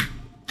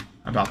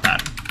about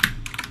that.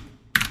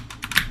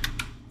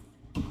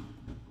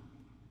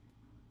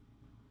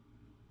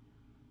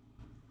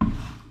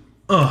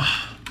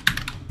 Ugh.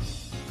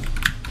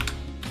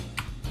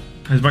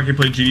 Has Bucky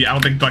played GD? I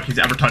don't think Bucky's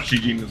ever touched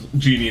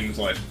GD in his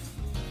life.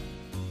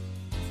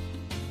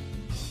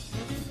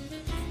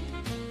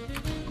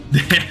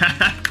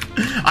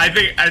 I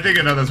think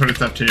I know that sort of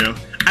stuff too.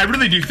 I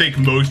really do think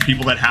most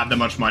people that have that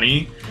much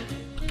money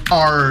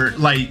are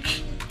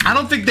like, I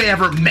don't think they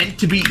ever meant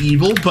to be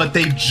evil, but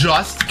they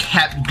just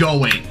kept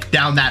going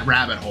down that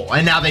rabbit hole.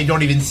 And now they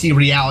don't even see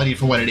reality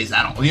for what it is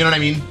at all. You know what I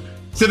mean?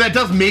 So that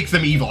does make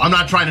them evil. I'm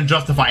not trying to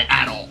justify it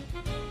at all.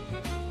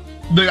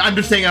 I'm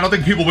just saying, I don't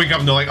think people wake up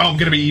and they're like, oh, I'm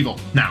gonna be evil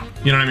now.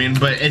 You know what I mean?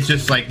 But it's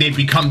just like, they've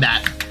become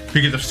that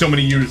because of so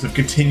many years of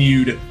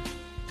continued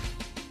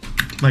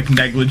like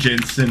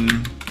negligence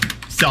and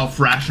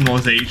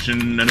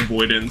self-rationalization and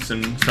avoidance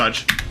and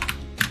such.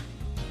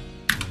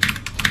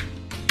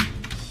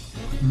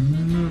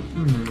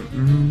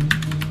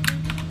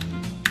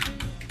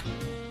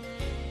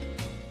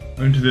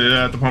 To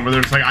the point where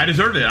they're just like, I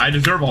deserve it. I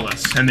deserve all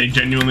this. And they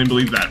genuinely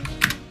believe that.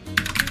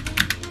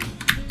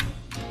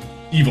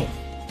 Evil.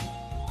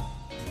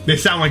 They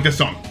sound like this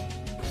song.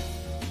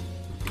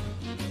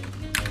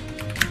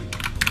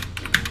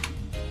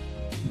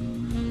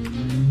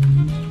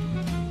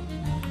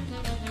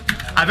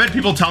 I've had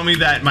people tell me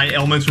that my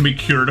ailments would be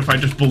cured if I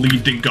just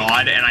believed in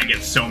God, and I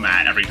get so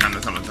mad every time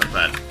that someone says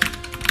that.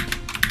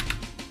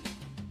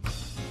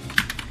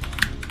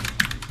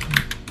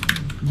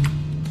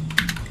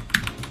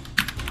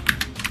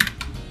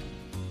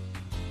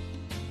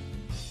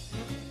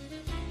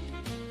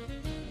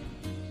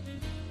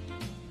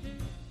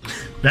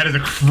 That is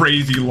a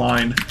crazy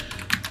line.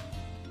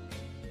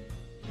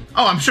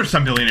 Oh, I'm sure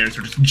some billionaires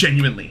are just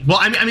genuinely. Well,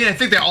 I mean, I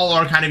think they all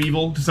are kind of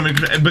evil to some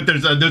extent, but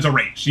there's a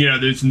range. You know,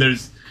 there's. And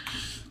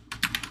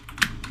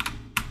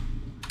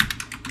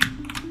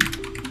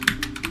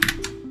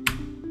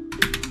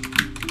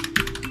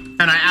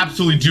I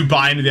absolutely do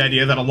buy into the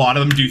idea that a lot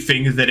of them do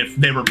things that if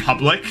they were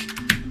public,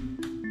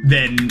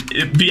 then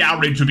the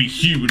outrage would be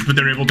huge, but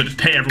they're able to just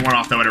pay everyone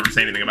off that would ever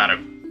say anything about it.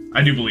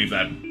 I do believe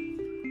that.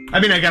 I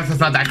mean, I guess that's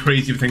not that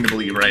crazy of a thing to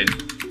believe, right?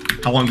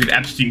 How long did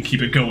Epstein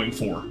keep it going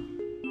for?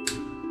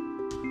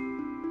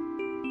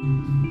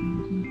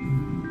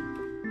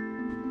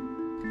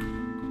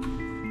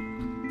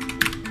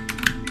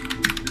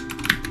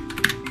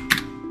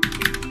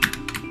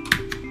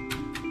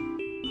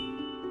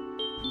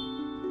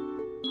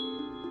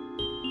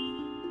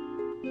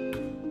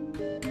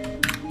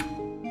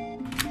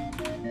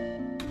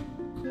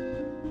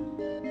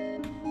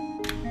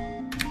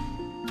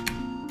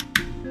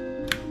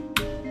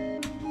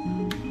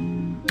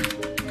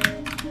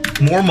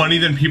 More money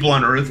than people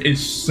on Earth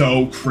is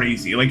so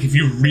crazy. Like, if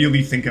you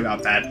really think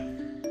about that.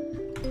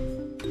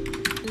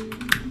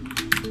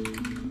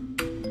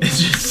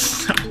 It's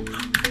just so...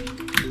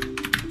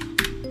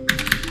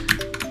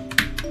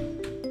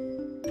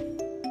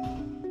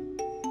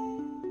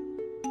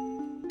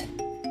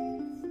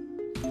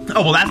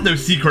 Oh, well, that's no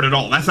secret at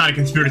all. That's not a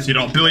conspiracy at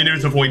all.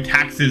 Billionaires avoid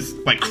taxes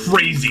like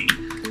crazy.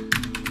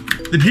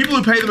 The people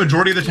who pay the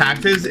majority of the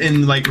taxes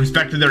in, like,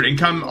 respect to their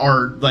income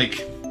are,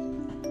 like...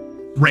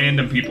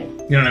 random people,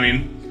 you know what I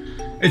mean?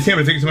 It's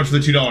Hammer, thank you so much for the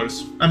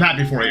 $2. I'm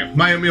happy for you.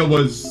 My oatmeal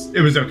was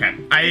okay.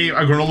 I ate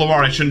a granola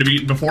bar I shouldn't have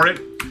eaten before it,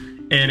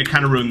 and it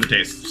kind of ruined the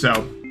taste,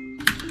 so.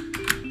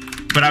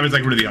 But I was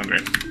like really hungry.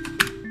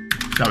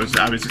 So I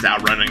was just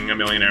out running a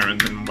million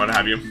errands and what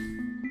have you.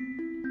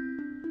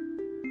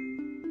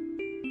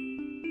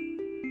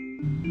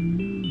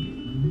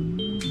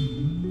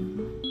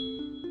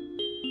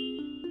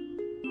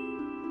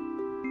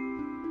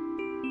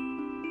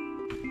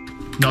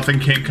 Nothing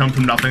can't come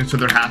from nothing, so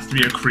there has to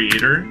be a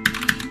creator.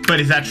 But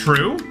is that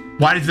true?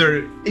 Why is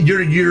there...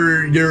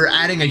 You're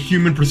adding a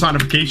human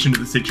personification to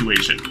the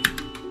situation.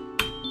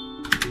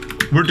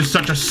 We're just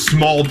such a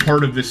small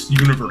part of this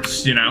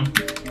universe, you know?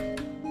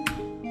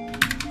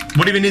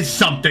 What even is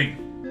something?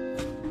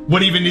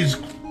 What even is,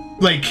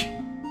 like,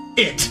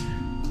 it?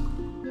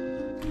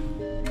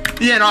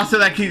 Yeah, and also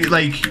that can,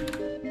 like...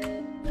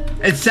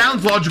 It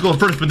sounds logical at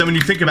first, but then when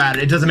you think about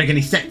it, it doesn't make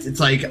any sense. It's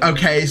like,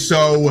 okay,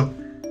 so...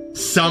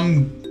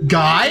 some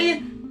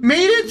guy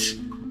made it?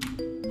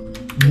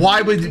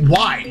 Why?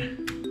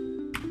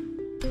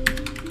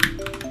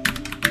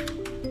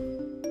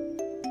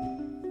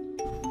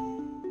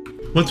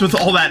 What's with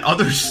all that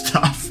other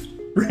stuff,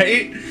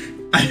 right?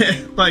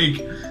 Like,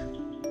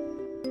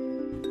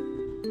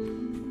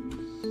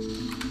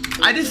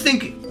 I just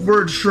think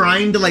we're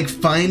trying to like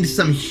find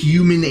some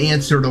human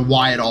answer to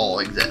why it all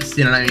exists,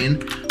 you know what I mean?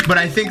 But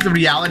I think the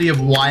reality of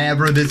why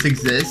ever this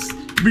exists,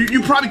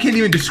 you probably can't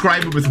even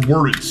describe it with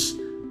words,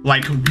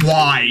 like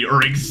why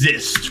or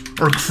exist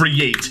or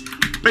create.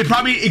 It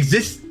probably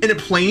exists in a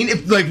plane,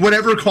 if like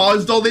whatever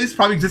caused all this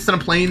probably exists in a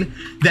plane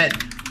that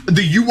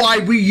the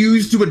UI we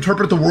use to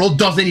interpret the world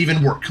doesn't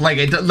even work.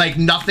 Like like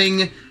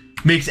nothing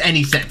makes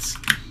any sense.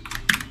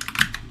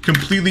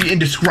 Completely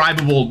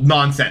indescribable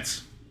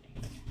nonsense.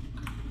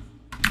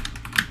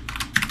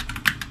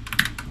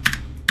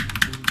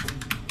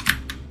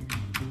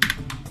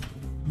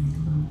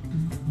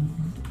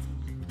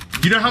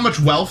 Do you know how much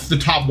wealth the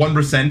top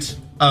 1%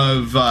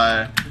 of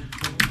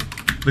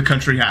the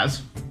country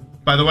has,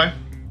 by the way?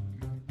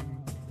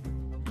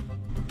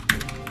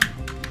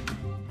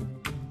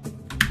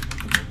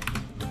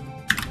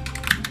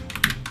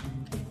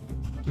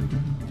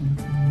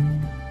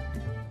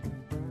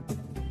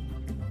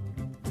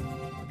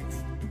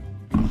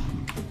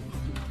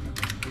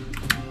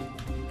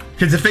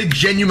 Because if they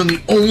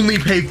genuinely only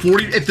pay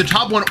if the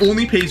top one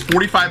only pays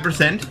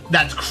 45%,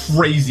 that's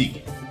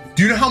crazy.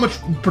 Do you know how much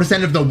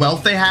percent of the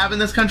wealth they have in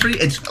this country?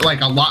 It's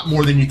like a lot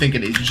more than you think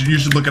it is. You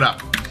should look it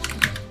up.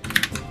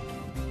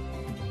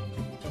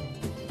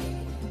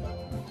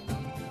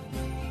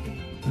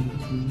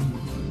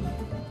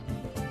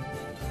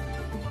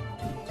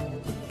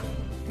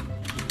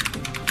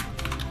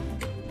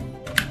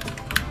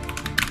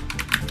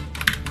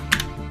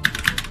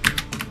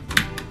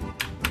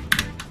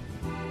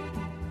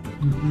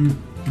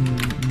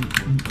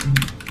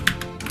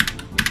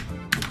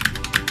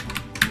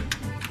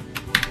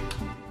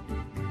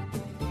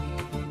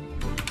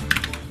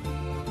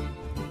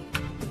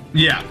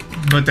 Yeah,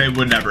 but they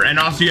would never. And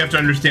also you have to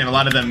understand a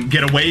lot of them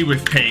get away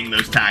with paying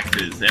those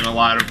taxes in a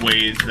lot of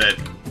ways that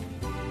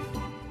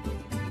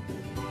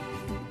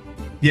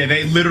Yeah,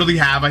 they literally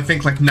have, I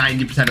think, like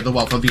 90% of the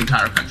wealth of the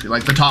entire country,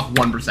 like the top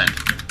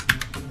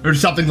 1%. Or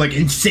something like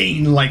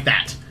insane like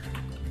that.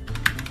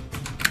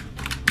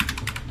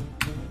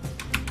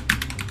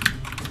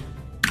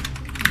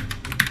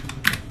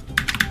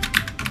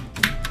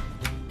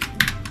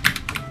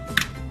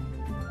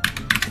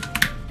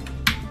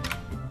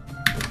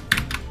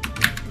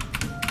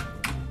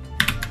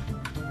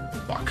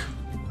 Fuck.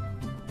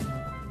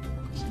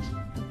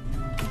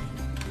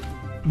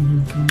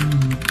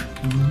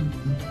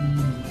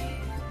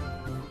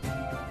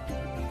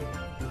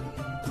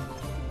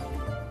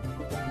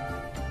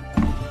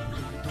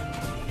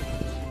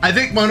 I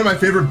think one of my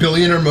favorite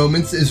billionaire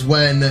moments is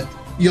when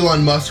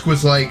Elon Musk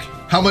was like,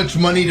 how much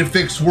money to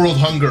fix world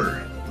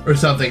hunger or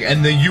something,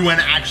 and the UN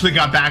actually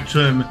got back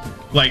to him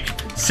like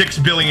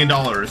 $6 billion,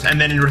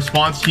 and then in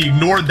response he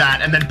ignored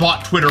that and then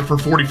bought Twitter for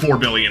 44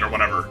 billion or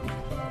whatever.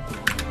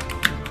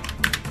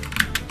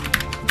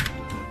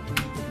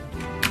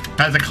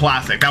 That's a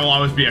classic. That will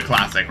always be a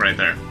classic right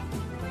there.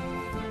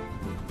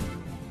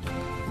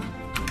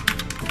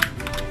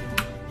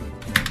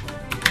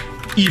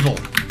 Evil.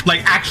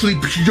 Like, actually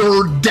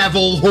pure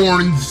devil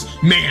horns,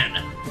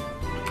 man.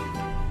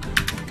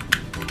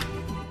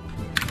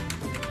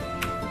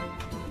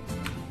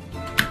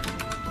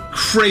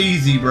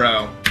 Crazy,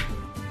 bro.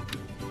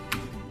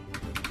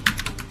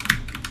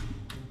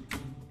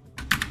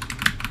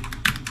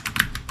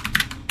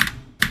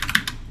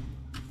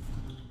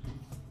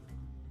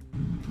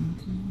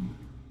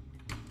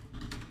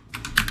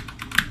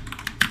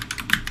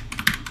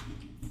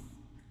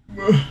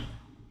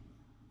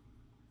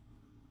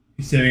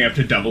 He's setting up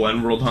to double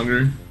end world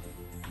hunger.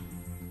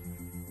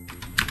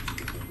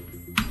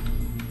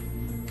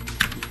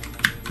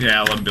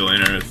 Yeah, I love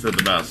billionaires. They're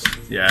the best.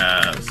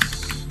 Yes.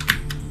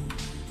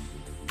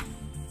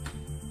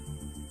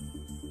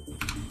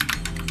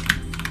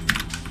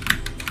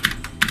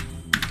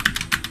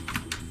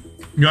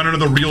 You want to know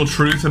the real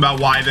truth about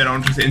why they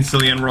don't just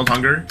instantly end world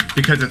hunger?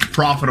 Because it's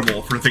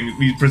profitable for things,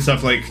 for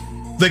stuff like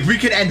we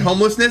could end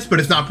homelessness, but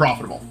it's not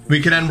profitable.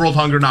 We could end world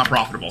hunger, not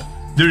profitable.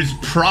 There's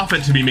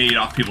profit to be made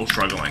off people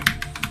struggling.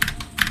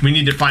 We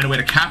need to find a way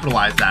to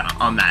capitalize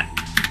on that.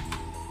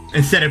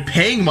 Instead of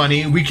paying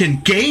money, we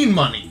can gain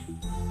money.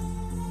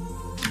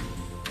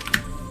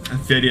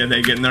 That's the idea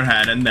they get in their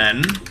head, and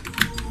then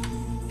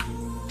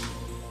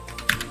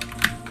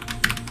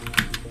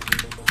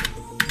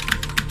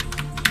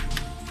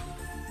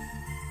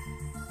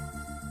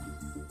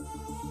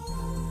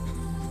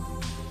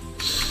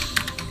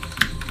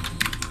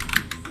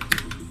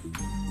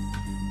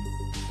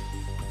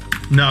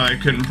no, I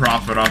couldn't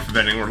profit off of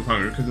ending world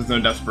hunger because there's no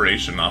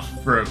desperation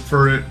enough for it.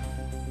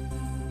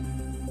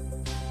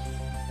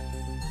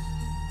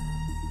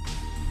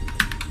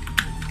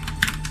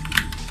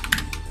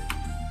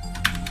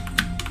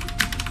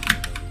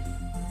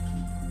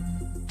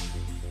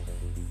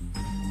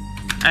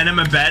 And I'm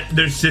a bet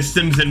there's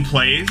systems in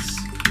place.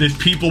 There's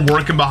people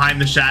working behind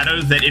the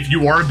shadows that if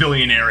you are a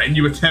billionaire and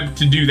you attempt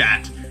to do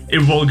that, it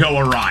will go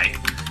awry.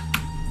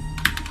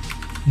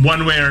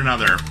 One way or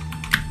another.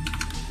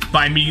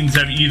 By means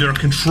of either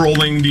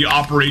controlling the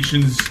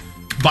operations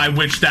by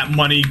which that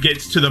money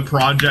gets to the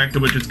project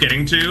which it's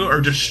getting to,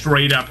 or just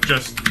straight up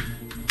just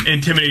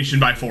intimidation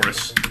by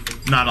force,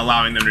 not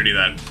allowing them to do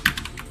that.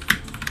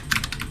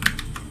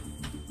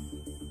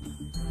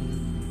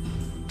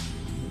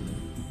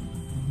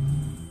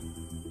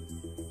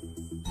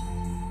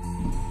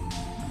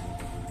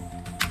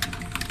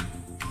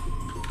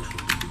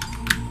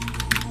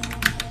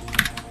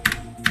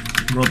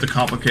 World's a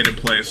complicated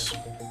place.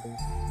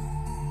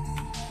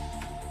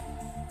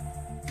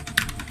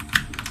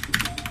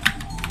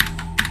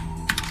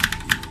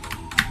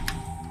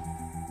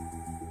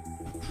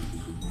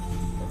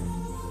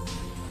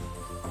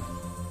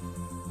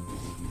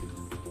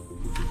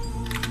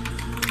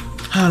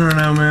 I don't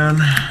know, man.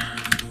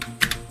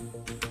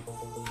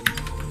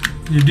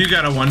 You do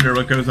gotta wonder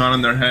what goes on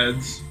in their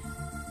heads.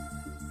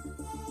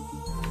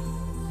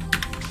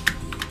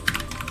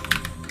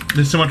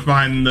 There's so much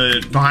behind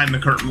the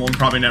curtain we'll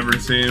probably never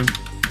see.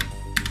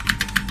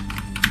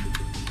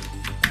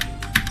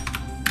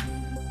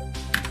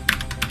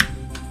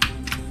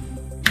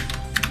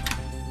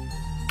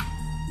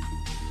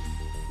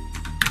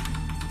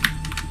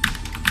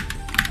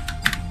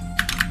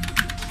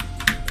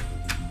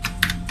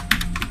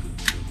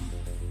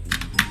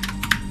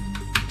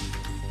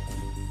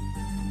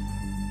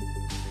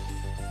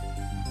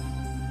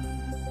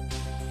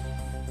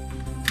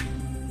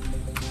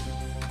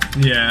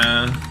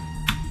 Yeah.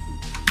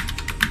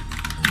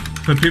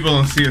 But people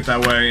don't see it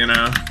that way, you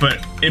know?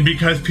 But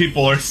because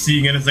people are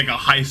seeing it as like a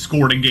high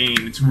score to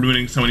gain, it's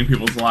ruining so many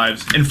people's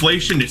lives.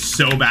 Inflation is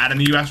so bad in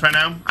the US right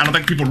now. I don't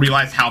think people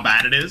realize how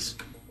bad it is.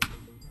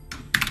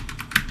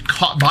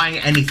 Buying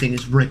anything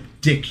is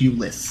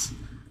ridiculous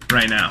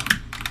right now.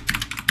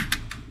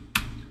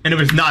 And it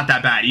was not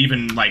that bad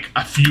even like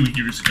a few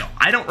years ago.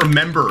 I don't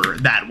remember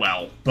that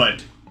well,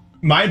 but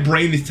my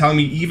brain is telling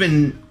me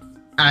even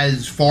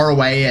as far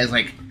away as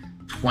like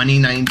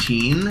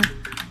 2019,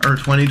 or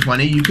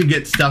 2020, you could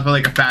get stuff at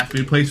like a fast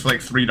food place for like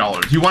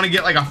 $3. You want to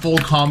get like a full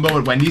combo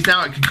at Wendy's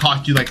now, it could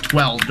cost you like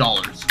 $12,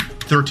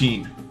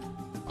 $13.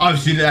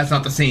 Obviously that's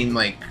not the same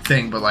like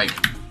thing, but like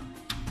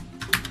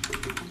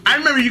I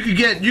remember you could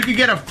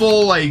get a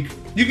full like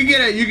you could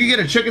get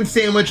a chicken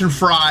sandwich and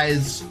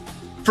fries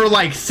for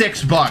like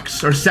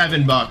 $6 or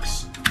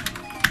 $7.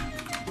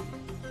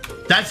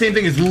 That same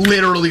thing is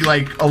literally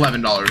like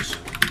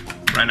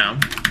 $11 right now.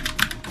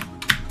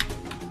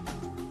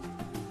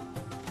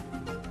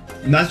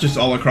 And that's just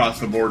all across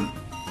the board.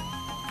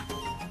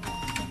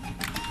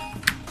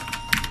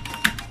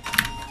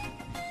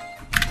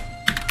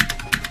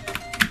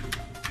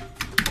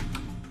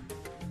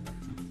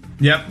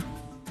 Yep.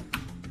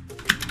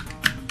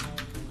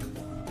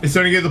 It's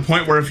starting to get to the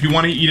point where if you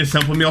want to eat a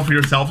simple meal for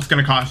yourself, it's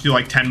going to cost you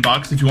like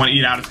 $10. If you want to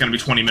eat out, it's going to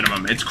be 20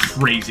 minimum. It's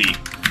crazy.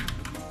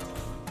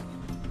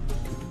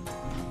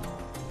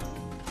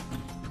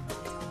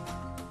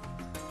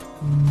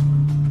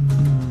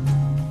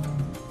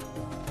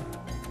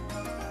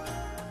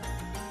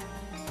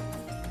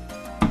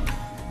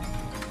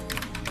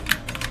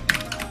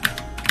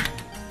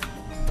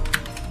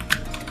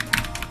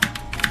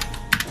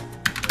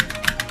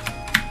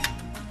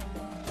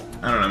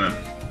 I don't know, man.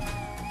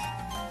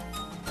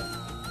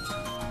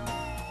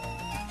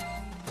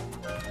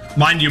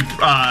 Mind you,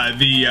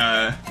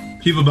 the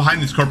people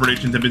behind these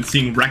corporations have been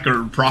seeing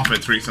record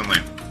profits recently.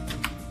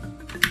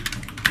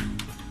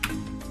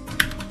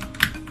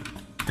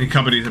 And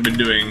companies have been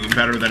doing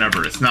better than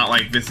ever. It's not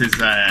like this is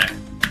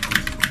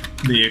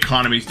the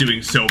economy's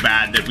doing so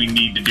bad that we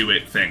need to do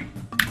it thing.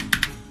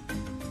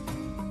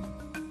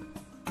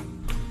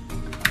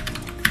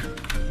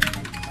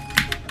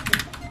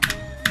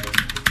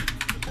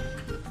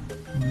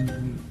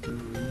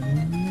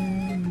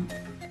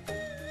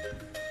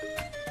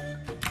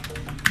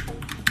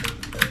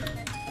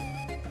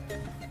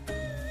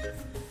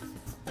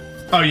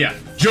 Oh yeah,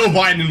 Joe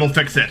Biden will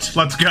fix it.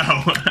 Let's go.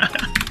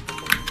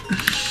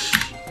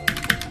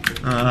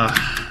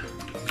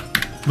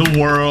 The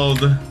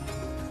world.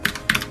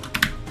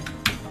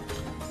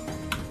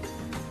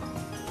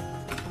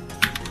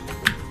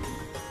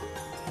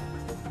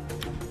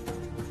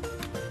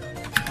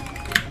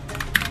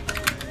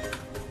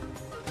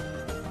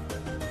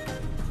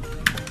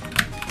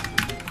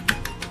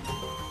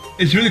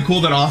 It's really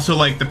cool that also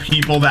like the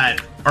people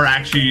that are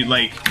actually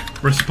like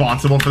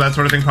responsible for that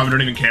sort of thing probably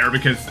don't even care,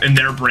 because in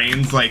their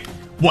brains, like,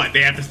 what,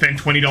 they have to spend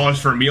 $20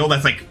 for a meal?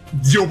 That's like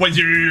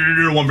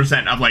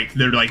 0.001% of like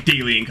their like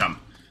daily income.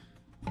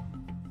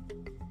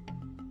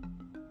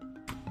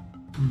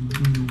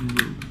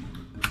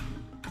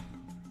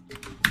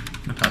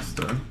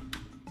 Npesta.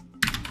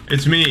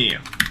 It's me.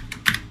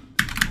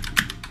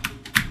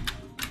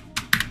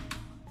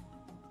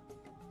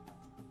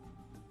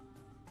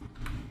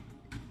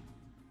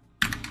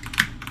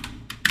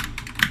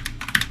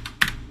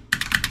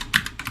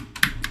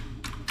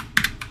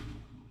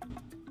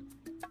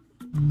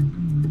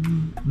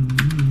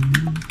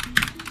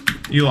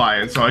 Eli,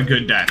 it's a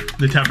good day.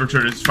 The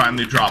temperature has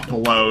finally dropped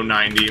below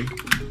 90.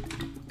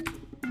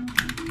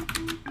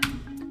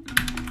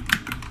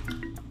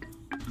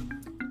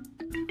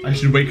 I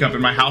should wake up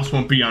and my house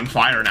won't be on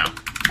fire now.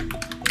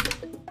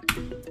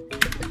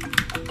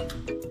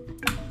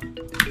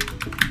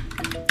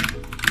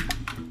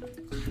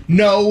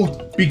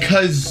 No,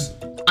 because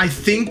I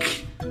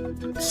think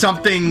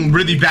something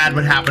really bad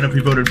would happen if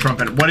we voted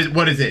Trump. And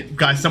what is it?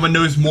 Guys, someone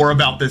knows more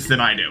about this than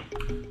I do.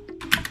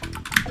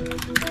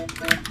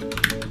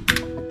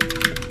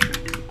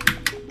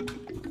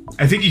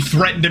 I think he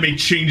threatened to make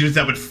changes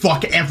that would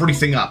fuck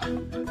everything up.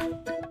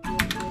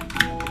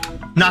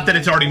 Not that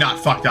it's already not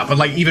fucked up, but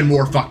like even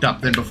more fucked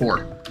up than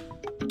before.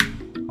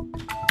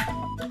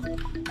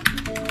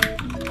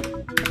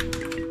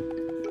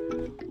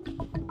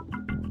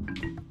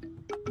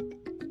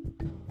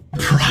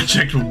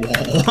 Project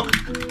Wall.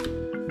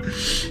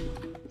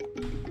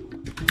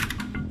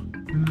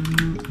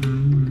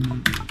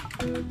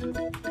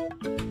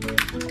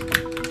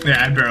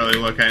 Yeah, I barely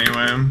look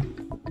anyway.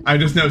 I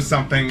just know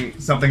something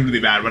really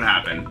bad would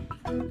happen.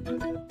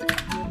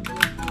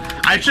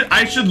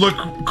 I should look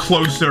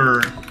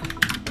closer.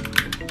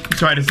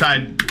 So I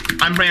decide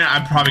I'm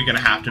probably gonna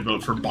have to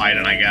vote for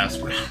Biden, I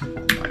guess.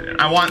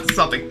 I want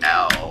something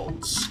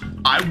else.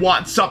 I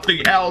want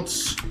something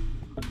else.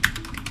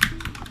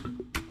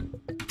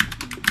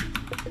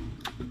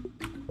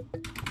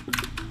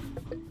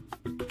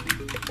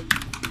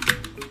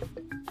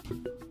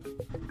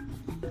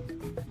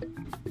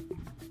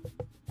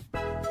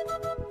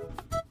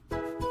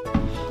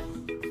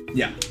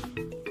 Yeah.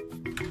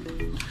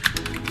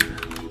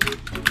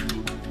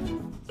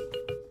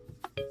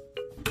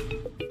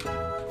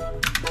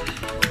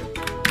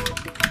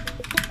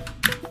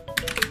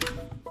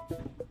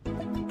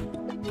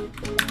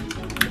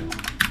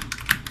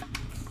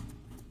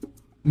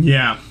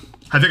 Yeah.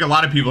 I think a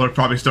lot of people are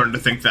probably starting to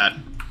think that.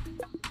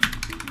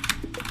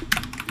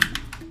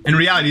 In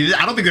reality,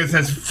 I don't think this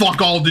has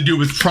fuck all to do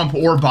with Trump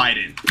or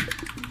Biden.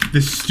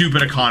 This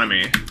stupid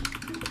economy.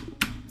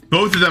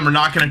 both of them are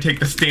not going to take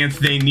the stance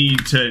they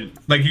need to,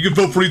 like, you can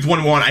vote for each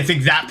one. I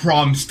think that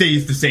problem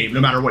stays the same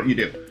no matter what you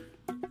do.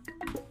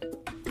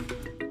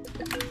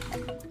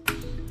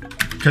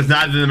 Because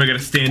neither of them are going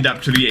to stand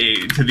up to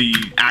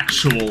the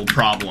actual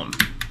problem.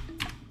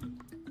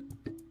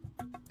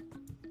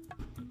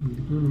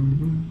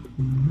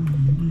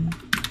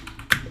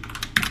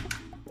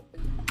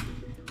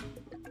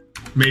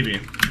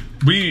 Maybe.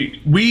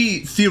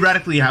 We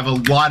theoretically have a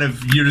lot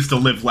of years to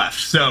live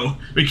left, so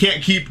we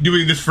can't keep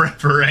doing this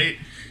forever, right?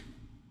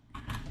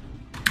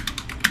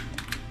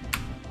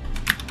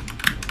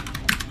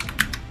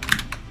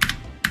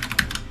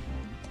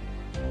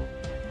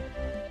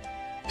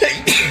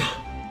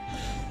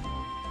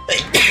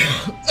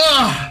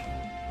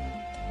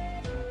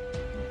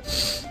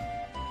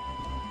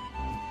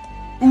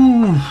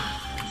 Ooh.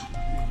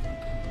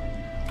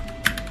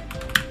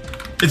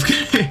 It's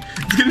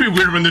gonna be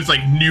weird when there's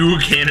like new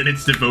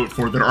candidates to vote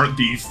for that aren't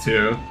these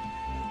two.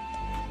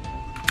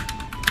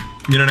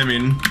 You know what I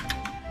mean?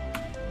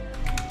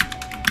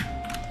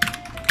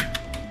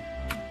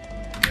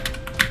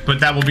 But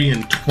that will be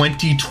in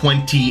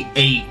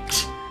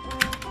 2028.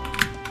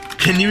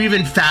 Can you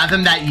even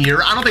fathom that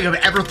year? I don't think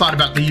I've ever thought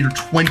about the year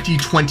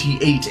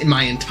 2028 in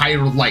my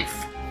entire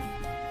life.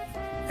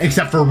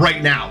 Except for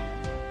right now.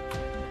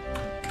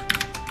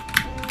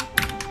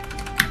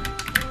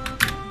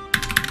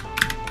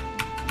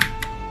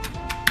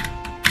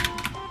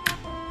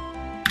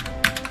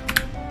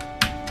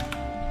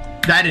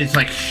 That is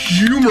like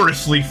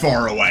humorously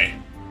far away.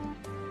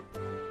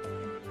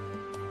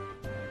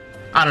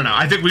 I don't know.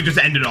 I think we just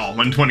end it all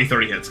when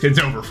 2030 hits. It's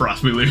over for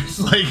us. We lose.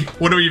 Like,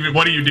 what do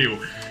you do?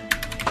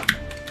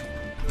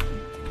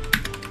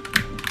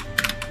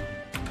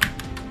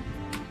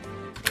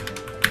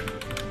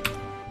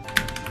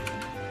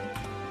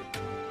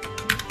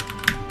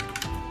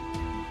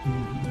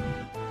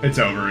 It's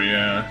over,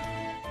 yeah.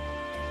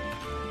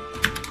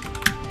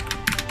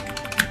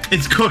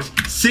 It's cooked.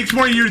 6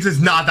 more years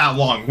is not that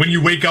long. When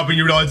you wake up and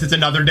you realize it's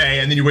another day,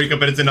 and then you wake up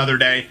and it's another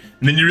day,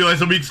 and then you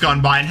realize a week's gone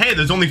by, and hey,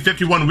 there's only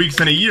 51 weeks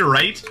in a year,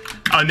 right?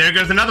 Oh, and there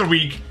goes another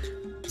week.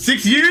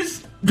 6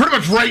 years? Pretty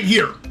much right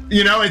here.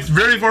 You know, it's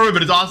very forward,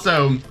 but it's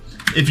also,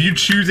 if you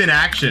choose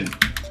inaction,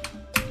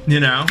 you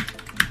know?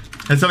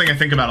 That's something I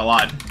think about a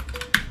lot.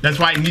 That's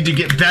why I need to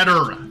get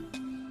better.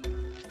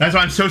 That's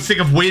why I'm so sick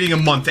of waiting a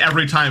month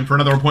every time for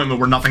another appointment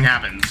where nothing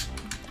happens.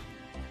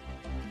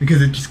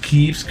 Because it just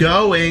keeps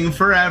going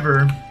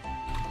forever.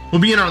 We'll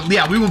be in our,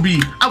 yeah, we will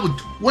be, I will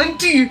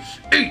 28.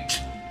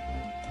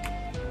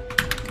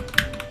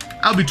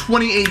 I'll be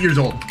 28 years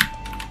old.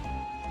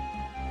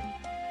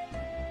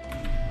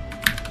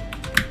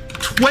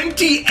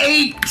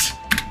 28!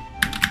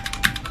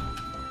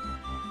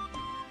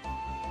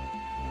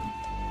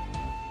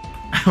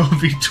 I will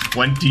be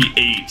 28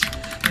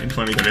 in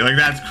 2030. Like,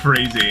 that's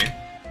crazy.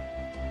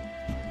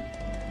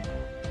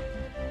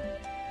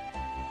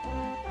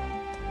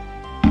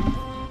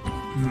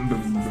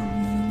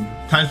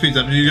 Time speeds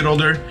up as you get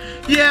older.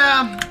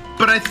 Yeah,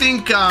 but I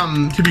think,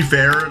 to be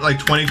fair, like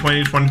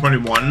 2020,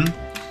 2021,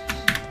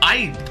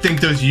 I think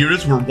those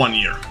years were 1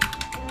 year.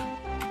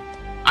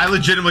 I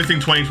legitimately think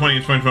 2020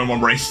 and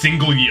 2021 were a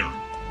single year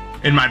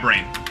in my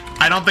brain.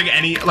 I don't think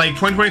any, like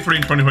 2023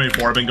 and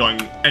 2024 have been going,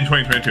 and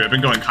 2022 have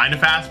been going kind of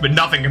fast, but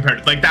nothing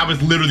compared to, like, that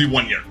was literally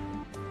 1 year.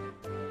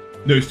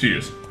 Those 2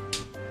 years.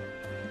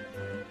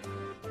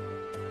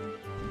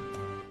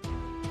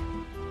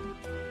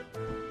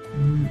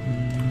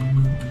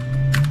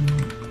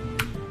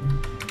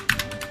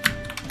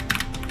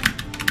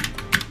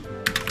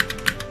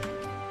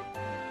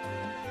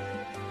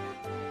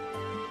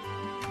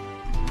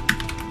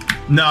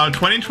 No,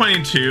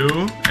 2022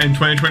 and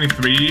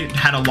 2023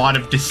 had a lot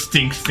of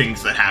distinct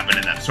things that happened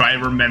in them, so I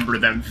remember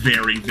them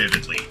very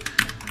vividly.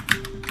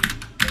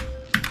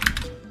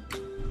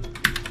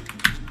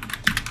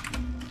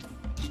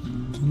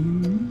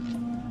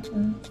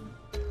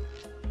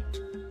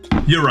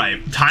 You're right.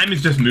 Time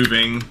is just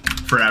moving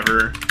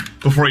forever.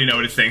 Before you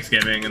know it, it's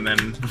Thanksgiving, and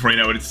then before you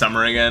know it, it's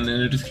summer again,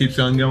 and it just keeps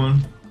on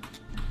going.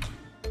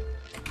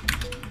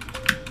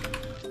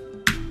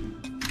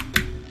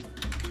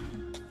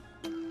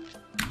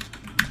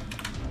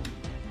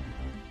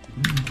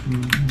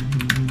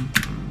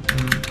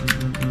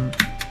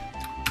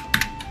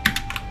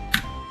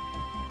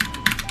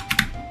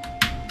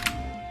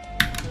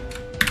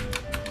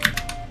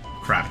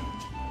 Crap.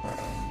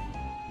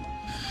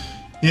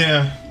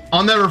 Yeah,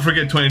 I'll never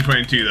forget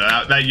 2022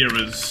 though. That year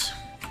was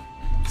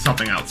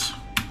something else.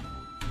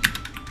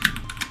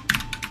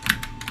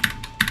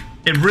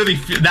 It really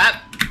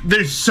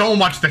there's so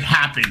much that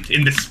happened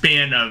in the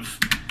span of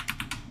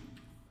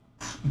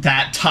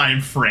that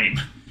time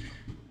frame.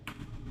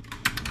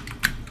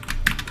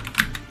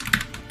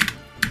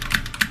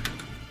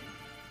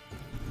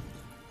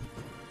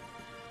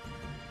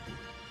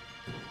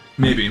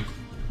 Maybe.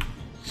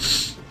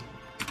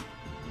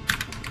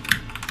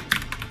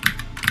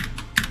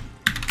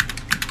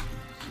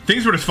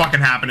 Things were just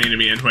fucking happening to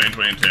me in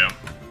 2022.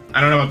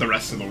 I don't know about the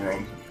rest of the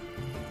world.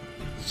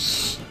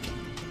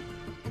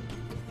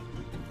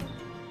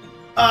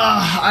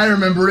 I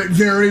remember it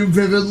very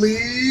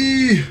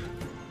vividly.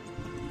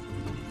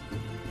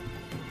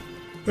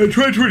 In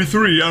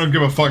 2023, I don't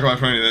give a fuck about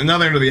 20.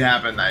 Nothing really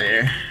happened that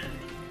year.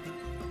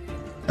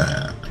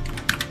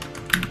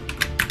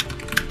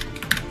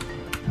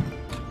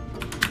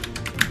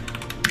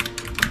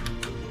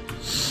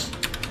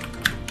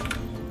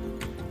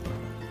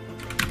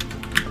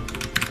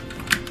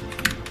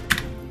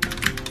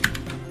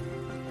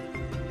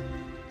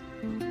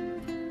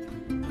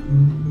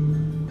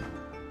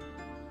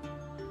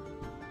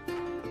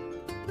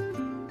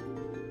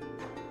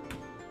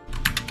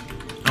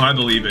 Oh, I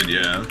believe it,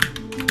 yeah.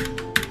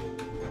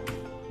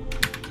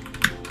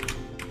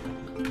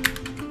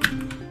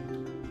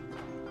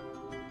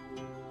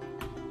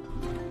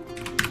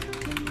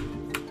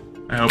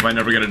 I hope I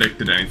never get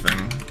addicted to anything.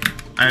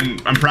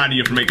 And I'm proud of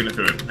you for making it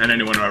through it, and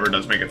anyone who ever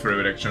does make it through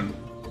addiction.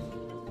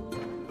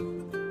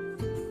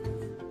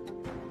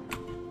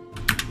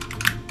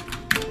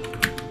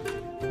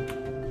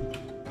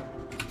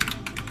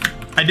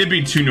 I did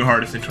beat 2 new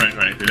artists in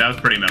 2023. That was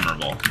pretty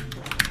memorable.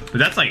 But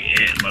that's like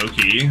it,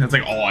 low-key. That's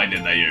like all I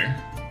did that year.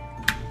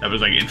 That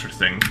was like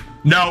interesting.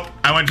 No,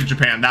 I went to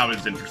Japan. That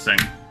was interesting.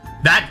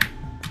 That,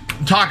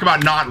 talk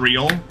about not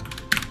real.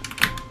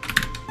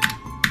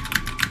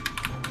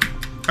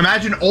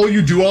 Imagine all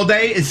you do all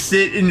day is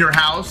sit in your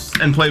house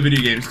and play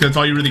video games, because that's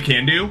all you really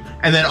can do.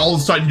 And then all of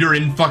a sudden you're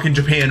in fucking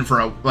Japan for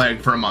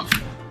a month.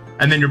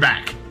 And then you're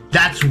back.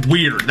 That's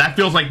weird. That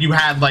feels like you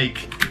had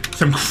like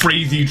some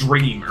crazy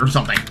dream or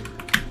something.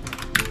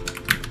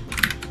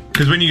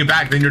 Because when you get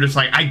back, then you're just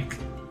like,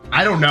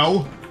 I don't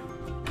know.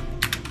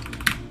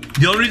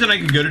 The only reason I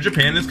could go to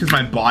Japan is because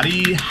my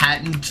body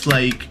hadn't,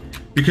 like,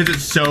 because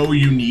it's so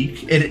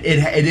unique, it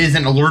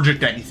isn't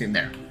allergic to anything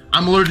there.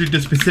 I'm allergic to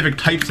specific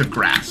types of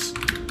grass,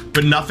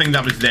 but nothing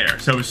that was there.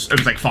 So it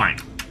was like, fine.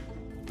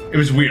 It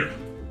was weird.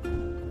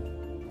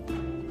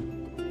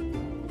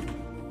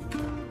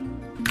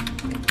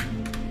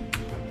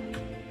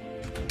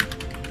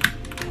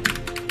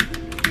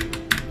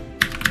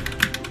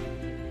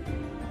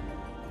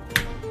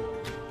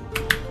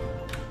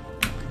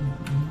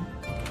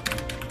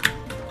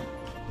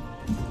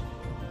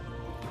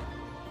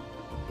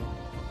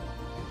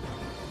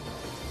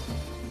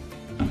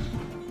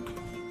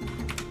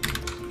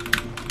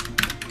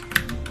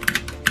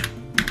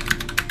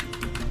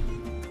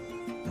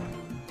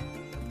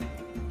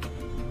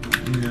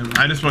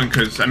 I just went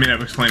because, I mean,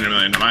 I've explained it a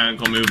million. My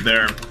uncle moved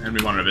there, and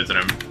we wanted to visit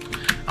him.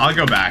 I'll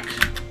go back.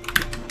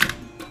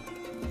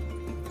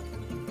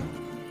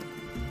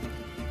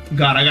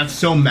 God, I got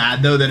so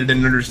mad, though, that I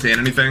didn't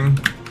understand anything.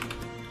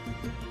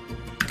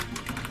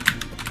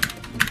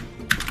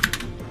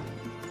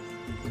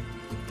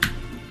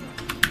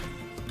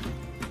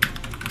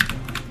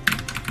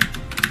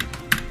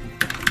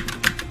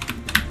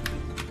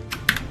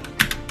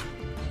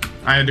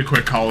 I had to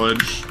quit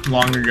college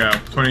long ago,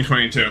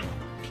 2022.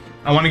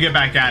 I want to get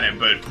back at it,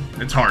 but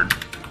it's hard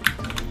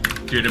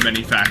due to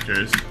many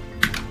factors.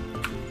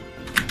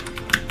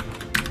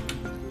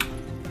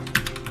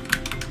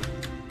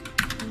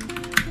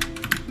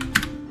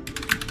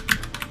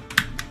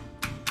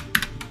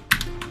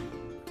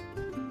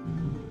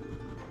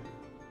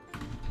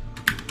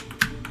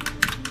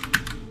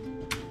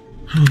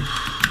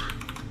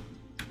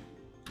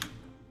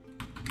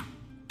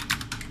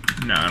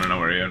 No, I don't know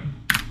where yet.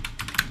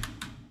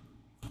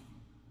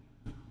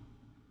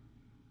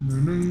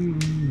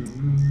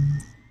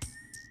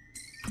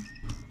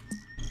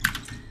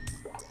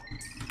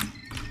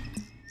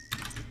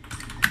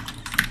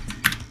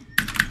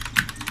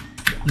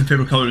 My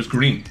favorite color is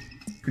green.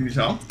 Can you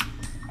tell?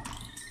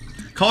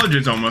 College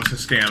is almost a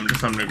scam to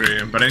some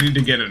degree, but I need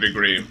to get a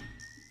degree.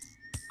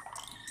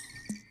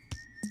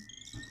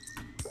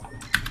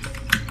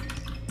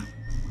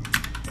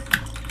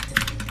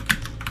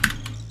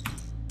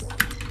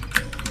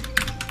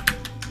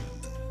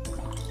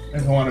 I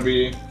don't want to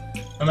be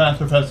a math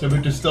professor,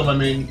 which is still my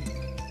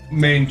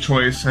main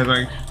choice, I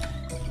think.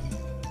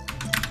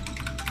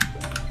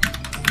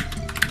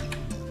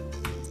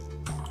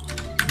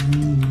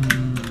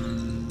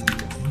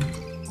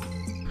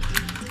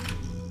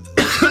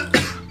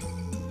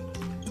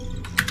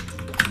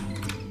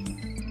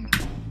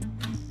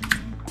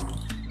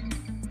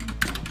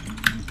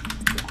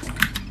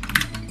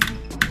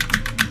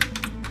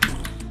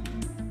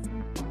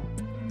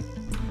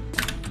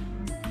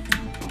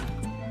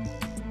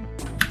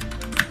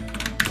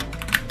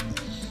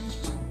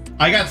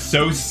 I got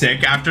so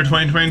sick after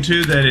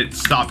 2022 that it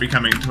stopped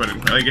becoming Twitter.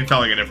 Like, it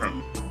felt like a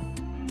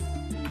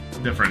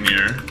different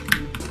year.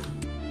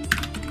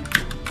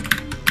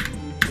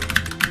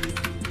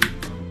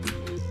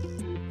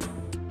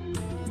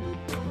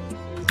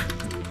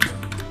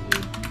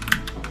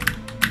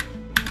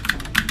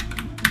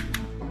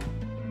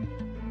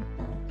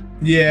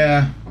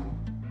 Yeah.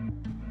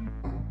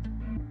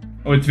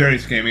 Oh, it's very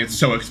scammy. It's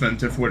so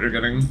expensive for what you're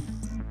getting.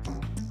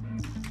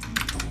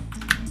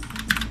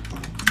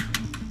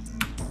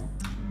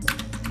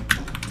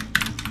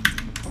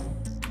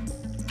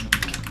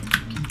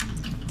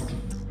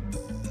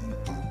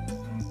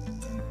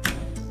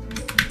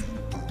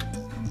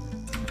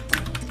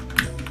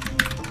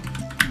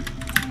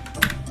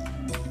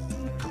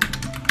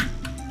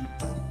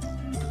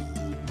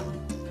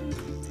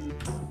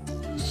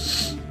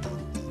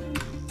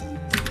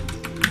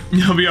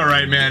 You'll be all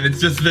right, man. It's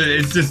just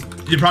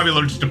you're probably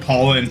allergic to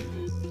pollen.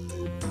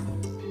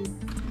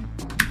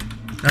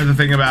 That's the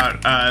thing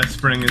about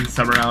spring and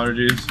summer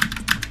allergies.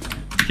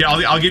 Yeah,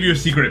 I'll give you a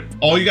secret.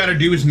 All you gotta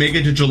do is make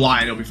it to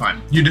July and it'll be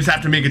fine. You just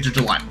have to make it to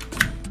July.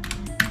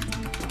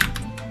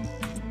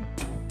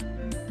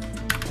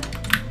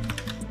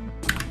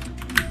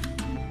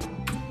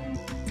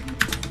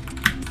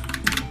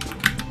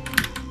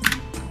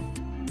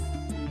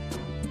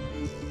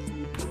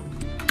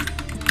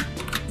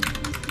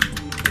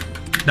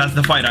 That's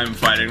the fight I'm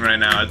fighting right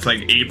now. It's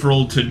like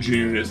April to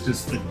June is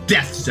just the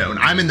death zone.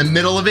 I'm in the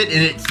middle of it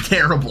and it's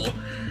terrible.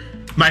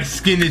 My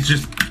skin is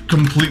just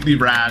completely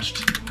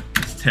rashed.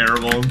 It's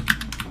terrible.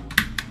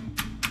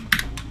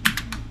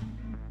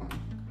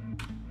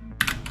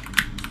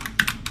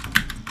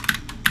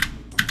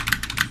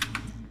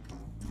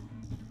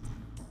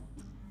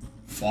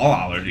 Fall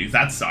allergies,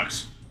 that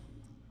sucks.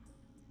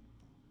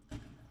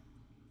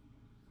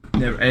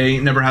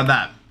 Never had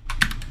that.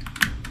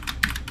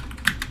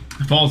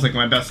 The fall is like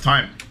my best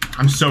time.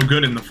 I'm so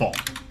good in the fall.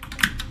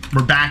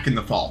 We're back in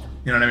the fall.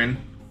 You know what I mean?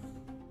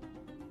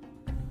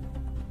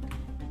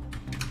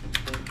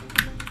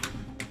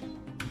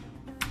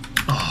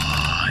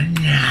 Oh,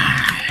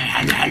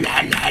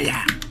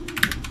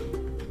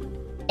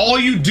 all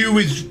you do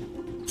is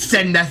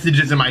send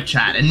messages in my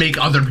chat and make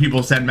other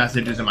people send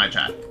messages in my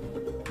chat.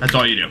 That's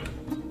all you do.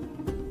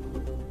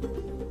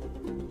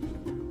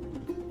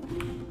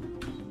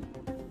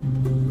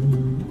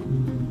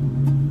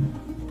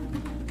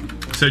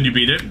 So did you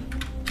beat it?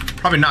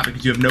 Probably not,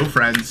 because you have no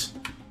friends.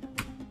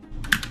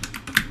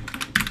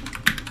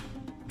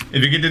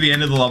 If you get to the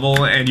end of the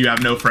level and you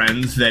have no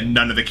friends, then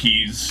none of the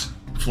keys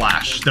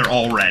flash. They're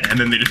all red, and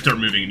then they just start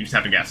moving and you just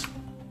have to guess.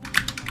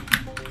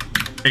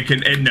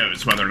 It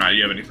knows whether or not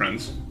you have any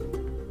friends.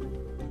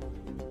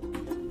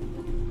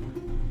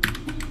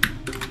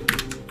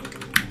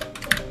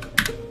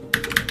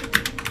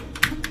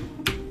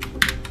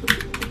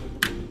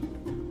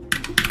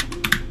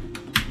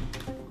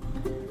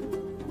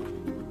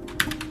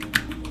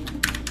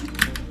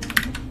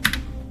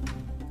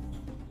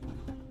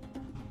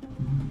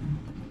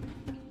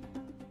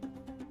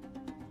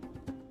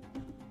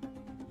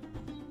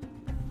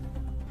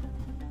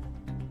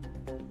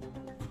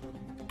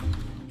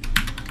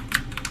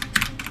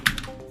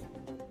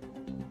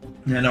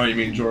 Yeah, I know what you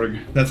mean, Jorg.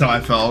 That's how I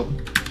felt.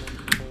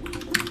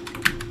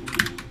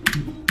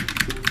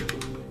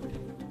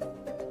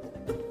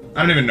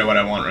 I don't even know what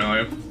I want,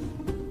 really.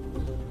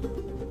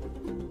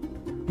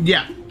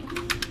 Yeah.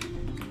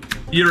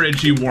 Ear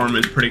itchy warm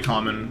is pretty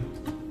common.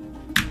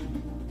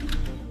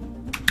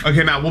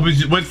 Okay, Matt,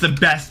 what's the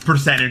best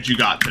percentage you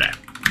got today?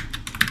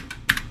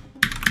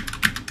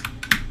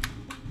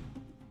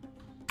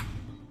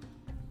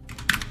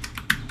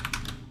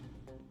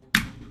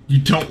 You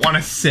don't want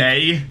to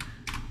say?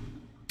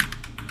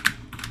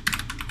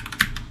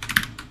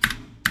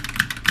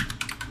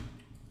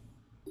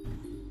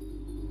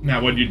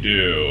 Matt, what'd you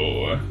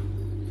do?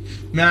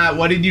 Matt,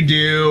 what did you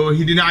do?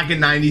 He did not get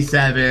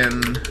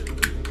 97.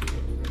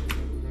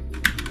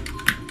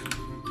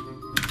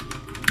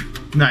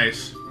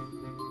 Nice.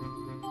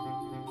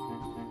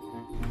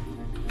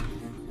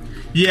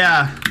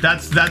 Yeah,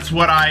 that's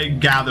what I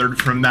gathered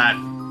from that,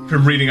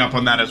 from reading up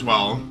on that as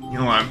well. You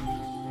know what?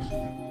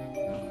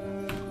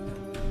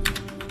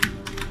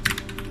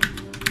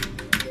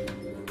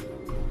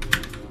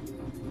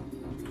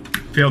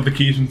 Failed the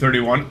keys from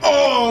 31.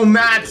 Oh,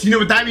 Matt, you know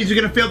what that means?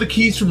 You're gonna fail the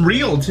keys from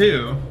real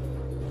too.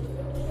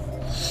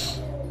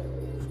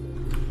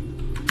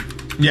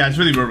 Yeah, it's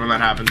really weird when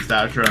that happens,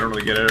 Dasher. I don't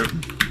really get it.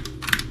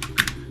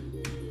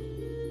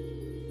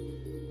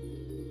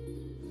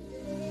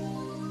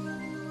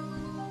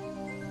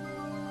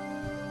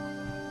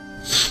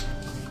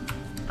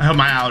 I hope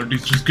my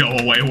allergies just go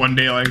away one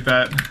day like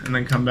that and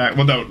then come back.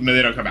 Well, no,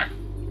 they don't come back.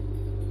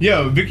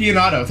 Yo, Vicky and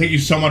Otto, thank you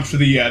so much for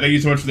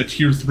the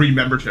tier 3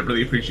 membership.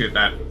 Really appreciate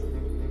that.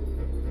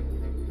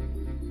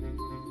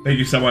 Thank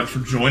you so much for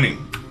joining.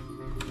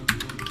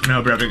 And I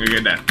hope you're having a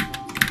good day.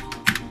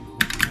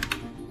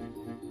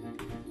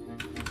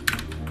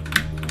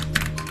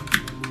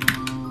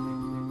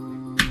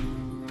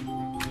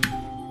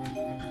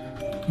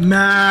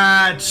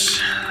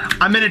 Matt,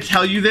 I'm gonna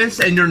tell you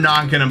this and you're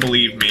not gonna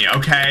believe me,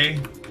 okay?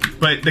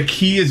 But the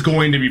key is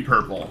going to be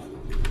purple.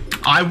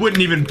 I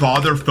wouldn't even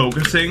bother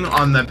focusing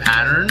on the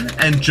pattern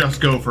and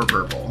just go for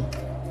purple.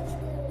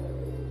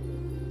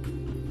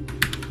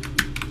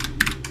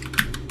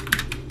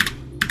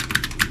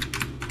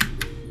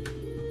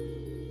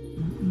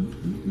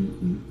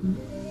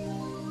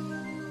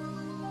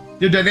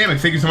 Yo, Dynamic,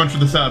 thank you so much for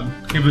the sub.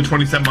 Thank you for the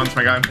 27 months,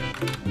 my guy.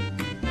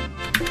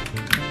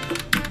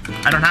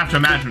 I don't have to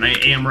imagine, I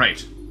am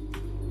right.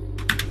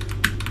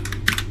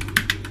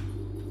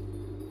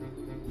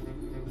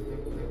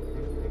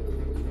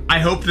 I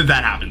hope that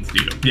that happens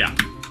to you. Yeah.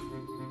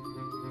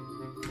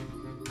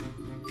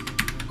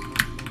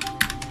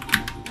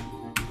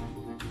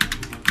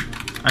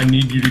 I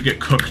need you to get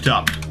cooked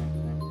up.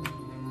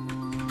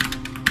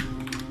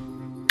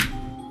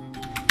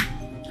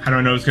 How do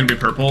I know it's gonna be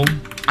purple?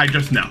 I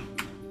just know.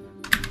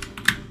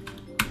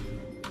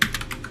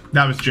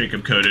 That was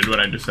Jacob coded, what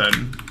I just said.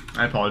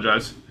 I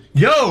apologize.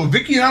 Yo,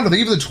 Vicky and Anna, thank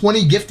you for the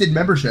 20 gifted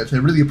memberships. I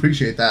really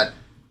appreciate that.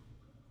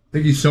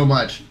 Thank you so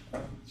much.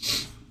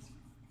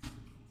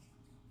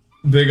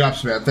 Big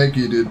ups, man. Thank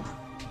you, dude.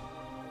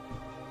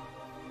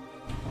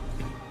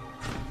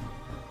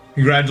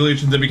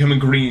 Congratulations on becoming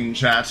green,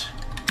 chat.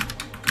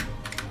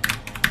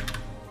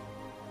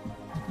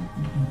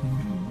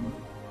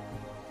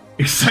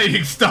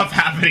 Exciting stuff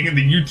happening in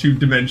the YouTube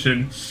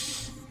dimension.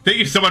 Thank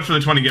you so much for the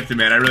 20 gifted,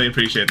 man. I really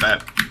appreciate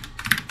that.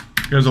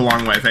 It goes a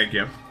long way. Thank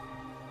you.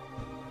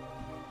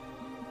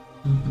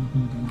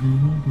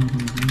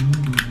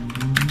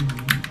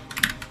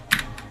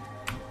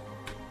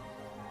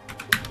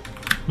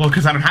 Well,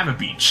 because I don't have a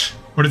beach.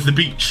 What is the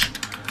beach?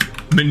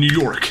 I'm in New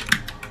York.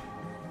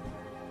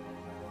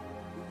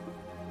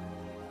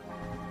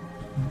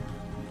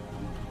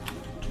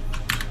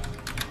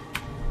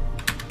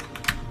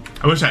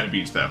 I wish I had a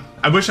beach, though.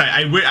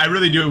 I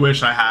really do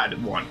wish I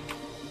had one.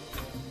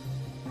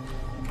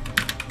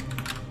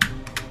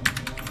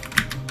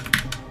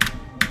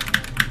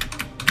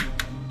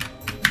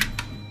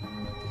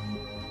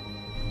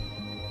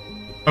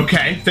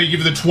 Okay, thank you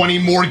for the 20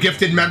 more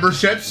gifted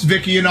memberships,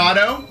 Vicky and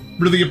Otto.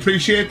 Really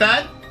appreciate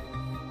that.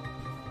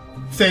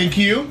 Thank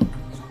you.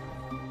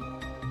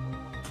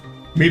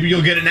 Maybe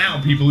you'll get it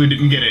now, people who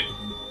didn't get it.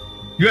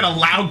 You gotta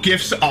allow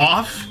gifts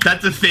off?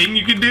 That's a thing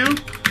you can do?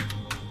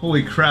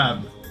 Holy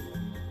crap.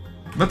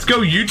 Let's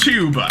go,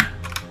 YouTube.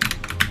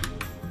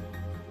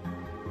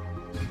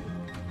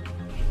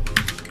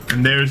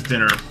 And there's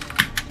dinner.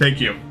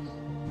 Thank you.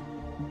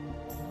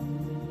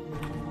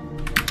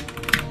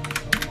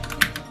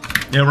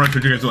 Yeah, run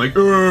through you guys are like,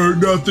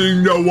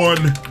 nothing, no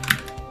one.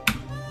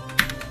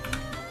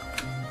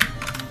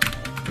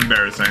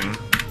 Embarrassing.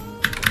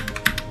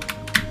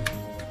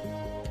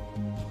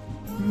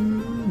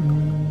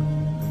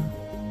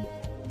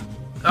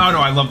 Oh no,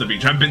 I love the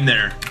beach. I've been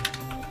there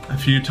a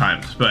few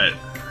times, but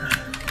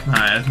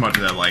not as much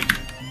as I like.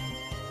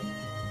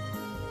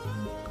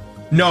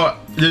 No,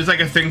 there's like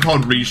a thing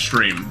called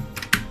Restream.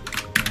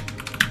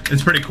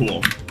 It's pretty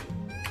cool.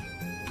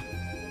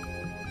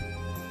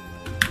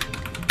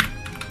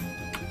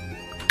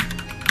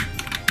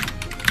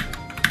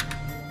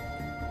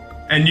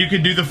 And you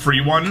could do the free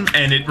one,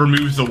 and it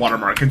removes the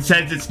watermark. It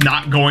says it's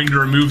not going to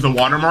remove the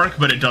watermark,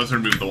 but it does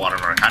remove the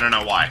watermark. I don't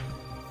know why.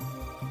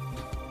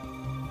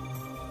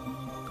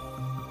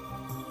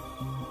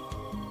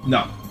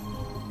 No.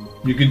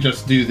 You can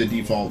just do the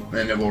default,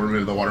 and it will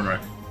remove the watermark.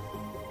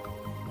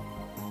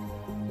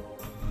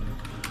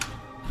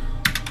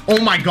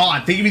 Oh my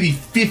god, they give me the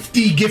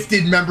 50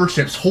 gifted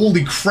memberships.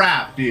 Holy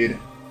crap, dude.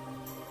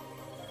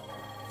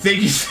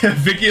 Thank you,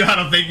 Vicky and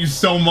Otto, thank you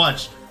so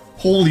much.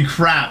 Holy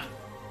crap.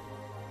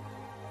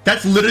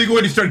 That's literally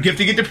going to start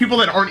gifting it to people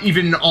that aren't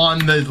even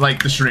on the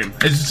the stream.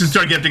 It's just to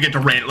start gifting it to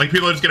random. Like,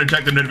 people are just gonna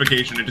check the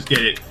notification and just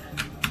get it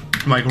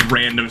from like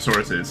random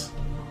sources.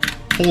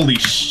 Holy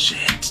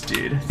shit,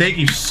 dude. Thank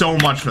you so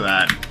much for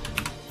that.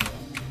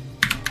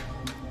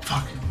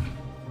 Fuck.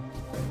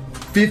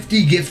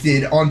 50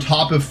 gifted on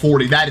top of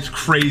 40. That is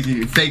crazy,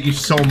 dude. Thank you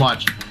so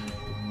much.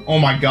 Oh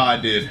my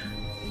god, dude.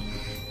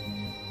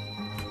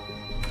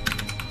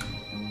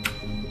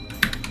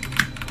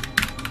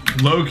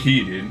 Low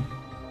key, dude.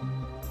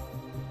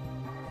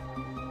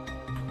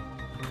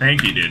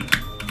 Thank you, dude.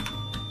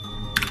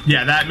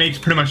 Yeah, that makes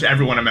pretty much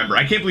everyone a member.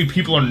 I can't believe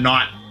people are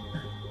not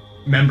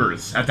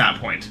members at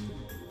that point.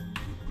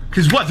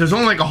 Because what? There's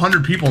only like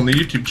 100 people in the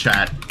YouTube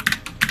chat.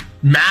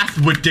 Math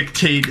would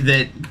dictate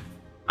that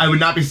I would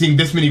not be seeing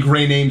this many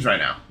gray names right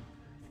now.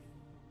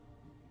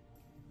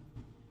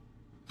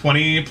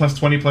 20 plus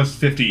 20 plus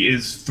 50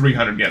 is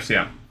 300 gifts,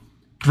 yeah.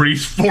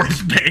 Breeze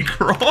Force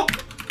bankroll.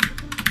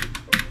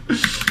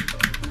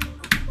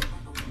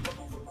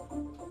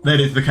 That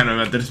is the kind of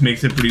event that just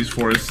makes a Breeze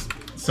Force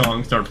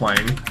song start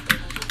playing.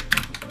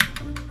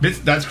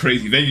 That's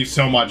crazy. Thank you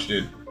so much,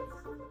 dude.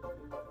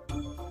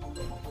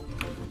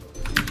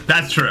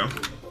 That's true.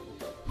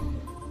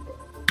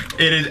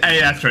 It is. Hey,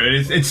 that's true.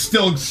 It's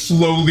still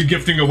slowly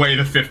gifting away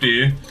the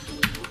 50.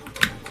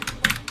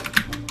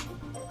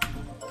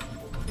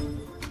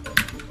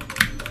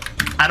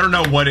 I don't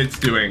know what it's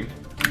doing.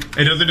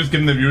 It doesn't just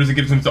give them the viewers, it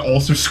gives them to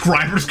all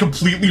subscribers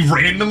completely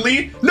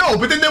randomly? No,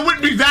 but then there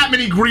wouldn't be that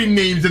many green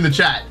names in the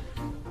chat.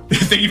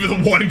 Thank you for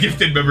the 1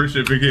 gifted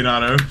membership, Vicky and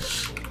Otto.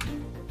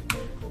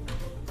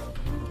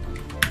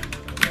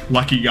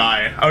 Lucky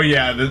guy. Oh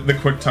yeah, the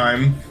quick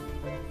time.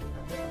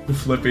 The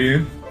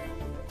Flippy.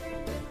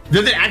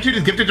 Does it actually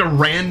just gift it to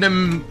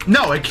random?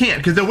 No, it can't,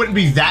 because there wouldn't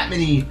be that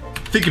many.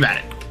 Think about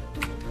it.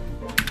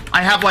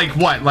 I have like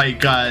what,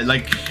 like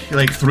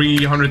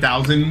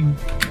 300,000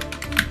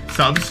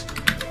 subs.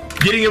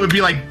 Getting it would be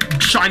like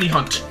shiny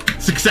hunt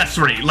success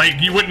rate. Like,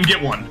 you wouldn't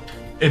get one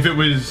if it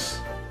was,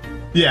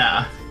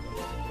 yeah.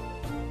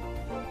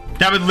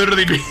 That would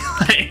literally be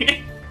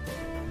like.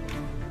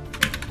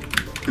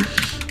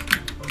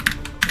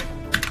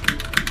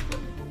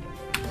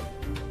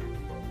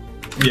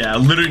 Yeah,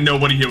 literally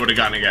nobody here would have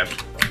gotten a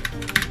gift.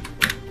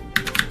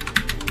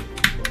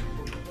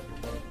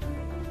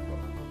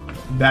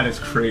 That is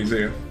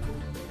crazy.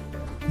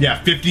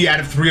 Yeah, 50 out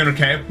of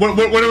 300K. What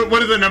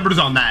are the numbers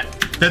on that?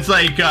 That's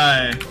like,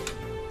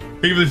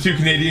 think of the 2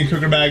 Canadian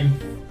cooker bag.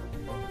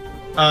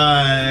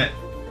 I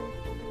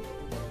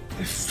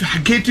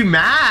can't do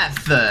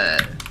math.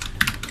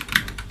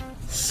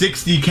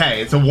 60K.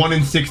 It's a 1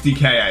 in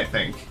 60K, I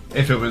think,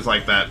 if it was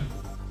like that.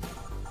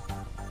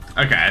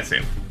 Okay, I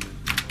see.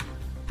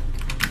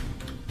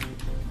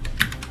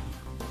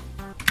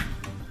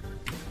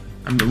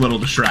 I'm a little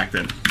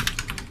distracted.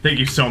 Thank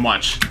you so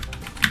much.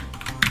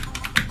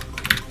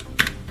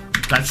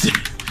 That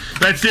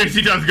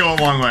seriously does go a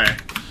long way.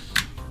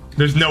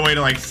 There's no way to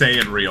like say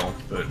it real,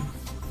 but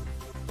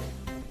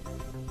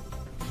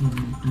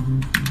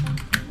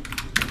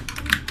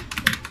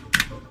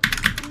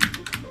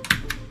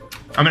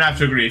I'm gonna have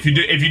to agree. If you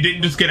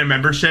didn't just get a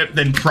membership,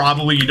 then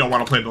probably you don't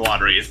want to play the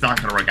lottery. It's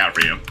not gonna work out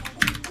for you.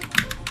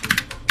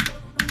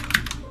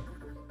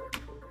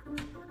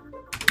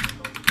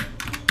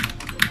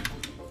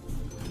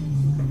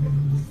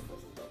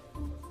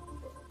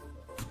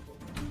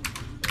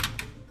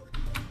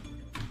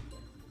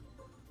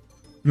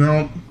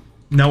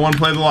 No one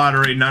played the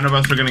lottery. None of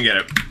us are gonna get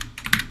it.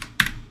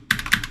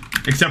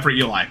 Except for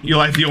Eli.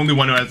 Eli's the only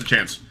one who has a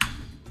chance.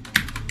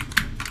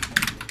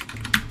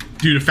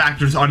 Due to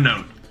factors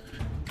unknown.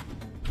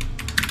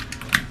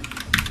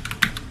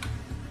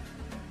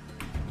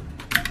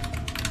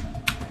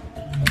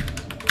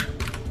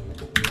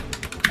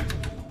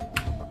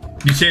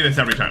 You say this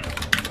every time.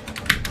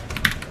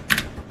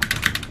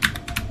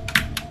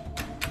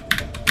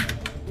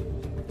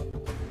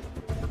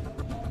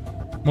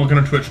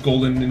 Welcome to Twitch,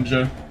 Golden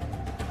Ninja.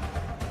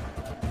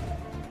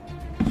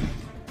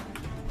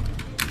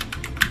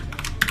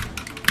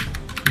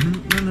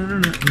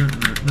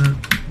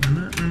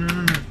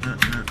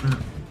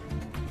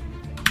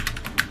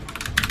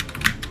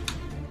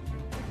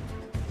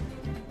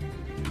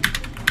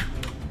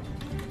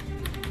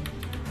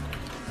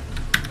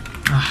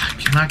 I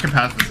cannot get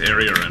past this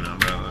area right now,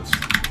 bro.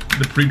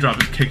 The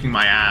pre-drop is kicking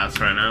my ass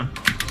right now.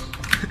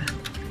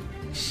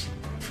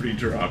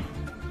 Pre-drop.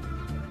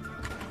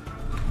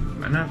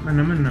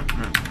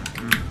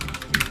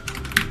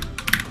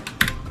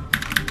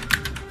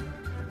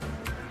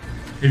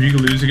 If you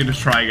lose, you can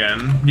just try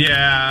again.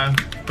 Yeah,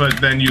 but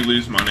then you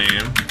lose money.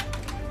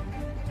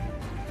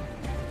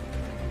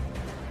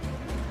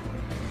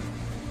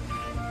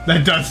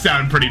 That does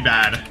sound pretty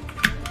bad.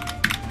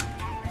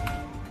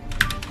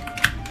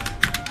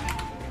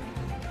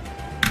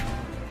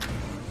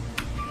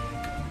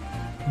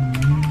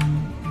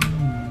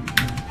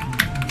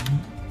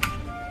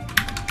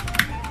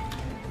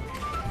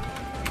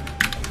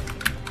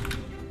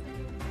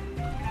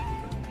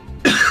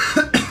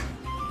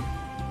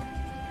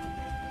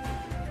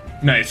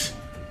 Nice.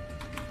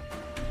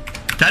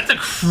 That's a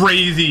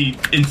crazy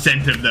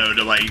incentive though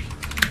to like,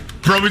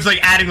 bro is like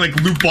adding like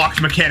loot box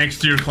mechanics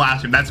to your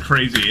classroom. That's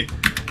crazy.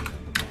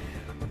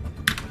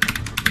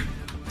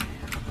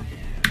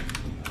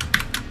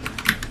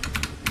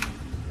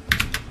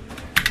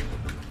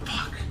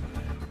 Fuck.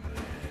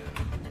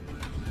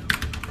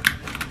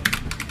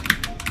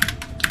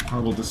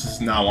 Oh, well, this does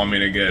not want me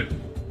to get.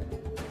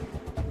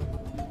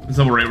 Is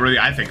level rate worthy?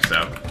 I think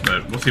so,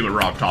 but we'll see what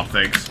Rob Top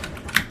thinks.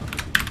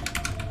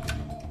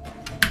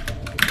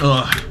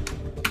 Ugh.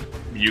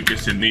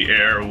 Mucus in the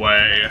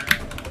airway.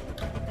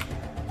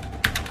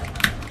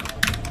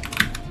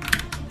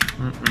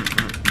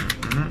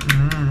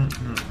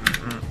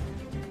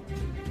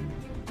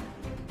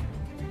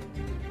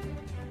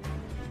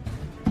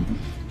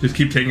 Just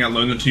keep taking out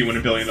loans until you win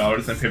 $1 billion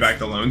and pay back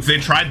the loans. They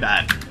tried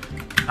that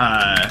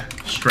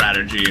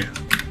strategy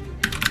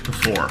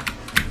before.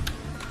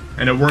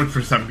 And it worked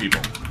for some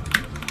people.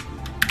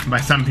 By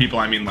some people,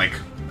 I mean like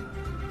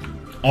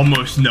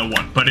almost no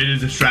one, but it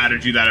is a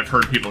strategy that I've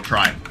heard people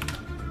try.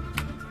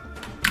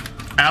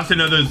 I also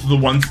know there's the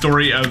one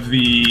story of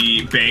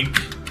the bank,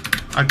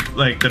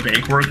 like the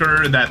bank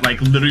worker that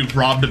like literally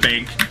robbed the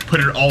bank,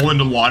 put it all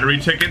into lottery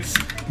tickets,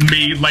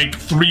 made like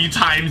 3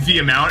 times the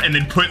amount, and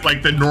then put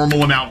like the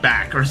normal amount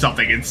back or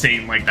something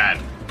insane like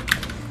that.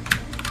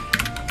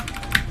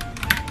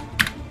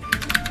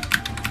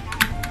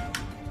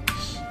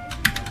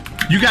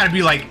 You gotta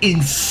be like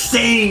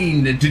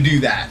insane to do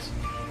that.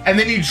 And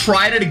then he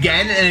tried it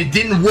again and it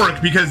didn't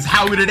work because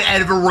how did it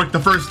ever work the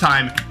first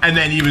time? And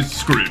then he was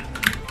screwed.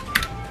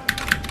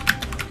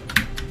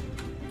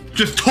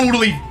 Just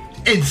totally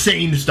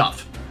insane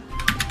stuff.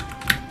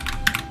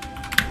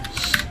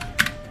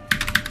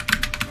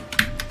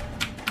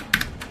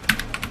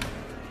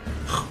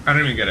 I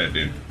don't even get it,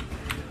 dude.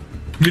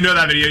 You know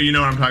that video? You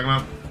know what I'm talking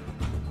about?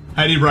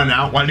 How did he run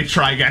out? Why did he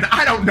try again?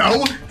 I don't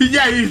know.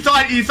 Yeah, he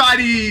thought he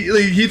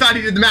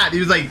did the math. He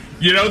was like,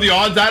 you know, the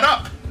odds add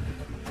up.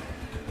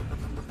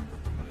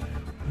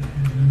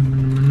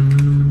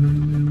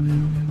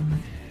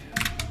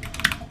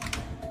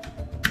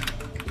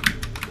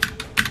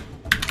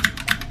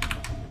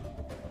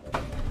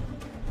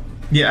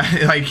 Yeah,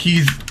 like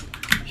he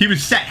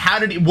was set.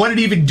 What did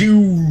he even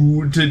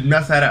do to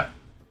mess that up?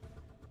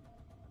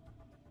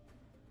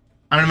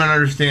 I don't even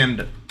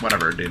understand.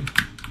 Whatever, dude.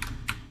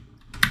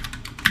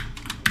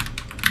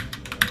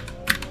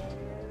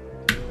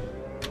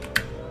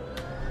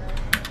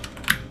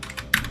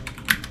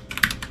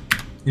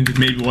 It just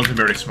maybe wasn't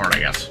very smart, I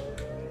guess.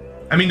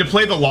 I mean, to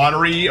play the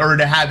lottery or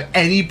to have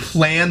any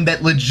plan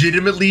that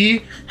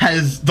legitimately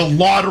has the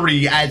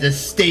lottery as a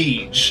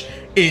stage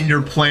in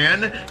your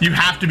plan, you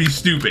have to be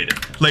stupid.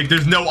 Like,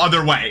 there's no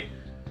other way.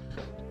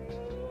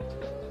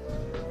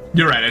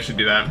 You're right, I should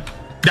do that.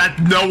 That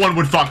no one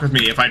would fuck with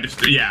me if I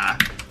just, yeah.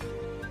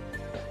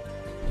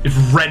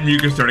 If Red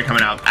Mucus started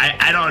coming out.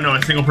 I don't know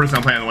a single person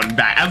I'm playing that wouldn't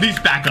back, at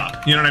least back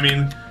up, you know what I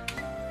mean?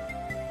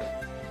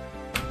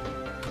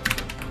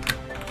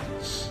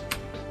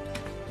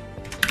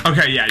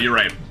 Okay, yeah, you're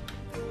right.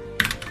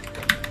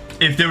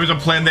 If there was a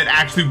plan that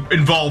actually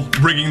involved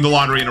rigging the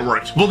lottery and it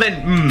worked, well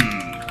then,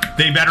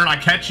 they better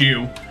not catch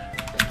you.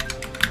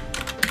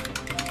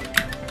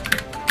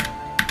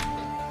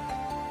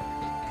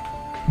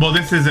 Well,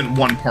 this isn't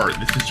one part,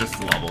 this is just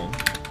the level.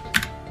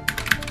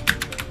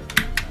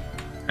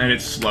 And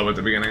it's slow at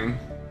the beginning.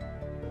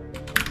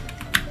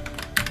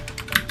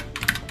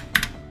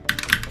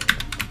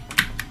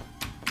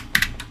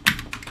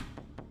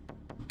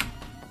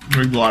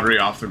 Rig lottery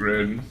off the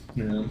grid.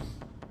 Yeah.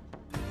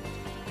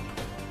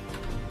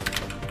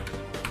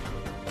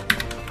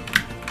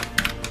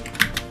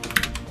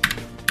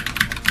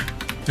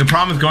 The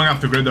problem with going off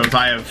the grid though is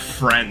I have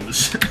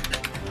friends.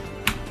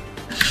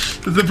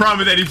 That's the problem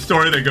with any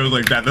story that goes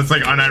like that. That's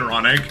like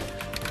unironic.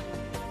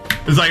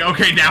 It's like,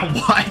 okay, now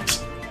what?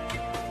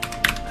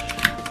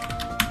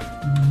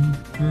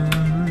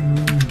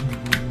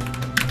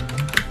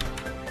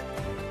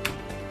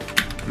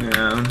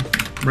 Yeah.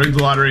 Rig the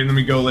lottery and then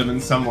we go live in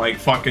some like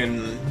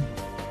fucking...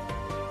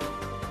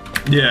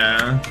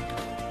 Yeah.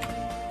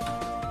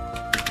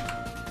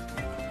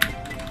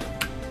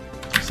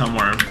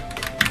 Somewhere.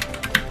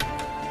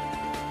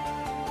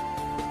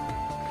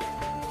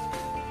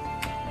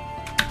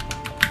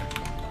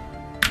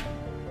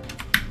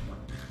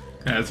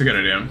 Yeah, that's a good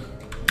idea.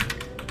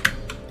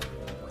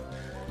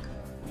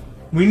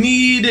 We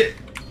need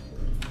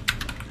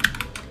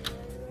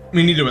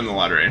to win the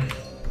lottery.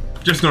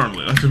 Just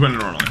normally. Let's just win it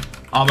normally.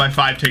 I'll buy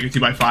 5 tickets, you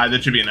buy 5.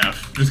 That should be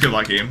enough. Just get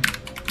lucky.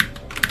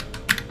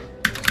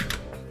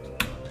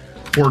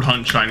 Horde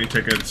Hunt shiny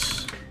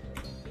tickets.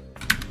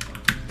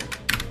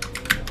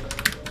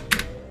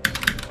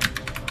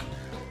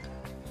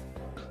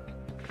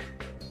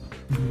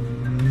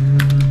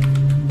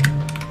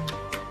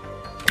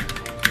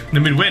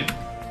 Then we'd win.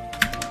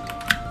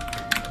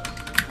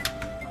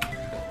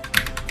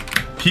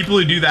 People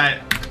who do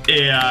that,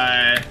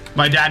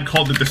 my dad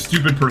called it the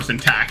stupid person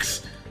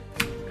tax.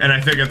 And I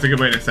think that's a good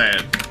way to say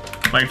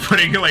it. Like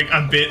putting like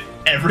a bit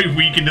every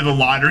week into the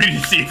lottery to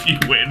see if you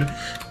win.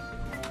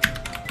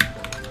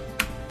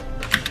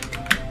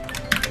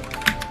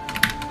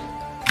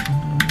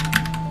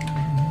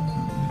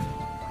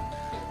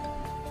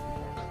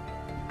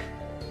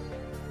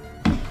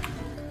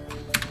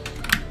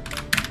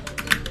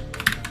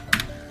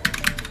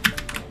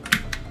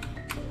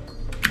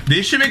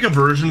 They should make a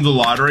version of the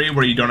lottery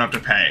where you don't have to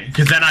pay,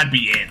 because then I'd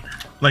be in.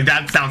 Like,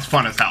 that sounds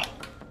fun as hell.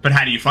 But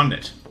how do you fund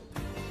it?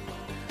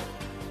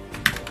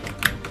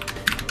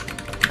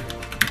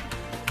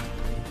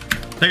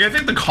 Like, I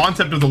think the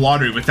concept of the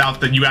lottery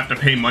without that you have to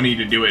pay money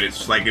to do it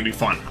is like, it'd be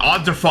fun.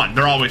 Odds are fun.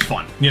 They're always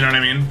fun. You know what I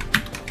mean?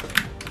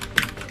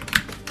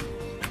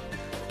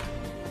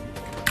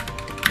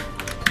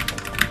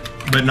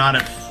 But not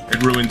if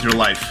it ruins your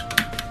life.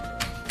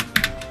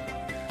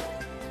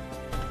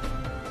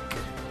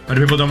 What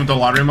do people done with the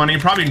lottery money?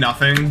 Probably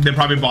nothing. They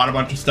probably bought a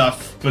bunch of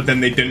stuff, but then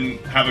they didn't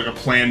have like a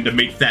plan to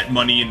make that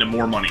money into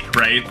more money,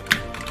 right?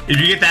 If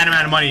you get that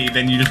amount of money,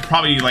 then you just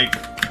probably like,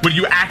 what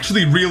you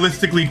actually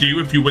realistically do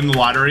if you win the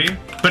lottery.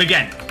 But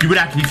again, you would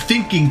have to be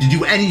thinking to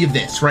do any of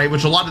this, right?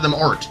 Which a lot of them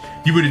aren't.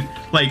 You would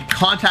like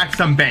contact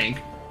some bank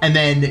and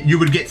then you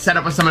would get set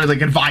up with somebody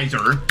like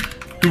advisor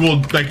who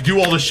will like do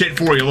all the shit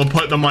for you. They'll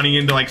put the money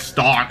into like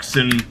stocks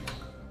and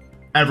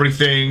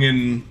everything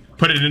and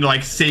put it into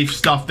like safe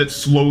stuff that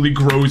slowly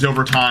grows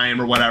over time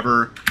or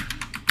whatever.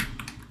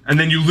 And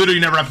then you literally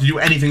never have to do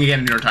anything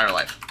again in your entire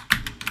life.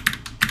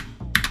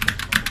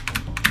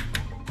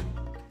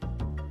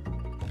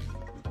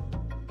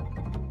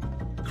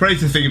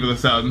 Crazy thinking for the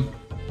sub.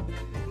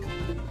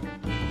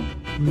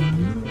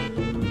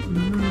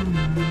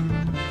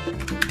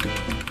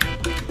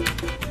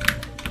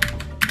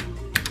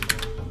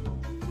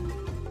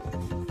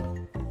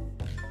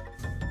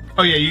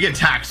 Oh yeah, you get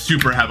taxed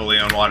super heavily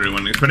on lottery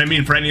winnings, but I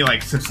mean for any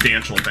like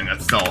substantial thing,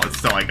 it's still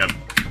like a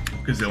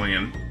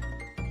gazillion.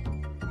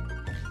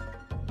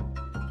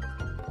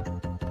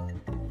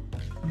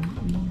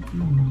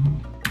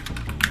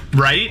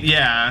 Right?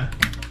 Yeah.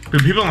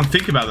 But people don't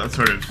think about that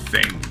sort of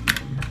thing.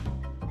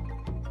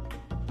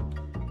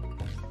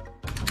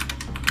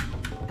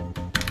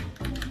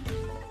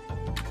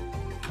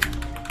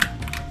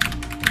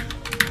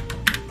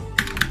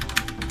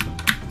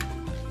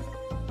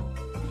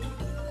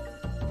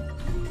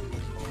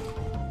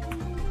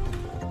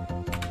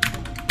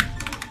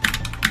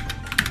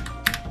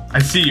 I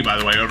see you, by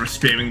the way, over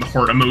spamming the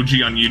heart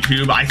emoji on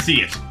YouTube. I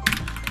see it.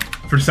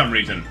 For some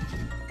reason.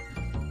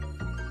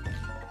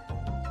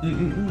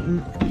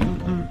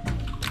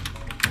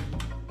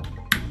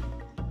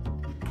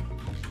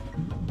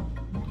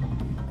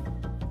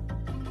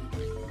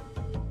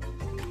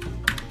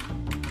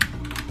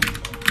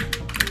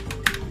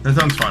 That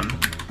sounds fun.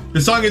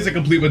 The song isn't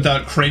complete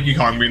without Cranky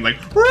Kong being like,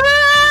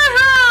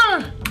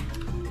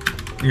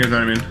 you guys know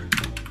what I mean?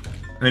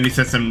 And then he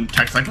says some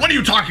text like, what are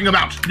you talking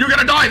about? You're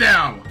gonna die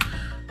now!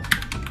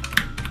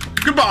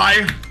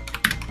 Goodbye!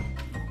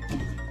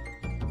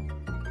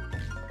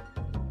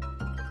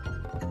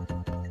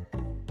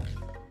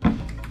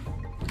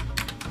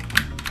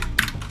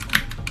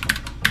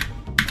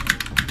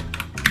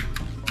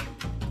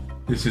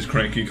 This is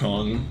Cranky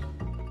Kong.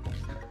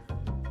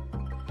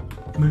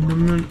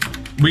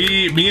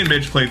 Me and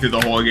Mitch played through the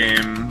whole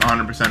game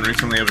 100%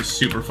 recently. It was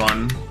super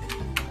fun.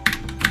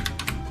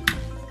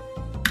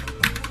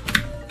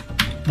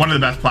 One of the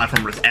best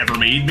platformers ever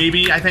made,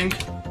 maybe, I think.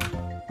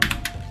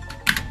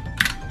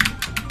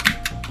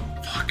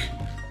 Fuck.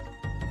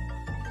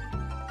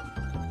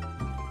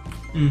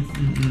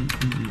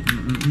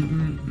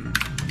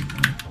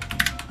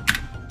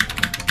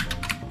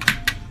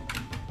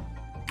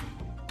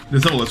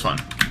 This level is fun.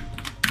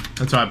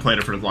 That's why I played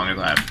it for as long as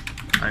I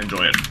have. I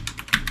enjoy it.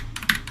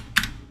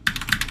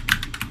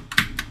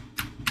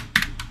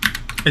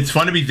 It's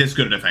fun to be this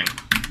good at a thing,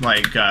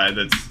 like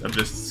that's of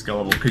this skill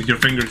level, because your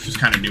fingers just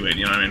kind of do it.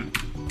 You know what I mean?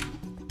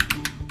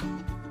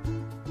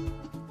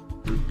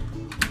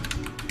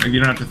 Like you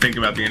don't have to think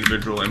about the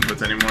individual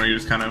inputs anymore. You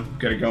just kind of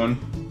get it going.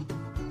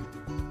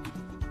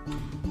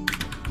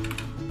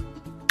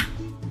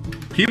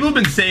 People have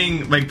been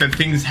saying like that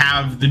things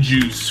have the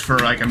juice for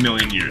like a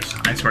million years.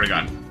 I swear to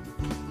God.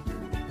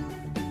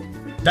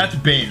 That's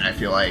been, I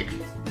feel like.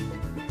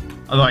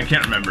 Although I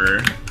can't remember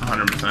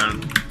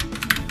 100%.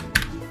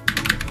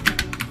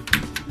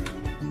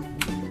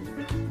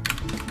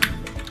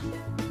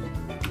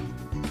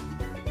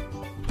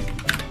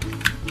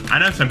 I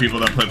know some people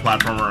that play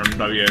platformer on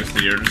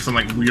WSD or just some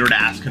like weird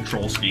ass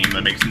control scheme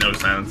that makes no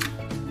sense.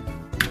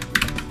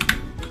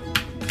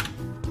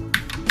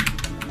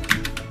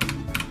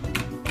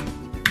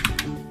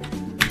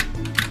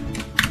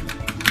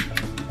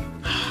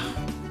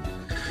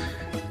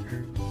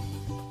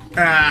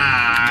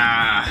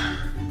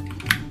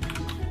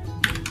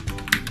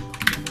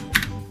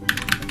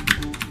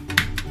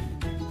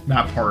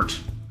 That part.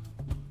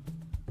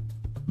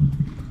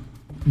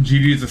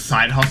 GD is a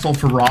side hustle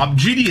for Rob.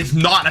 GD is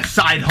not a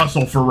side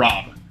hustle for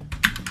Rob.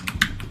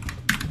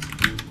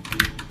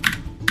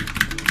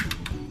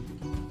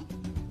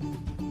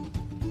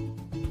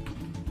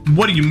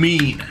 What do you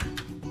mean?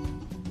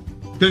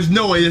 There's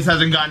no way this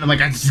hasn't gotten him like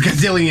a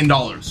gazillion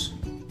dollars.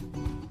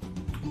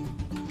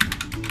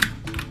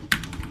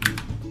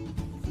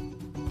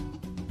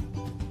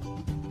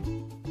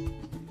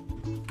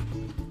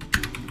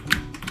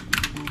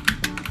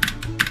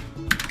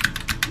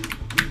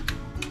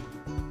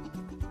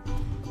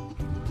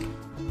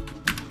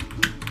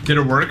 Did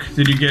it work?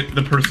 Did you get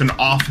the person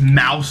off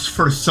mouse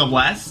for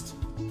Celeste?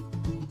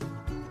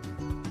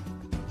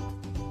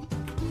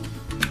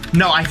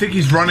 No, I think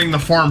he's running the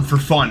farm for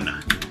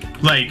fun.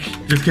 Like,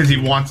 just because he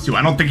wants to.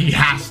 I don't think he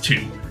has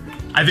to.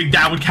 I think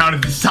that would count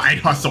as a side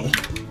hustle.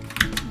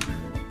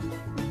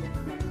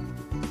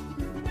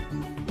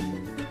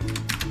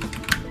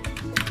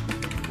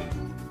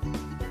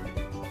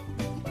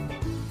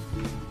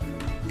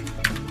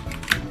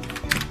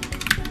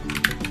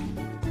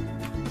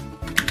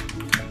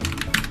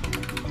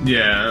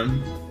 Yeah.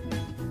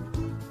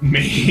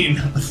 Main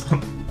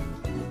hustle.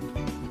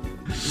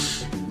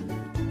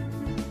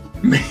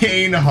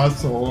 Main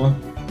hustle.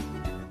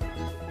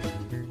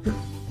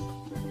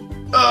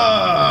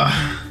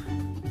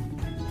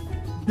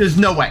 There's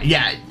no way.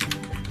 Yeah.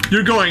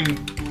 You're going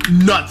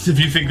nuts if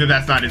you think that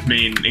that's not his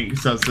main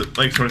source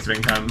of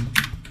income.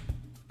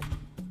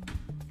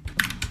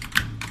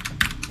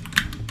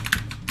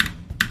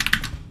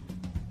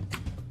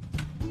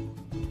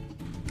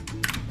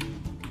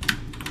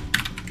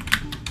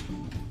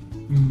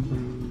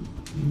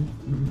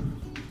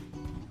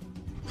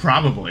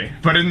 Probably,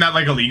 but isn't that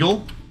like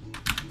illegal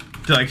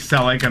to like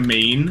sell like a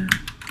main?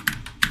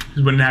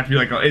 Because wouldn't it have to be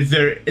like,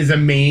 is a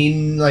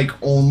main like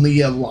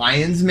only a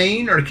lion's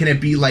mane, or can it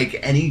be like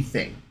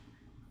anything?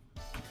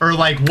 Or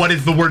like, what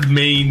does the word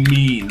main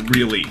mean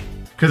really?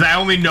 Because I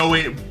only know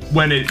it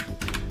when it's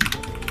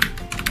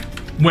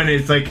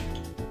like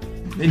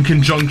in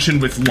conjunction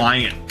with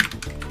lion.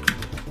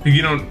 Like,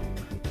 you don't.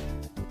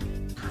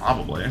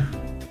 Probably.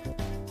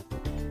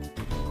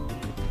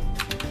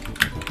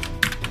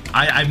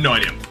 I have no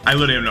idea. I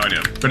literally have no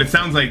idea. But it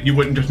sounds like you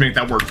wouldn't just make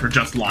that word for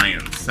just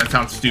lions. That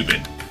sounds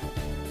stupid.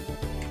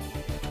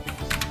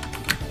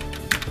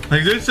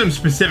 Like, there's some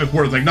specific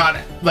words. Like, not...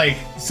 Like,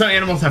 some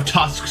animals have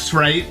tusks,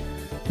 right?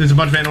 There's a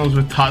bunch of animals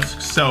with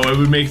tusks, so it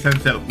would make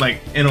sense that,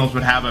 like, animals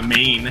would have a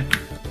mane.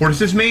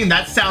 Horse's mane?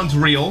 That sounds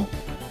real.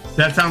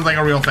 That sounds like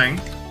a real thing.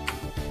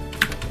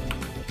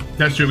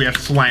 That's true. We have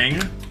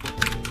slang.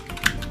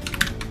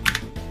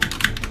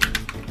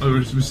 I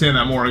was saying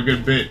that more a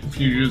good bit a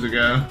few years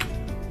ago.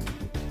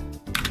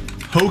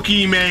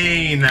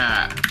 Pokimane.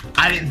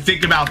 I didn't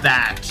think about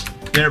that.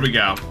 There we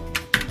go.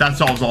 That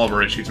solves all of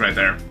our issues right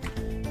there.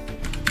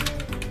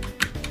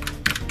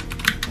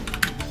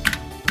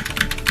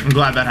 I'm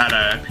glad that had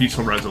a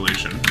peaceful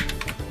resolution.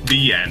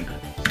 The end.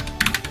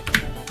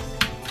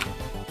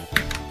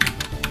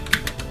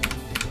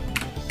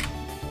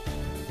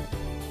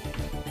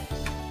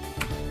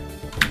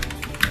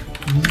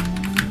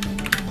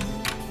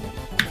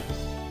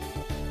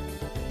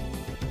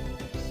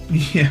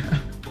 Yeah.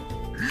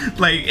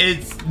 Like,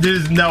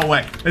 there's no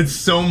way. It's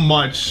so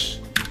much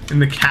in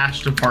the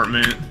cash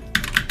department.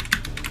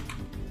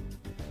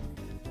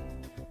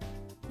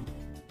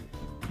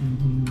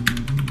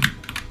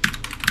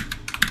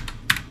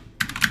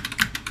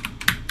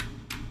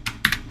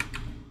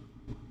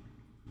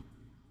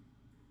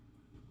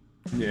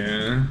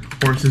 Yeah.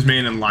 Horse's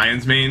mane and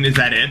lion's mane. Is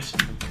that it?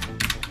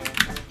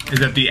 Is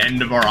that the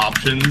end of our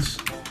options?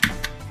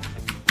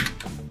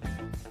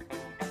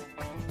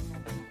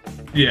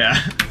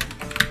 Yeah.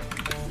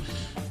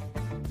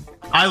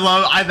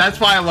 That's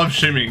why I love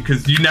shimming,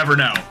 because you never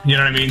know. You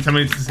know what I mean?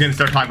 Somebody's just gonna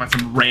start talking about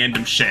some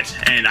random shit,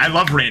 and I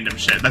love random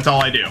shit. That's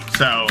all I do.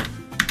 So,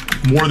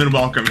 more than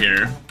welcome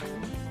here.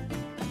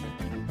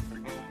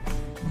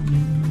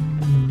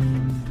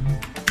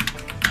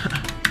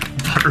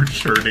 Butter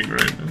churning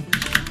right now.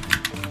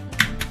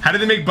 How do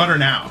they make butter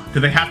now? Do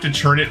they have to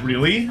churn it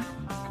really?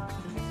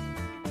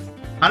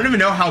 I don't even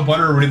know how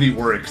butter really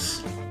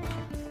works.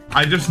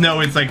 I just know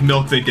it's like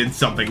milk they did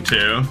something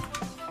to.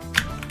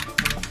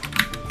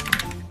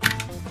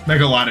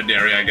 Like a lot of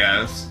dairy, I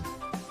guess.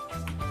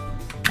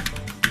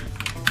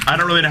 I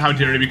don't really know how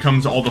dairy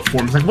becomes all the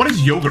forms. Like, what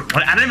is yogurt?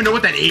 I don't even know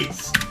what that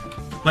is.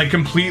 Like,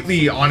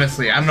 completely,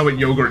 honestly, I don't know what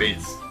yogurt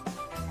is.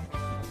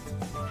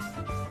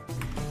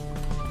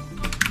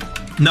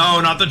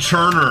 No, not the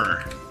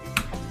churner.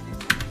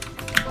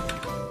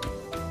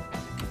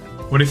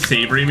 What does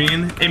savory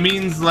mean? It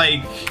means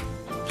like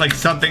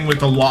something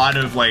with a lot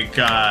of like,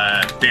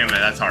 damn it,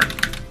 that's hard.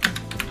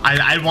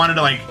 I wanted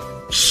to like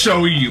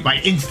show you by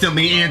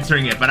instantly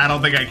answering it, but I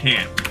don't think I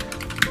can.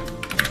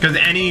 Because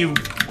any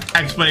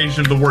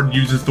explanation of the word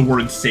uses the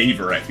word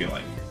savor, I feel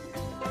like.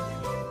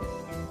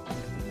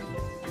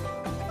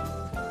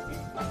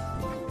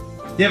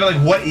 Yeah, but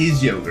like, what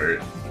is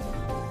yogurt?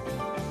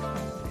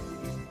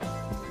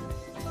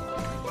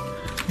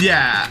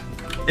 Yeah,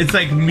 it's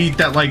like meat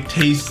that like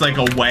tastes like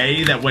a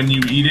way that when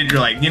you eat it, you're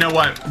like, you know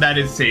what? That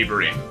is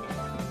savory.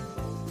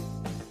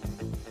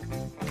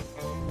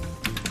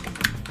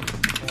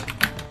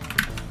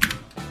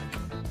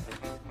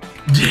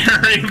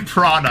 Dairy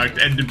product,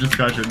 end of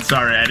discussion.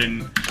 Sorry,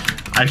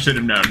 I should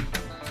have known.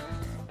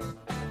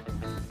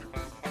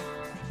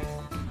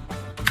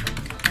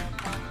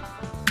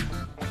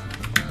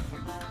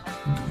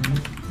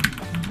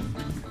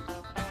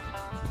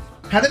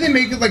 How do they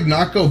make it like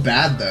not go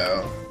bad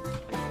though?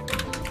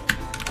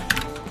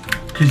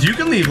 Because you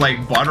can leave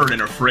like butter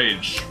in a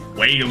fridge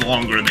way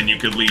longer than you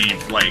could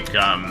leave like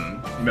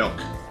milk.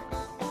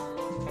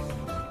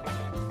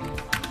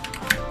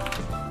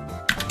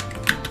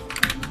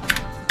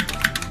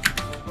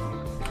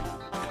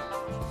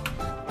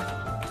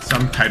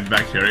 Some type of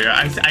bacteria.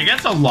 I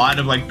guess a lot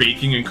of like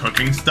baking and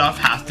cooking stuff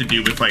has to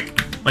do with like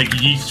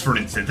yeast, for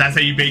instance. That's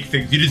how you bake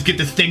things. You just get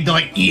this thing to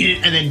like eat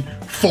it and then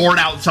fart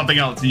out something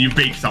else and you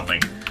bake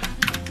something.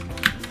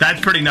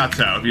 That's pretty nuts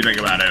though, if you think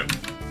about it.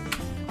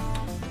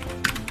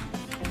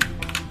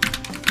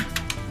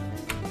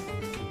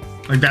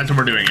 Like, that's what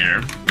we're doing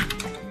here.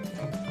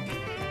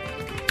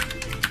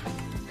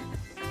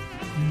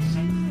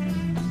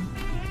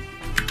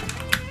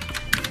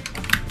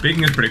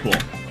 Baking is pretty cool.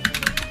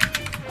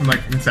 From like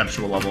a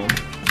conceptual level.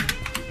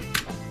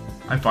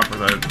 I fuck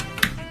with it.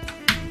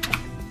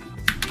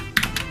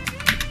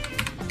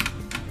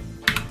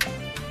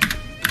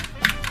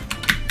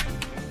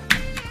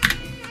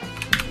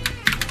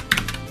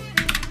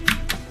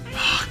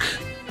 Fuck.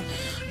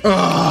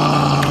 Ugh.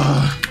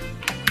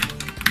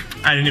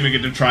 I didn't even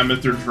get to try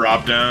Mr.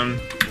 Drop Down.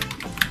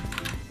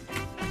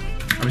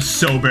 I was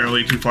so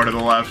barely too far to the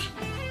left.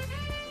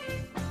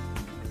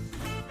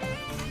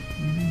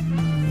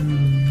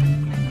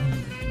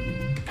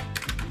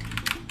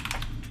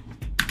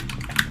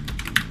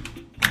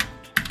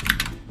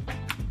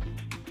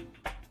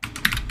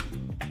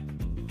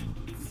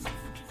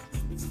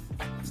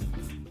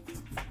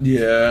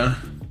 Yeah.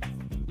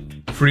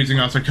 Freezing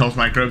also kills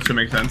microbes, so it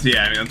makes sense.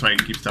 Yeah, I mean, that's why you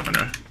keep stuff in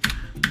a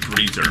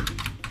freezer.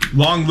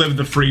 Long live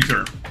the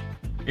freezer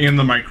and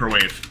the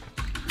microwave.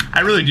 I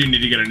really do need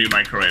to get a new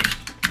microwave.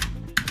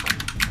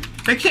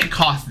 They can't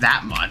cost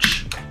that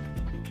much,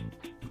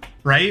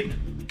 right?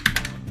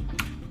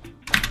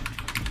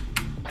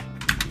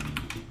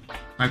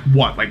 Like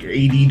what, like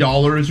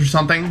 $80 or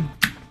something?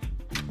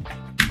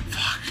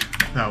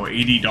 Fuck, no,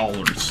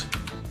 $80.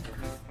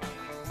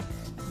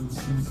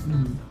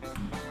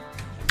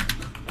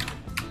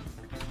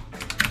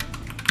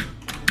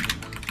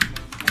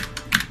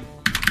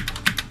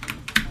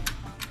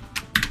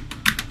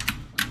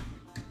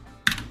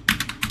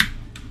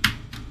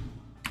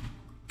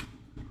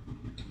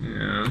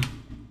 Yeah.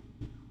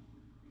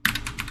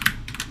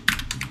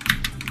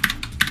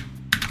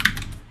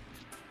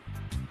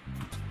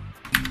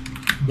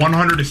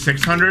 $100 to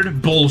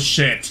 $600?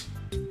 Bullshit.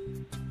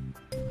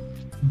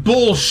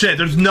 Bullshit.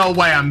 There's no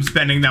way I'm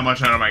spending that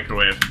much on a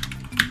microwave.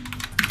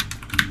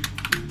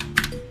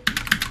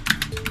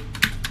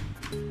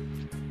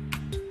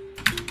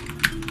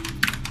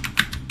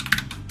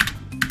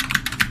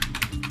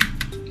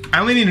 I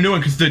only need a new one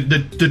because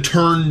the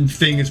turn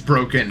thing is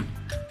broken.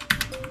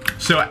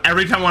 So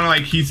every time I want to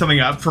like heat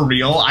something up for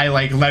real, I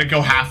like let it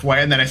go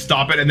halfway and then I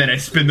stop it and then I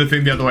spin the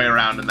thing the other way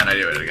around and then I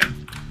do it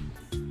again.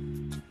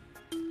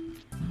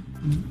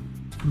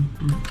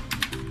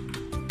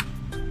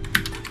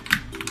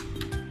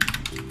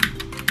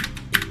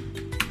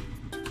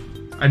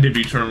 I did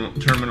be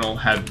terminal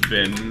have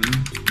been.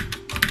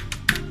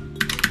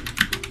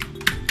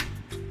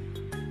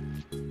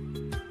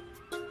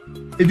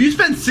 If you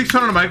spend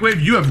 600 on a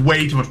microwave, you have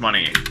way too much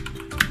money.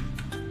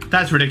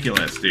 That's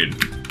ridiculous, dude.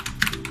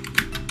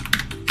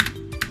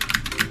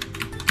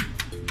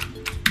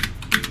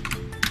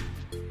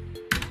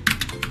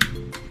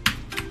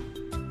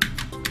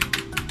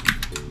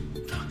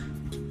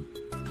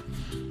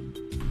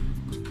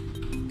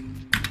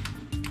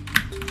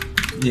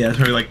 Yeah, it's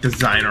really like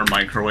designer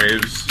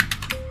microwaves.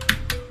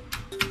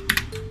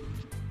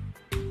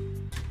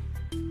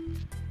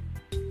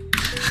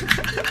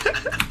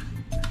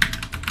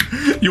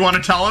 You want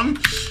to tell him?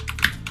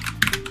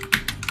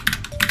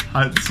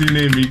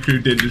 Hatsune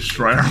Miku did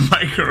destroy our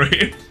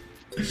microwave.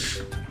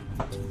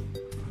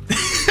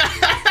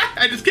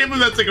 I just can't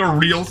believe that's like a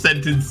real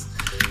sentence.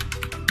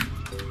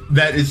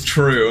 That is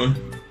true.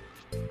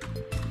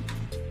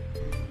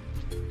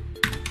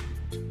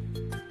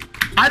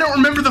 I don't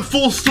remember the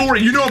full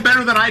story. You know it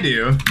better than I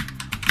do.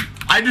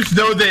 I just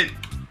know that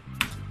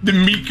the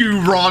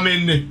Miku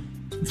ramen,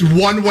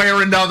 one way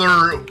or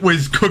another,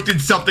 was cooked in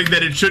something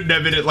that it shouldn't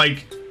have, and it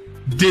like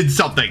did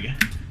something.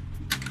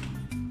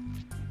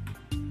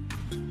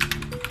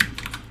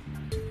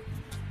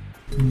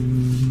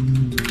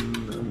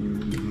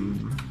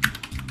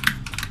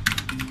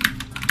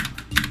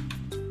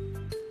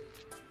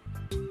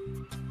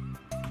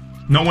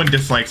 No one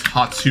dislikes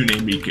Hatsune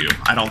Miku,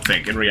 I don't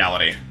think, in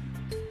reality.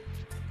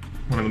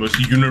 One of the most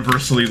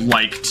universally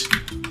liked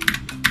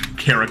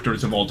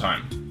characters of all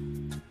time.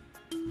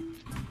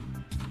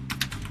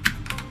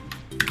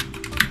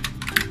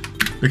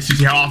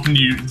 Excuse me, how often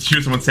do you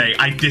hear someone say,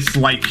 I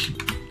dislike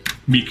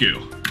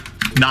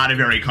Miku? Not a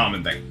very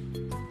common thing.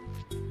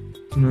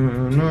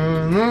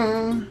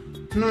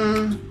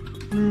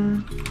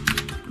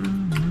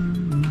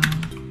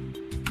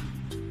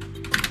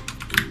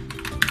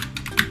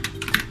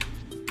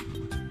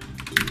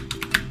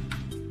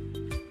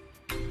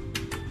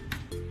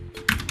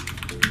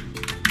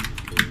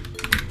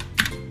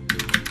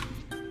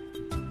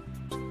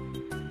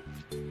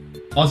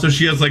 Also,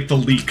 she has like the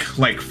leak,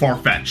 like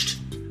far-fetched.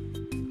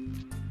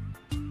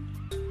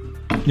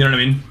 You know what I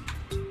mean?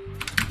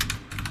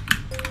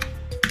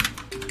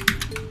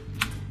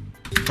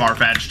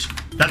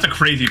 Far-fetched. That's a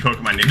crazy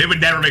Pokemon name. They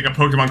would never make a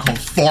Pokemon called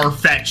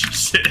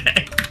Far-fetched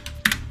today.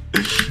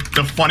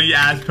 The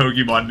funny-ass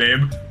Pokemon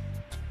name.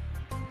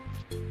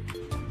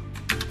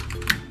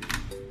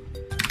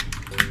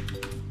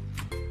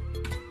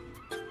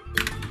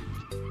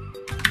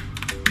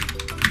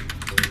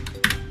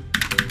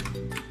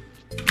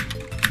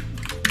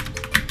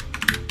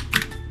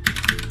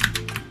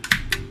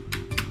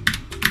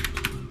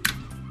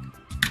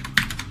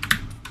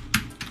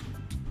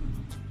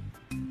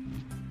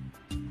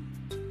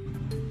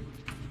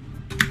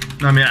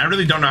 I mean, I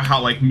really don't know how,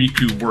 like,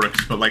 Miku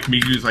works, but, like,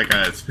 Miku's, like,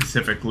 a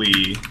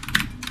specifically...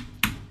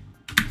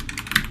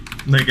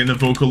 Like, in the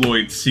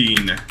Vocaloid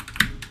scene,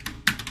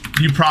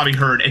 you probably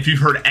heard... If you've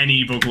heard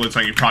any Vocaloid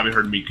song, you've probably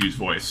heard Miku's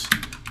voice.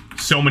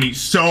 So many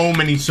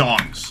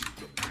songs.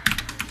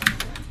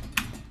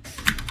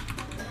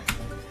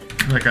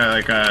 Like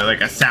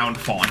a sound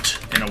font,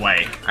 in a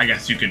way. I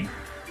guess you could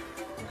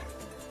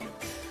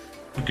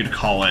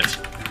call it.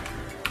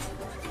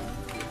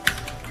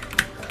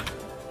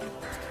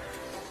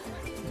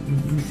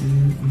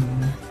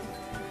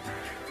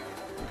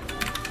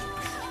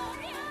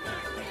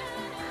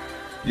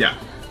 Yeah.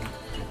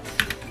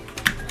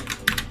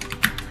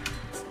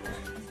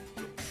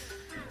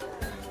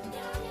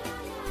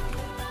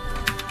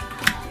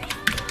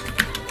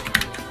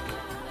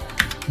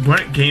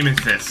 What game is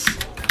this?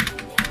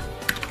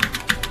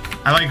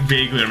 I like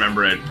vaguely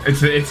remember it.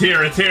 It's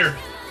here.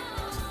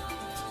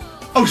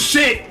 Oh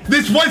shit!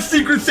 This was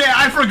Secret Santa.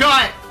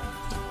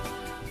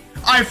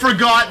 I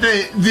forgot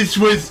that this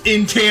was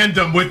in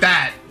tandem with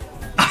that.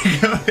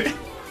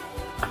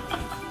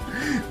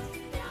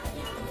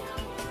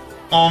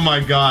 Oh my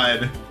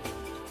god.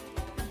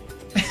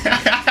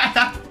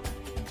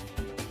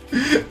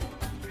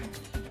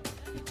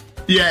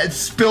 Yeah, it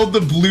spilled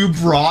the blue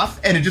broth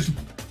and it just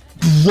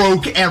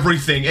broke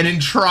everything. And in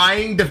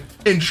trying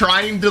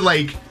to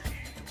like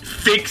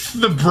fix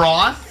the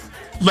broth,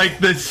 like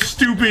the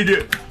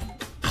stupid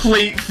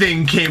plate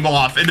thing came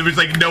off and there was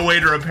like no way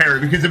to repair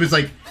it because it was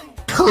like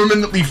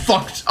permanently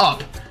fucked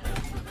up.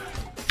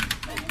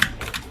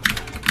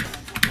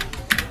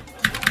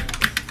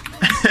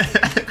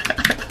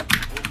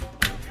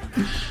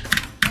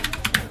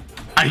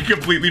 I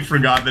completely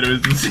forgot that it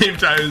was the same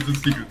time as the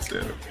Secret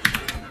Santa.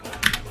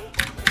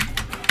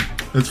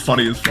 That's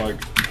funny as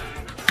fuck.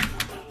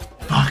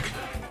 Fuck.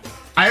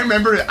 I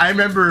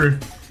remember.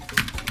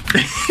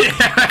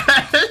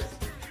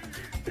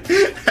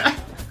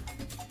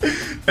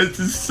 This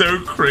is so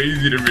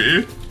crazy to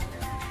me.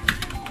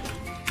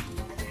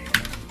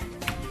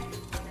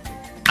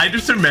 I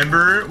just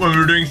remember when we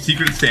were doing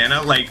Secret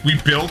Santa, like we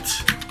built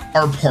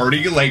our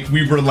party like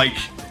we were like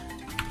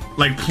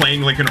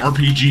playing like an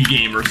RPG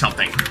game or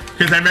something.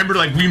 Because I remember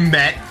like we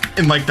met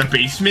in like the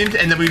basement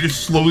and then we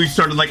just slowly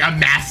started like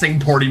amassing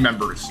party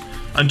members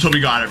until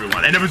we got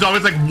everyone. And it was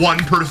always like one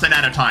person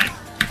at a time.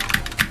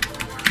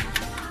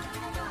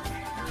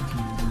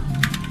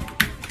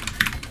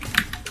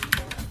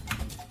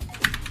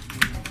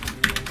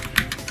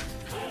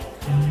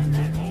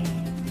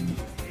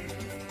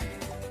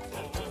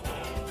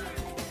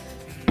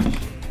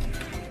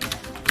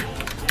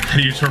 How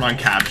do you turn on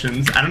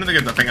captions? I don't think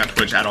it's a thing on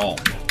Twitch at all.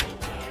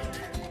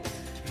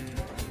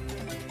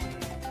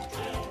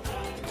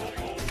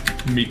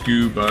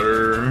 Miku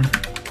butter.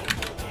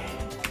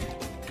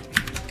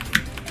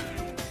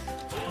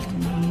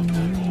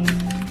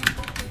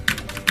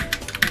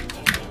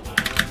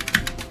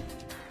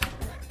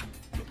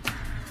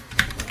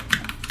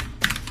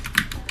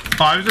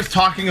 Oh, I was just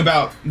talking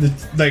about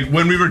like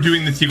when we were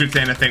doing the Secret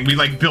Santa thing, we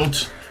like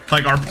built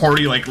like our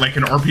party like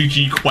an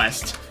RPG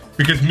quest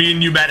because me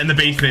and you met in the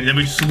basement and then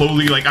we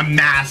slowly like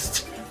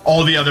amassed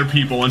all the other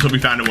people until we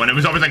found one. It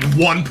was always like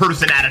one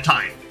person at a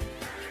time.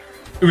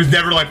 It was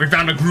never like we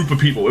found a group of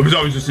people. It was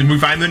always just we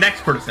find the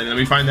next person and then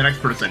we find the next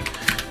person.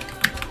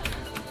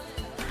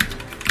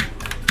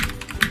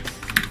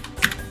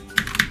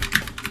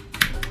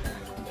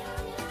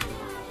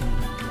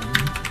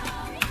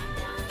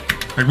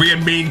 Like we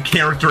had main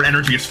character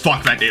energy as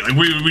fuck that day. Like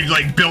we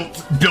like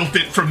built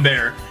it from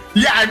there.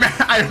 Yeah,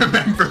 I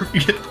remember we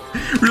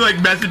were like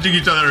messaging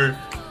each other.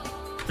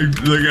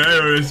 Like I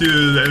don't want to see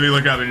this, and we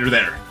look up and you're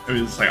there. It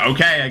was just like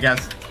okay, I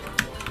guess.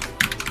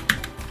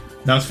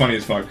 That was funny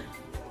as fuck.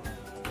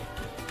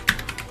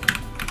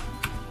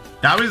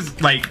 That was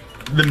like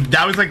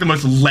the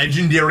most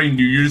legendary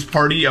New Year's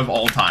party of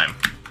all time.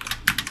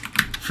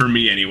 For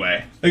me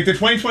anyway. Like the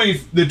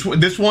 2020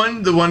 this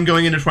one, the one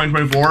going into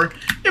 2024,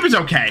 it was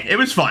okay. It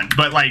was fun,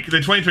 but like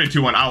the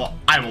 2022 one,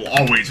 I will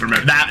always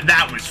remember.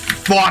 That was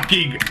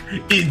fucking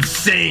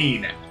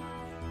insane.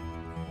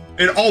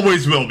 It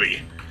always will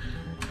be.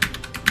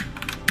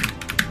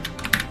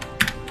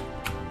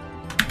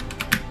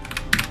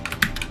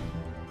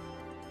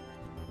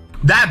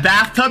 That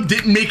bathtub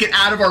didn't make it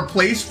out of our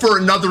place for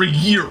another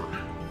year.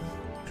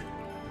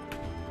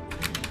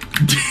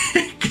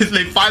 Because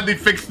they finally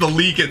fixed the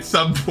leak at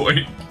some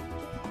point.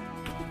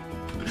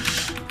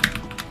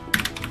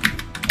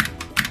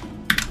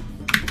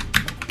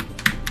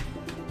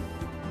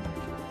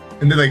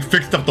 And they like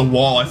fixed up the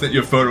wall. I sent you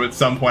a photo at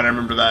some point. I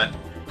remember that.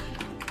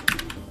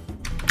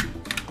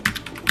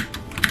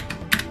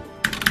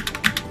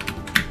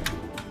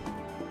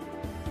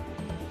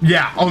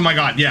 Yeah. Oh my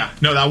god. Yeah.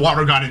 No, that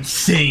water got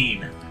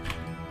insane.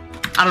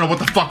 I don't know what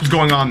the fuck was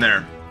going on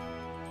there.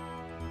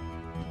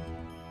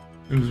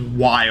 It was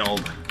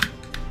wild.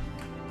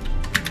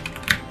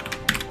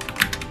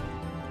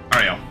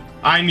 Alright, yo.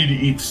 I need to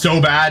eat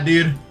so bad,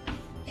 dude.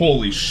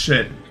 Holy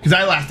shit. Because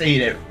I last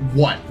ate at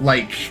what?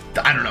 Like,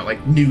 I don't know,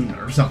 like noon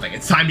or something.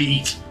 It's time to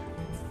eat.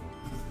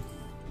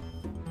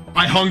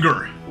 I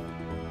hunger.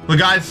 Look,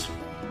 guys,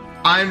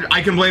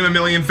 I can blame a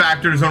million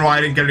factors on why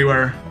I didn't get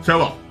anywhere. So,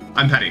 well,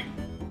 I'm petty.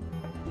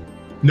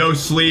 No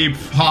sleep,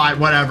 hot,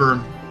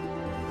 whatever.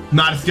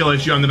 Not a skill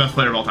issue. I'm the best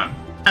player of all time.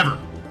 Ever.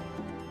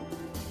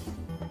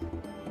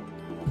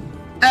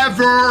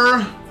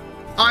 Ever.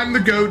 I'm the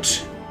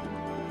GOAT.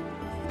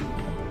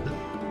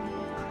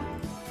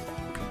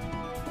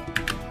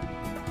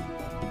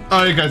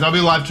 Alright guys, I'll be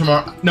live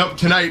tomorrow. Nope,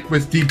 tonight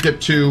with Deep Dip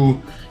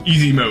 2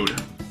 easy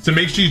mode. So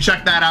make sure you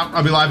check that out.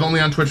 I'll be live only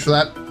on Twitch for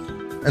that.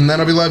 And then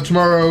I'll be live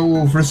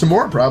tomorrow for some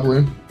more,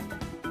 probably.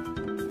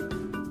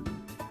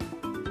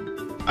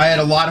 I had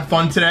a lot of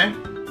fun today.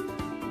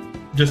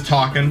 Just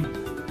talking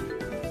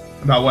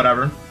about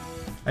whatever.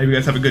 I hope you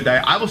guys have a good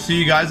day. I will see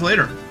you guys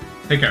later.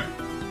 Take care.